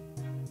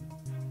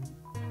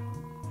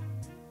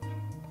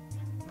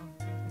 Oh,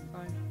 okay,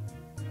 fine.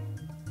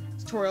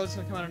 This tutorial is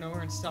gonna come out of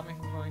nowhere and stop me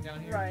from going down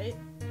here. Right.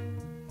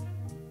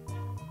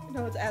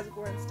 No, it's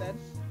Asgore instead.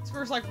 It's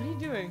first like, what are you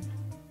doing?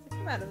 So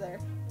come out of there.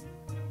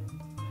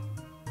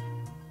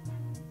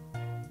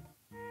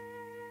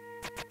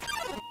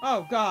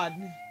 Oh god.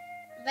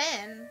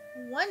 Then,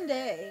 one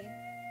day,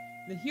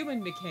 The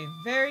human became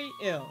very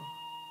ill.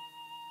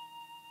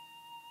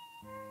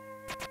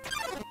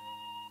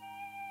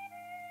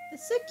 the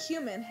sick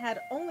human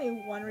had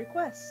only one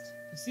request.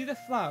 To see the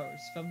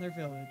flowers from their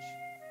village.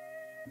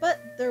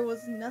 But there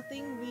was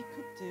nothing we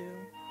could do.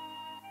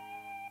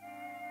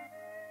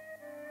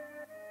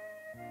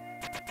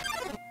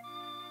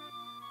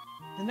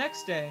 The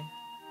next day,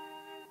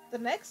 The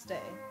next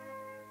day,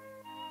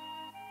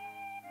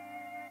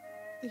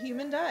 the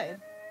human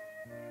died.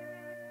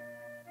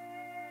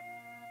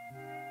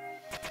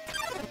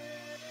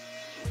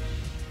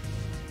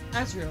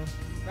 Azrael,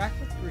 racked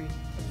with grief,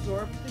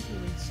 absorbed the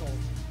human soul.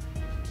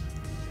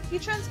 He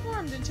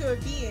transformed into a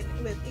being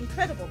with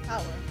incredible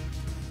power.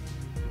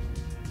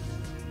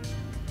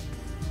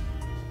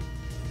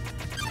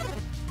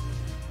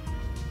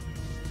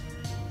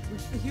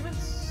 With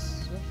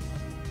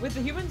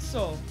the human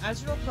soul,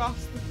 Azrael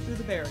crossed through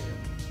the barrier,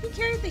 He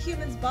carried the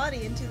human's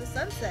body into the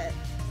sunset.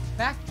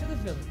 back to the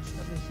village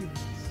of the humans.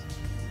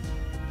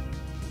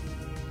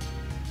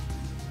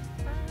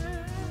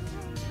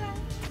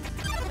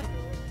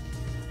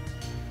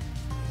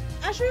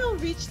 Azrael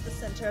reached the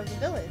center of the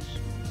village.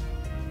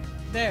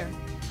 There,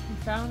 he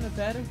found a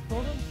bed of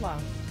golden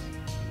flowers.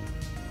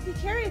 He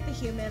carried the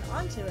human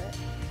onto it.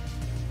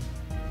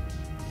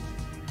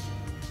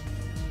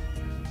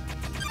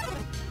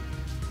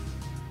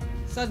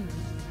 Suddenly,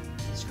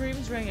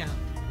 screams rang out.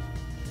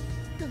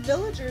 The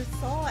villagers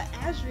saw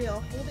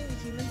Azrael holding the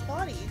human's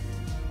body.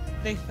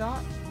 They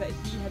thought that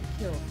he had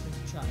killed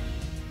the child.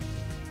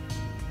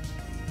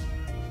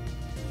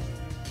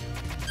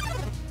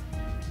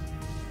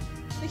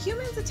 The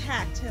humans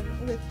attacked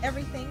him with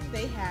everything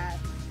they had.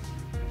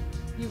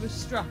 He was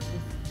struck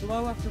with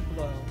blow after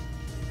blow.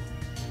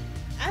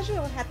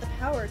 Azrael had the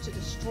power to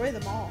destroy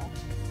them all.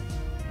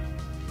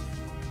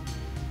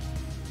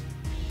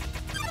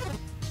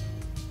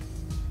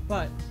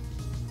 But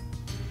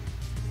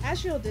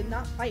Azrael did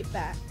not fight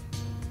back.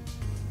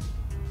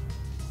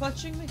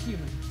 clutching the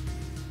human,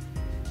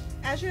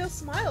 Azrael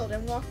smiled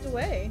and walked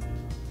away.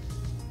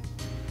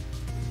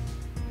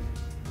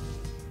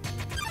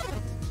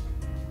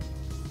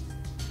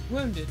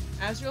 wounded,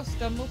 Azrael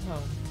stumbled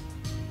home.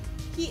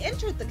 He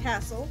entered the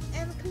castle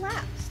and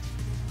collapsed.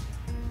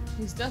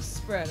 His dust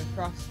spread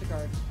across the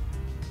garden.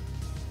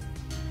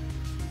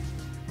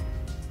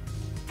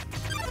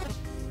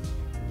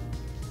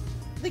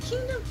 The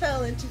kingdom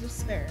fell into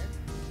despair.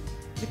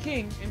 The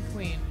king and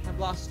queen had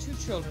lost 2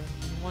 children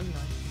in one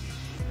night.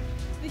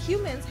 The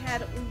humans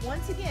had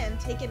once again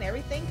taken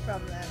everything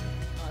from them.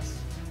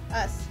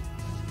 Us.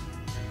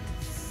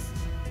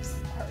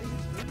 Sorry.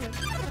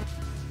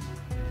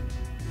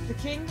 The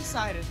king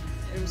decided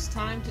it was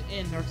time to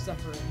end our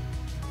suffering.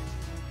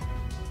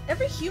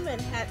 Every human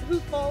who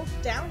falls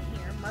down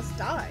here must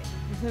die.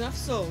 With enough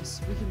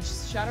souls, we can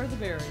shatter the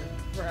barrier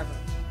forever.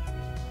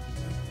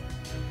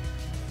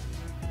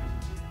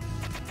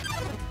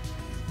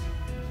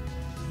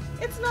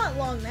 It's not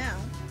long now.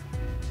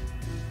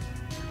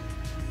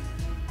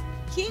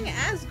 King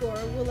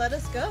Asgore will let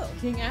us go.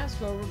 King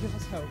Asgore will give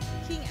us hope.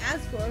 King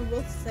Asgore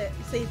will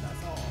save us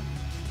all.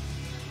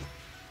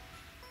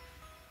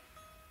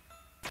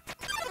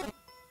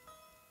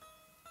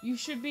 You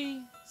should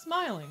be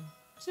smiling,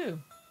 too.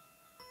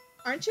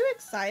 Aren't you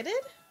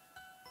excited?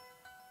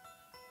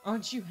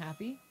 Aren't you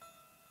happy?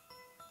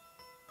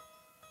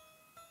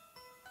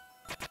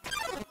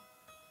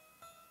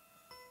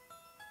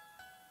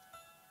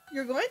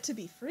 You're going to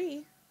be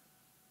free.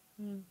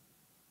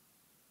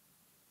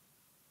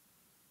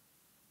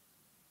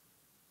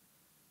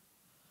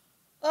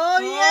 Oh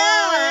yeah!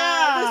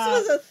 yeah!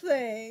 This was a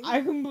thing.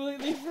 I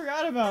completely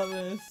forgot about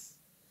this.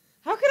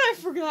 How could I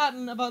have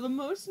forgotten about the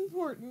most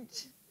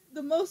important?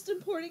 The most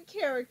important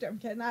character.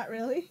 Okay, not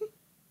really.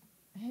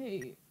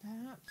 Hey,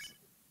 perhaps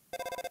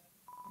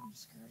I'm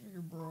scared of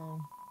your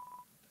bro.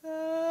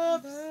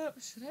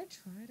 Should I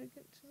try to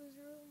get to his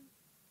room?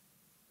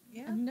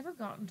 Yeah. I've never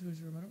gotten to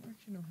his room. I don't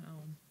actually know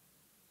how.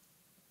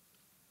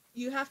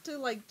 You have to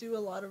like do a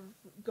lot of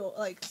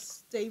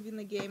saving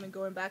the game and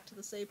going back to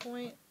the save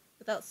point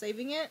without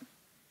saving it.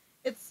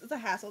 It's a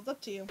hassle. It's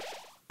up to you.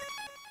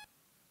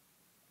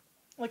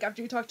 Like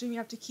after you talk to him, you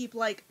have to keep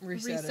like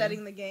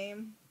resetting the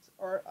game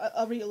or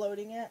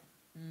reloading it.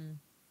 Mm.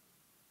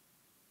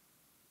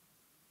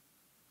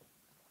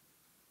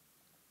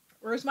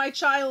 Where's my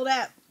child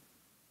at?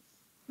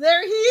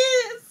 There he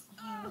is!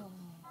 Oh.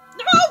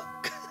 No!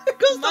 There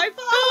goes My the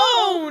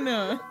phone!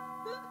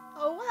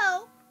 Oh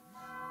well.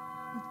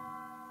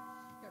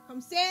 Here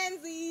comes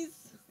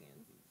Sansies.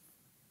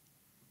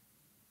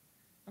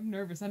 I'm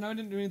nervous. I know I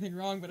didn't do anything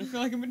wrong, but I feel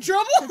like I'm in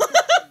trouble.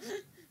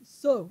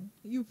 So,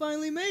 you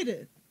finally made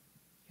it.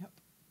 Yep.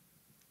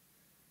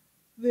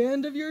 The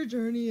end of your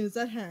journey is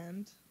at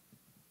hand.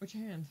 Which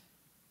hand?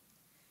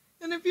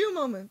 In a few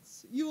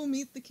moments, you will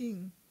meet the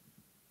king.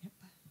 Yep.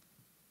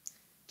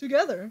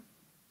 Together,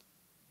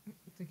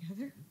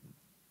 Together?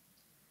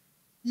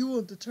 you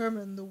will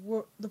determine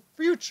the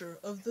future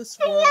of this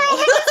The world. world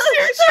of this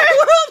future! The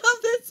world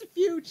of this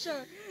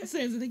future!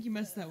 Sans, I think you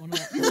messed that one up.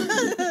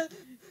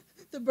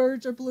 The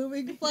birds are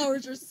blooming,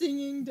 flowers are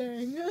singing,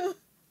 dang.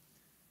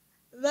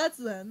 That's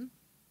then.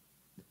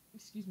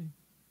 Excuse me.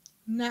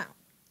 Now.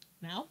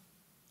 Now?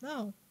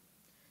 No.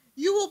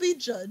 You will be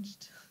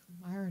judged.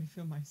 I already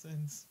feel my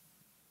sins.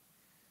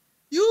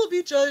 You will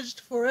be judged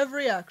for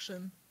every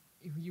action.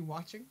 Were you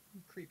watching,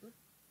 you creeper?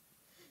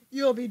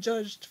 You will be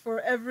judged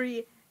for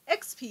every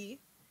XP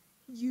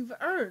you've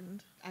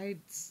earned. I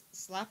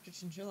slapped a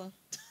chinchilla.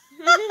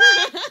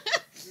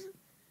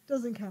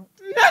 Doesn't count.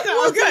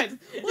 Oh, good.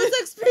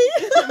 What's XP?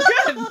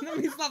 Good. Let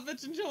me slap the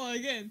chinchilla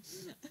again.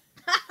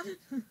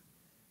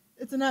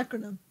 It's an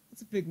acronym.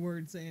 That's a big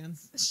word,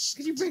 Sans.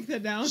 Could you break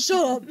that down?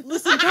 Shut up.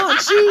 Listen, John,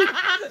 shoot.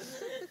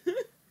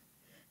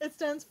 It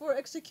stands for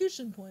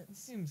execution points.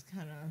 Seems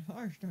kind of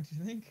harsh, don't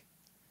you think?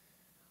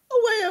 A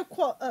way of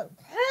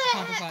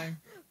Quantifying.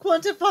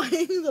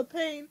 quantifying the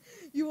pain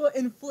you will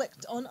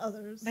inflict on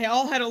others. They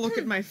all had a look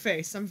at my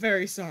face. I'm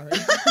very sorry.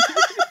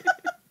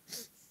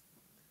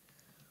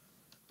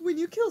 When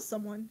you kill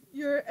someone,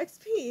 your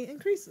XP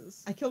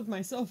increases. I killed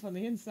myself on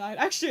the inside.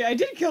 Actually, I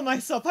did kill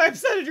myself. I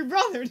upsetted your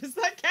brother. Does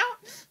that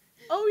count?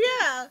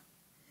 Oh,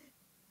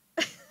 yeah.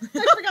 I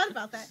forgot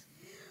about that.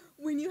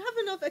 When you have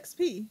enough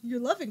XP, your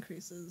love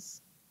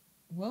increases.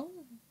 Well,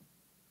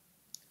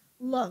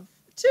 Love,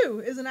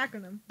 too, is an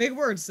acronym. big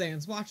words,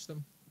 Sans. Watch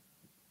them.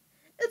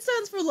 It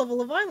stands for level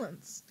of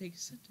violence. Big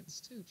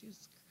sentence, too.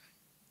 Jesus Christ.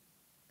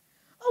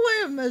 A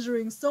way of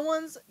measuring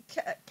someone's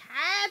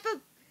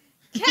capacity.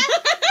 I'm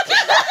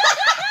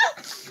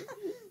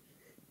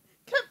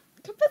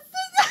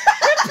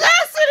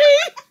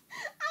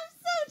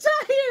so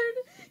tired.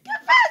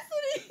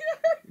 Capacity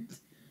hurt.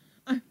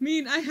 I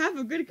mean, I have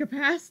a good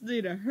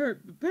capacity to hurt,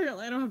 but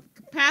apparently I don't have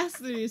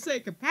capacity to say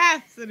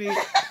capacity.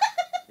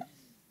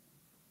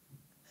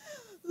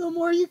 The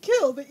more you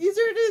kill, the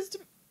easier it is to...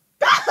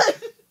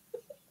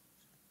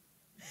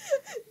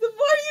 The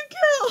more you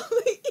kill,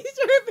 the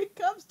easier it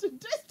becomes to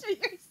distance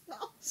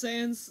yourself.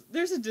 Sans,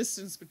 there's a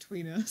distance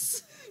between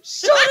us.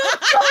 Shut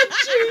up,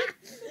 Chachi!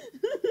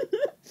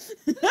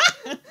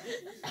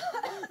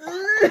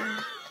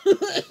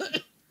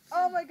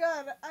 Oh my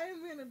god, I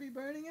am gonna be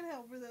burning in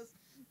hell for this.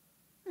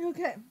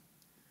 Okay.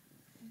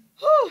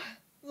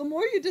 The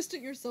more you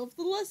distance yourself,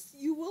 the less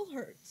you will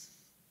hurt.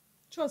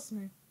 Trust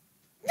me.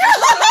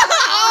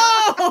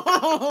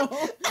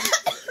 Oh!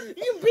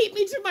 You beat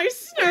me to my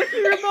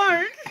snarky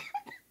remark.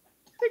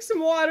 Take some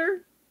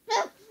water.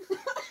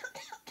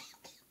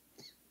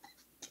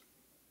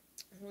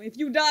 If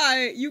you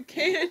die, you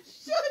can't.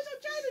 Shush,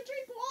 I'm trying to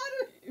drink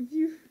water.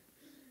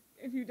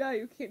 If you die,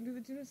 you can't do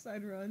the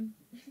genocide run.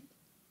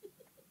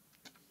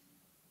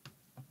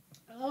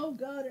 Oh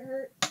god, it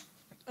hurts.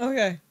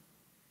 Okay.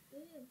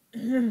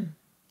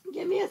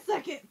 Give me a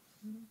second.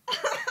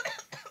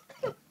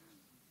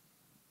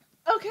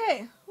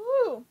 Okay.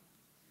 Woo.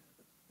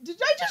 Did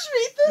I just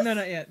read this? No,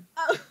 not yet.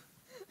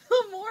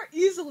 The more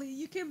easily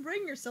you can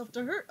bring yourself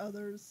to hurt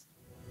others.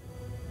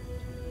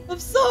 I'm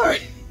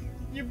sorry.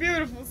 You're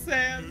beautiful,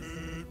 Sans.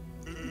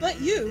 But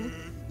you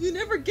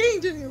never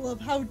gained any love.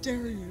 How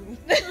dare you?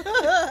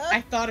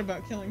 I thought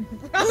about killing your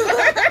brother.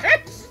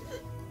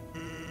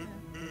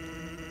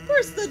 Of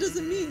course, that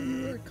doesn't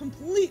mean you were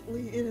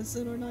completely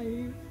innocent or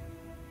naive.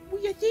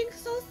 Well, you think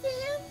so,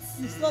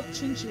 Sans? You slept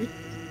Chinchi.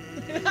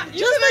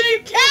 You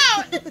didn't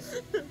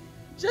count!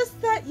 Just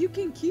that you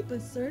can keep a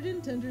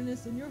certain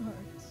tenderness in your heart.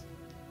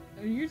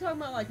 Are you talking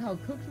about like how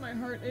cooked my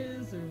heart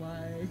is, or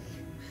like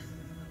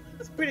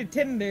it's pretty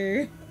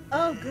tender?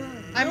 Oh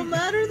god. No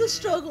matter the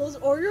struggles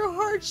or your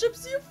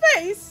hardships you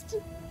faced.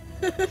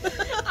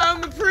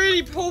 I'm a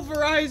pretty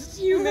pulverized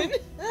human.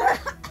 I'm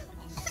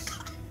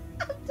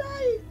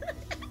dying.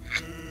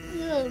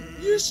 Yeah,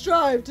 you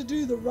strive to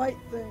do the right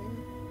thing.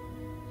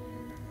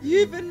 You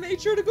even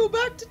made sure to go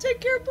back to take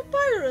care of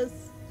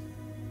Papyrus.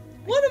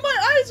 One of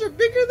my eyes are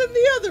bigger than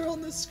the other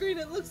on the screen,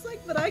 it looks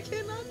like, but I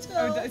cannot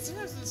tell. Oh,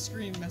 sometimes the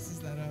screen messes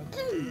that up.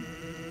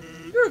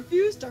 You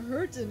refuse to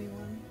hurt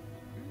anyone.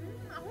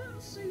 I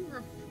wouldn't say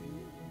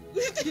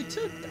You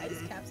took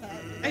dice caps out.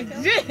 I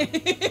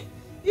did.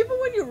 Even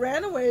when you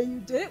ran away, you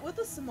did it with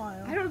a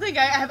smile. I don't think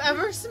I have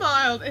ever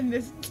smiled in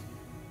this.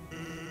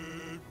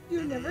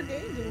 You never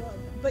gained love,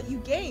 but you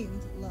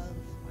gained love.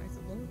 Why is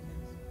it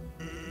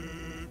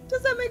lowercase?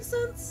 Does that make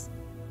sense?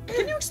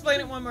 Can you explain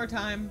it one more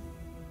time?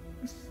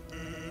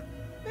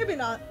 Maybe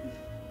not.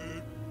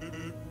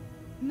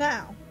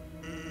 Now,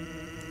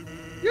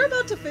 you're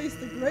about to face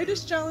the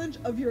greatest challenge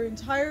of your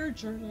entire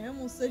journey. I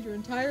almost said your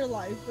entire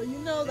life, but you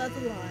know that's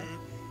a lie.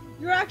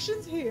 Your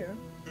actions here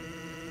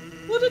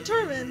will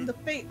determine the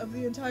fate of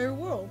the entire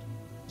world.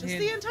 Just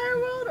the entire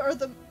world or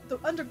the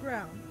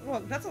underground?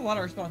 Well, that's a lot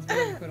of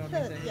responsibility to put on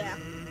me. Yeah.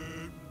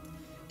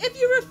 If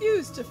you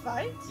refuse to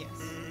fight, Yes.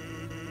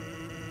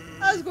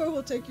 Asgore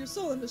will take your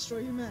soul and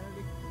destroy humanity.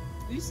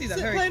 You see that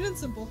Plain and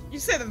simple. You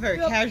say that very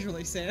Yep.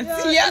 casually, Sans.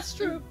 Yeah, that's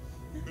true.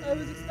 I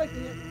was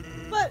expecting it.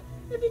 But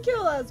if you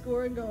kill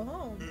Asgore and go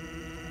home,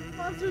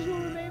 monsters will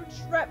remain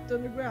trapped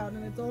underground,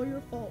 and it's all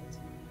your fault.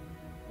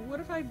 What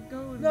if I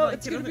go and No, like,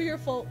 it's get gonna other- be your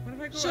fault. What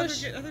if I go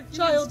Shush, get other humans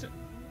child. to-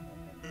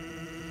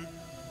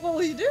 What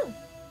will you do?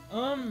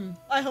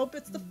 I hope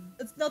it's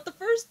not the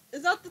first.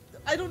 It's not the.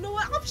 I don't know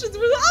what options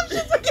were the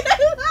options again.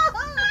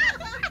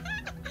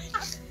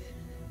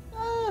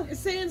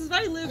 Sans, if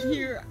I live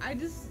here,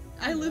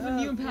 I live in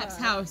you and Pat's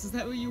God. house. Is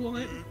that what you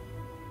want?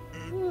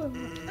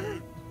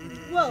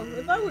 Well,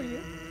 if I were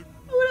you,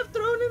 I would have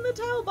thrown in the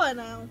towel by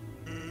now.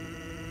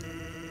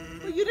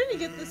 Well, you didn't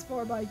get this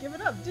far by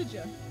giving up, did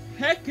you?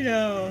 Heck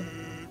no.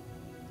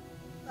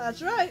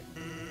 That's right.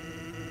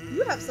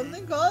 You have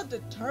something called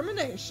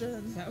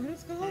determination. Is that what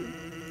it's called?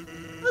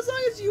 As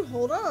long as you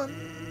hold on,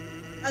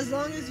 as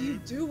long as you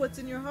do what's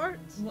in your heart,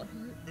 What?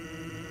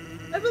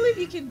 I believe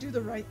you can do the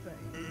right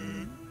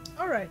thing.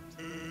 Alright.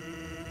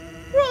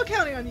 We're all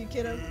counting on you,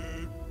 kiddo.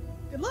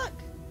 Good luck.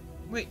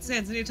 Wait,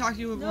 Sans, I need to talk to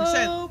you more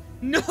Sans.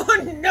 No.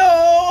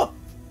 No!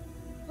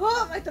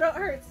 Oh, my throat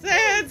hurts.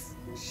 Sans!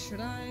 Should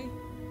I?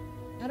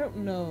 I don't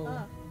know.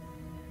 Ah,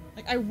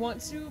 Like, I want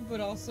to, but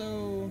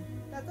also...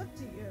 that's up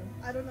to you.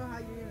 I don't know how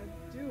you're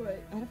gonna do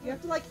it. I don't You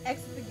have to like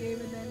exit the game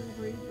and then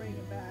bring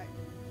it back.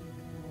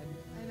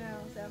 I know,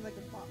 sounds like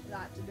a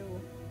lot to do.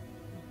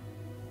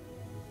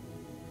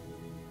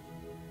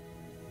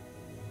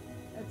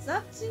 It's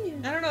up to you.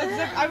 I don't know,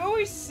 'cause I've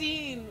always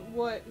seen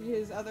what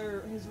his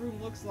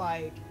room looks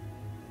like.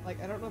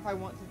 Like, I don't know if I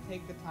want to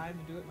take the time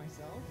to do it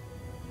myself.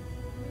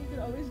 You could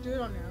always do it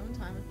on your own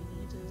time if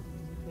you need to.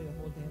 Play the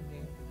whole damn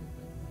game.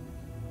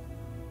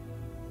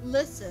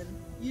 Listen,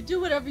 you do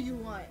whatever you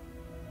want.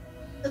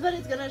 But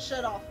it's gonna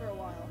shut off for a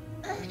while.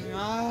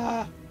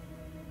 Ah,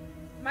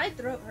 My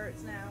throat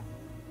hurts now.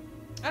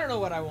 I don't know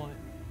what I want.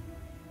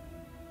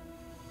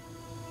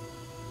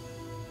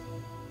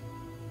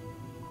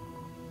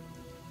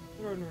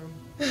 Throne room.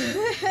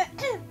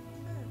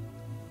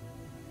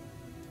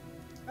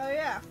 Oh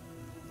yeah.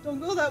 Don't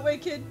go that way,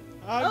 kid.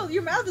 Oh,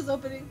 your mouth is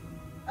opening.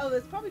 Oh,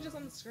 it's probably just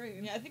on the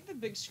screen. Yeah, I think the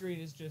big screen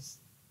is just...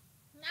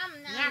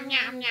 Nom nom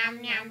nom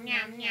nom nom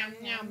nom nom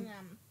nom.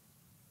 Yum.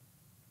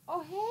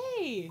 Oh,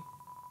 hey!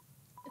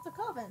 It's a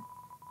coffin.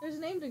 There's a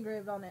name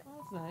engraved on it.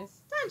 Oh, that's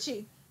nice.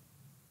 Tanchi.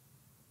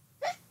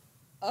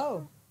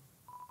 Oh.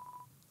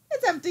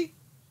 It's empty.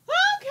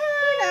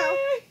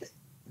 Okay!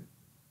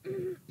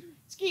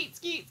 Skeet,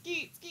 skeet,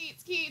 skeet, skeet,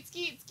 skeet,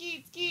 skeet,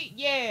 skeet, skeet,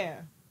 yeah!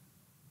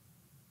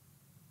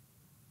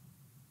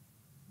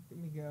 Let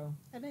me go.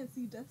 I didn't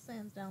see Death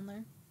Sands down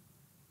there.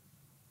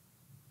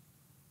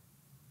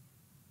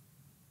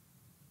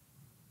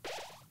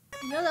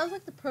 You know, that was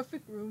like the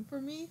perfect room for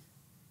me.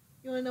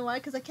 You wanna know why?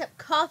 Because I kept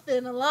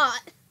coughing a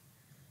lot.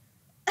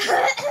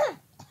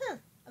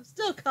 I'm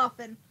still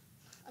coughing.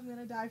 I'm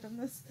gonna die from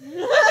this.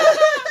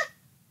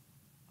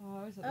 Oh, I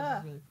always thought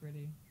this was really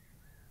pretty.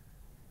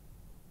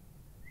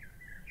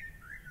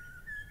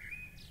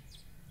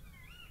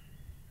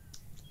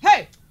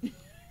 Hey!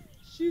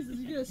 Jesus,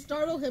 you're gonna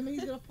startle him and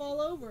he's gonna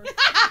fall over.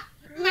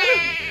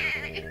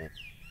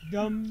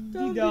 Dum Dum dee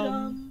dum.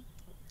 dum.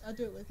 I'll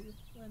do it with you.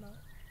 Why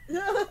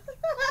not?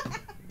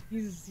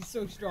 He's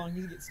so strong,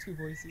 he gets two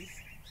voices.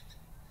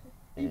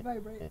 He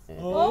vibrates.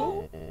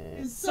 Oh?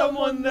 Is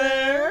someone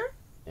there?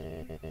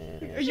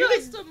 Are you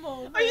Just the a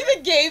moment. Are you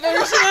the gay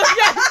version of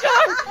Jack?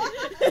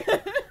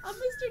 I'm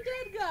Mr.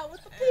 Dead Guy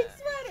with the pink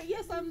sweater.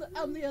 Yes,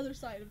 I'm the other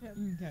side of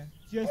him. Okay.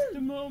 Just a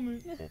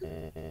moment.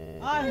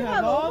 I have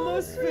have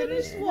almost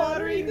finished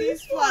watering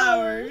these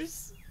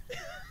flowers.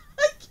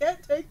 I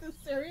can't take this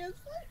seriously.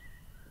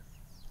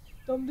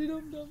 Dum de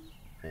dum dum.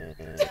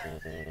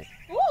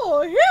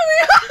 Oh, here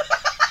we are.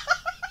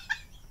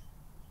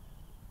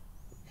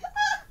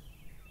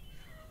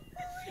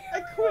 I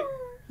quit.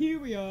 Here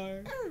we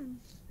are.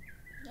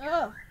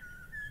 Oh.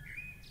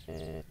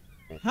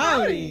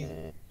 Howdy.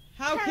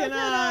 How can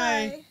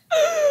I?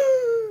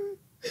 Oh,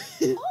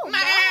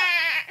 my.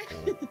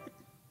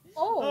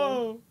 Oh.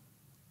 Oh.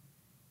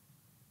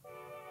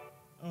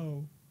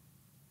 Oh.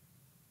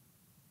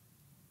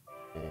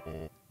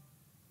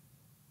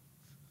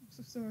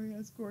 so sorry,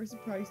 Asgore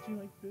surprised you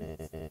like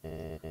this.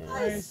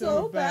 I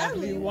so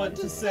badly want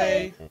to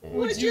say,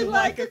 would you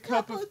like a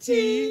cup of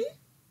tea?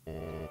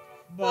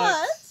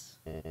 But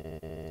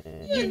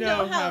you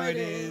know how it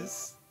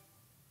is.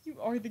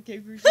 You are the gay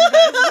version of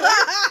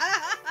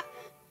Asgore.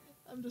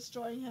 I'm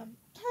destroying him.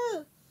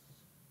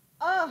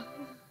 Oh.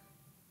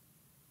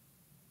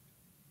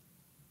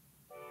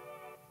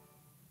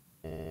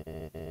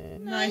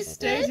 Nice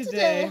day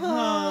today,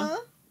 huh?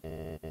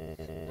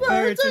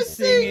 Birds are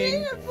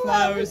singing,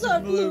 flowers are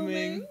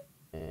blooming.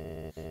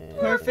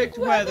 Perfect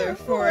weather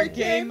for a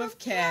game of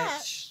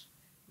catch.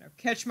 Now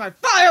catch my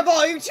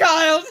fireball, you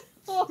child!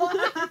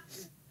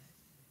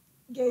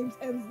 Games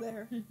ends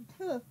there.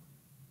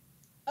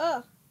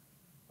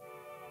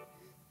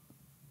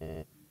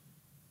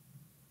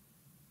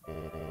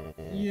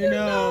 You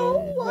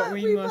know what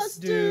we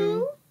must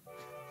do.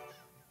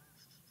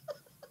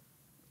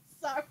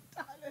 Sorry,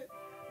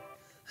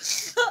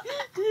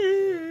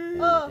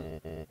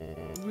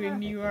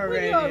 When you are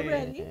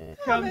ready,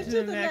 come to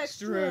the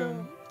next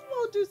room.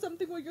 We'll do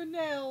something with your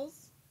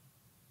nails.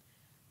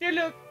 Dear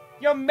Luke,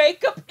 your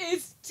makeup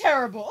is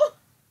terrible.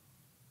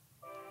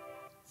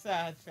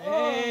 Sad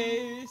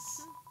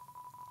face.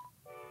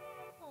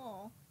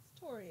 Oh,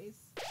 stories.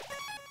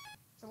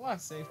 There's a lot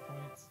of save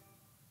points.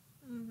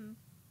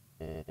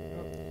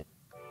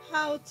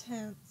 How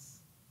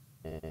tense.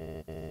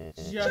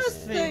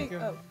 Just think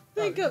of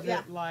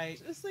it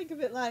like Just think of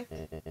it like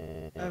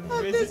a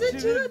a visit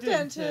to the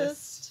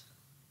dentist.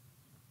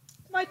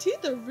 My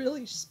teeth are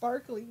really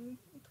sparkling,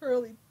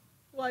 pearly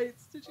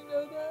whites. Did you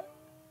know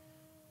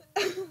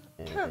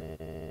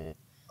that?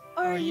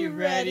 Are you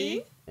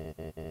ready?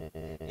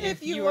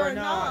 If you are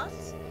not,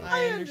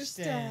 I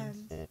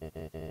understand.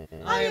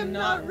 I am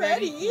not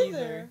ready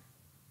either.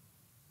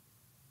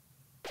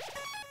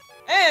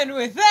 And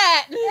with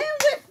that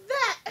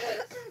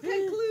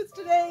concludes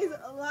today's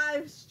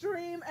live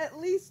stream. At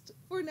least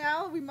for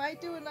now, we might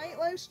do a night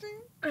live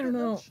stream. I don't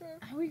know. Not sure.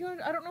 Are we going?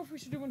 I don't know if we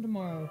should do one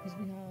tomorrow because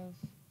we have.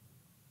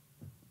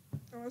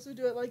 Unless we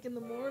do it like in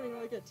the morning,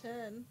 like at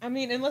 10. I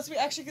mean, unless we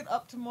actually get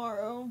up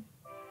tomorrow.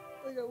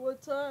 Like at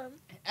what time?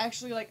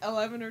 Actually, like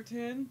 11 or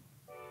 10.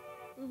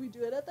 Would we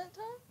do it at that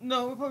time?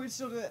 No, we'll probably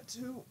still do that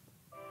too.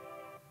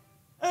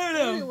 I don't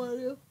know. What do you want to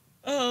do?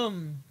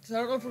 So I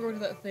don't know if we're going to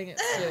that thing at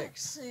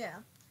 6. Yeah.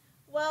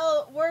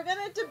 Well, we're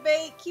gonna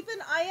debate. Keep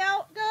an eye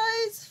out,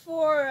 guys,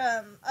 for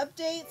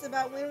updates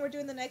about when we're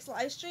doing the next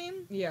live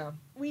stream. Yeah.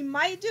 We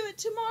might do it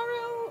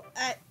tomorrow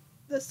at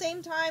the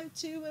same time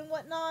too, and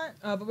whatnot.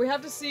 But we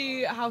have to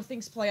see how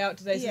things play out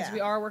today since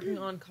we are working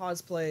on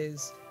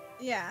cosplays.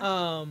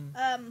 Yeah.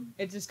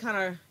 It just kind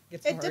of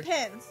gets It hard.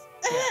 depends.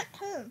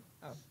 Yeah.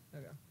 Oh,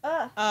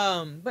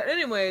 okay. But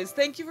anyways,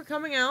 thank you for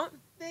coming out.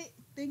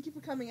 Thank you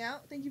for coming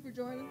out. Thank you for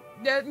joining.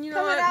 Yeah, you know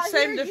Coming what? out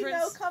Same here, difference. You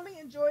know, coming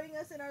and joining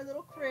us in our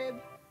little crib.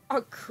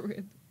 A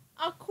crib.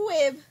 A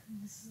quib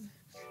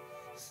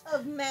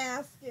of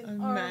mask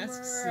and armor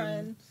masks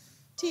and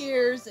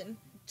tears and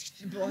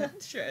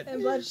bloodshed.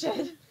 and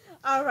bloodshed.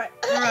 All right.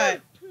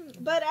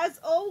 But as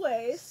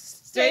always,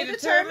 Stay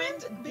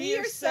determined, be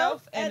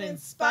yourself, and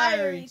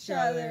inspire each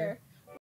other.